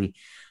Dimitri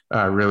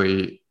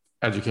really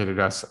educated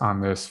us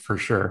on this for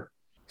sure.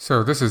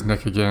 So this is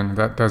Nick again.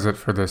 That does it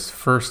for this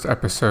first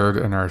episode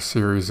in our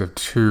series of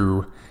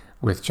 2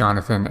 with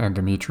Jonathan and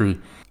Dimitri.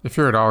 If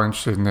you're at all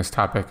interested in this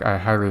topic, I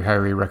highly,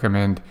 highly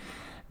recommend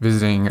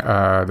visiting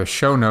the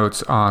show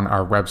notes on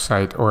our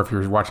website, or if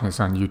you're watching this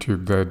on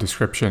YouTube, the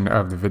description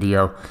of the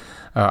video.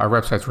 Our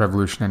website's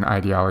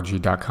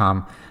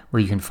revolutionandideology.com,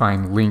 where you can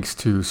find links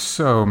to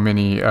so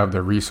many of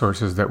the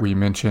resources that we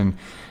mention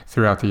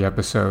throughout the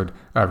episode,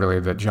 really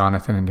that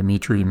Jonathan and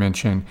Dimitri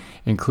mention,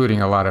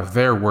 including a lot of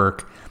their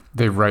work.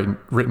 They've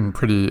written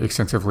pretty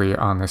extensively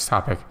on this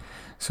topic.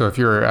 So if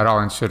you're at all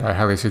interested, I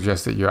highly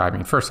suggest that you,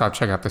 first off,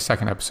 check out the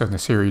second episode in the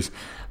series,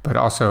 but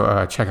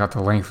also check out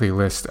the lengthy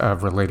list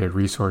of related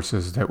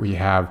resources that we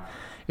have.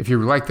 If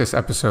you like this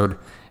episode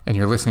and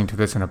you're listening to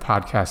this in a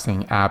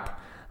podcasting app,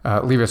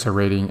 leave us a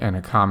rating and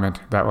a comment.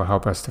 That will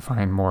help us to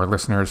find more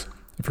listeners.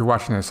 If you're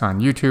watching this on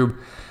YouTube,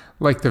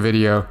 like the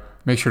video,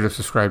 make sure to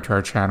subscribe to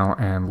our channel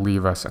and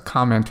leave us a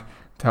comment.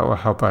 That will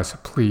help us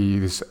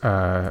please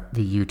the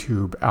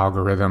YouTube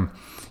algorithm.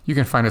 You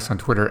can find us on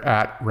Twitter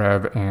at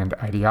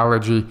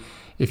RevAndIdeology.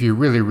 If you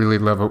really, really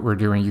love what we're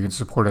doing, you can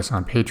support us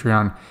on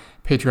Patreon,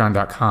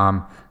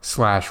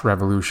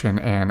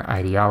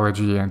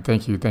 patreon.com/revolutionandideology. And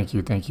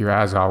thank you,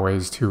 as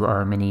always, to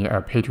our many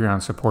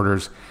Patreon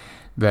supporters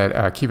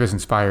that keep us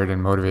inspired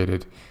and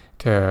motivated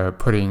to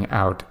putting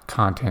out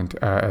content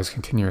as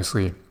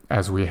continuously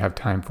as we have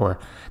time for.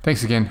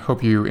 Thanks again.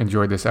 Hope you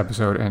enjoyed this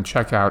episode, and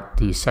check out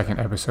the second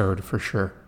episode for sure.